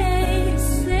other way to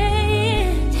say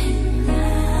it,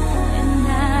 and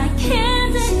I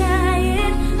can't deny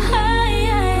it. I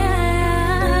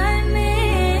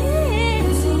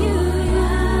miss you. I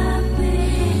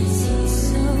miss you.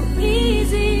 So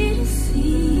easy to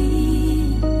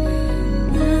see.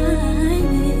 I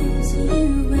miss you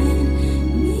and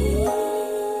me.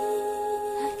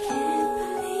 I can't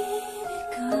believe it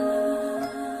gone.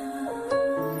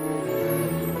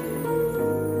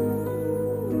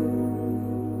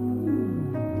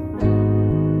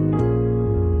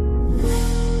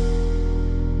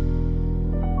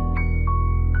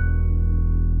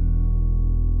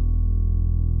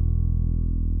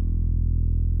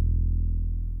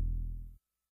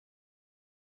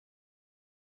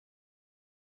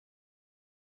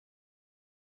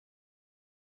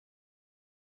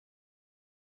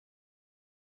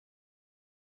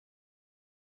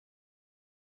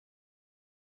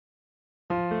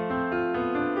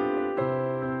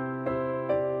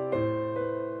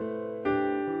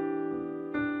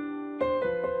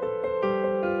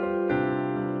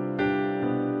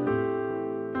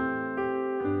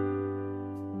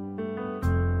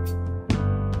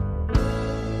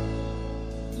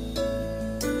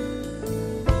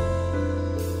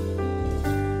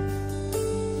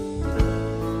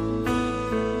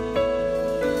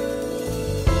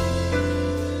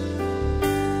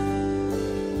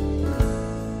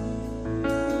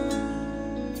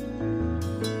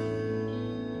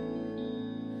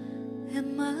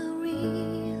 Am I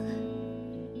real?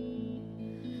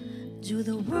 Do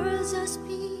the words I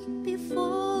speak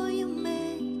before you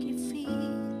make you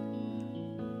feel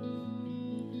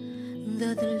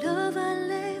that the love I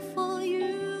lay for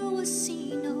you will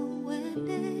see no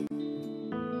end?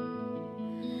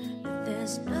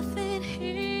 There's nothing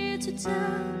here to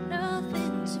tell,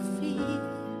 nothing to fear,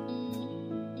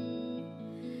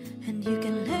 and you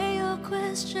can lay your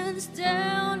questions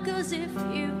down, 'cause if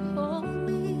you hold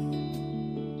me,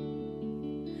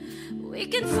 we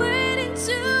can fade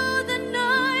into the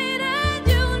night, and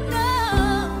you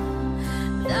know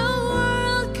the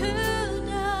world could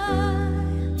die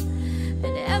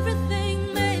and everything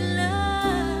may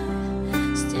lie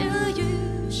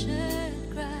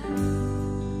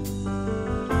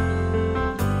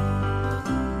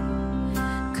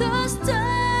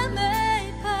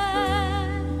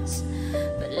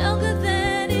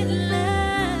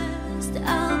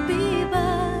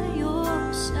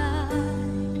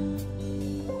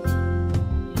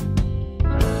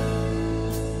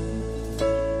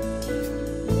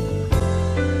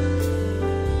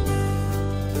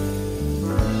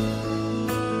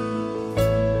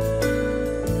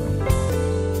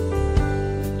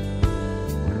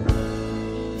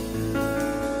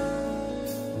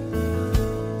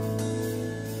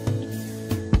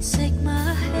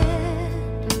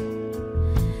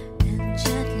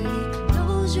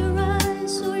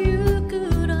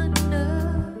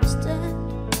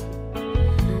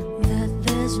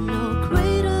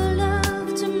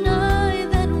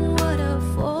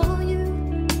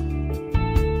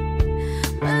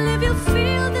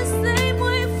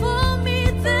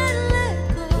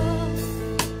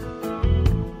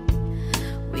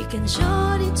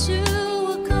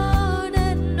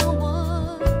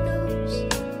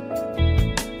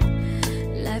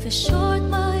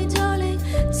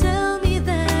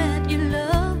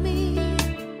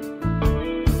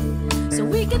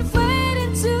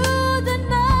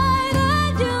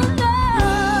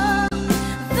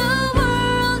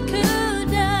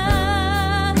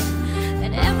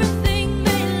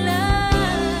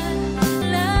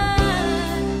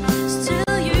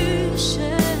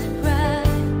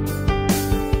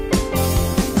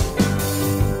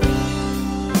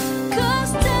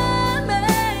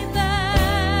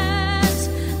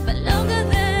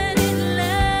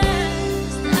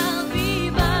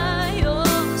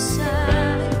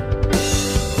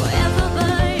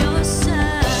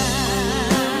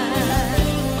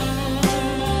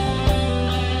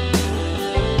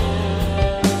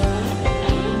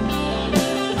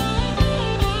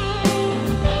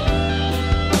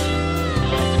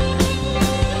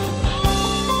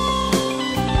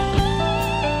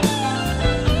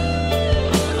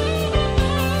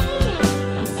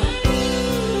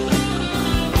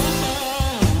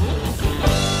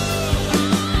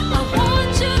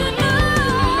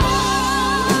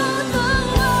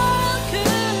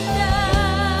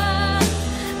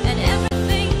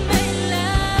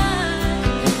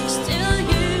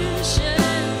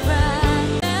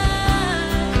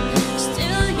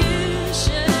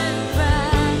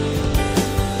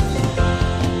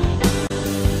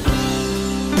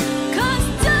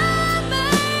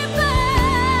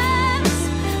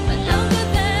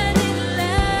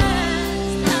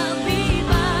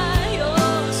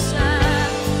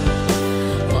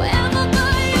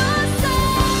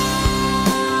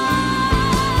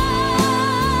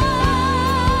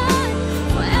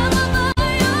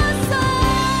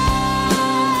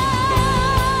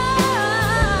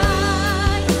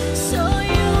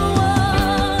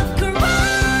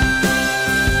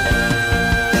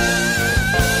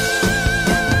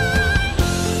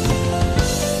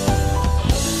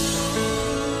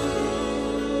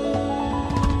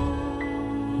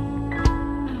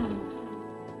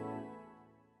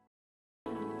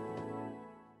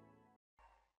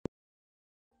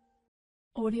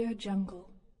Audio Jungle.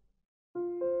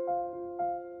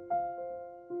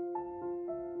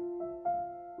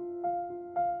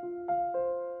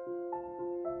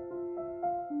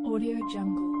 Audio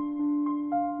Jungle.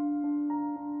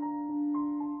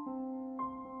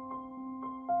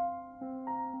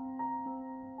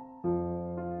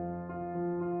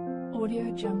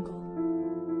 Audio Jungle.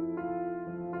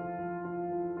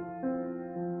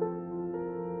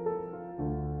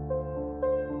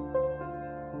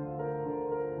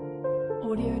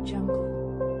 Audio Jungle.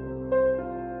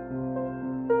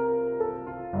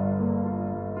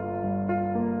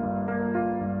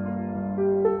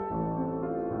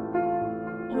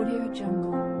 Audio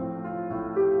Jungle.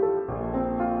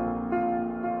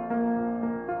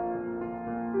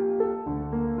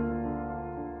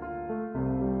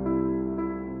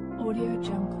 Audio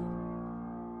Jungle.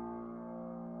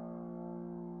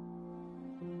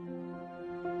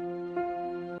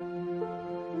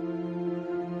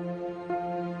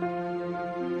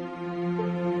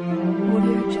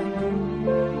 Audio Jungle.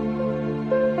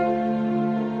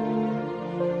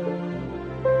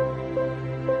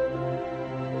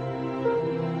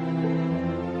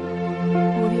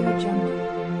 Audio Jungle. Audio Jungle.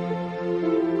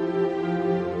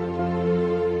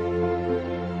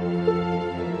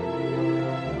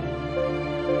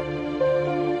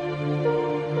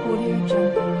 Audio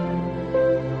Jungle.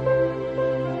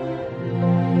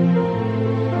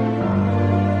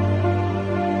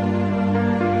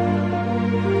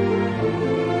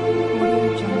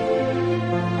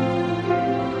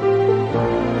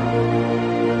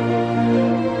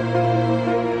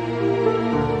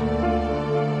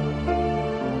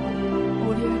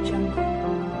 Audio Jungle.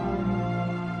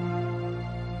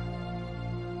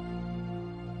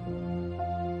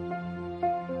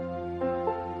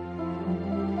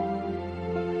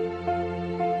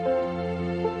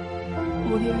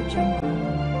 Audio Jungle.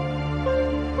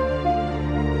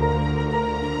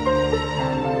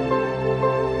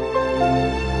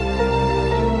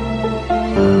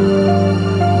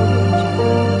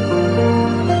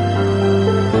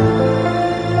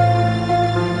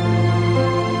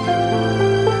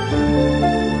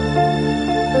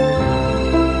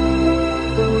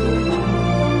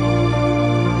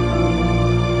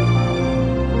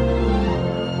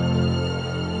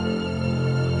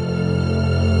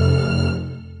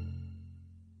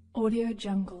 Audio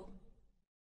Jungle.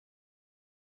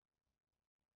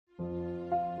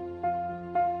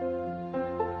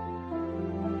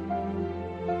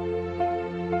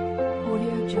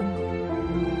 Audio Jungle.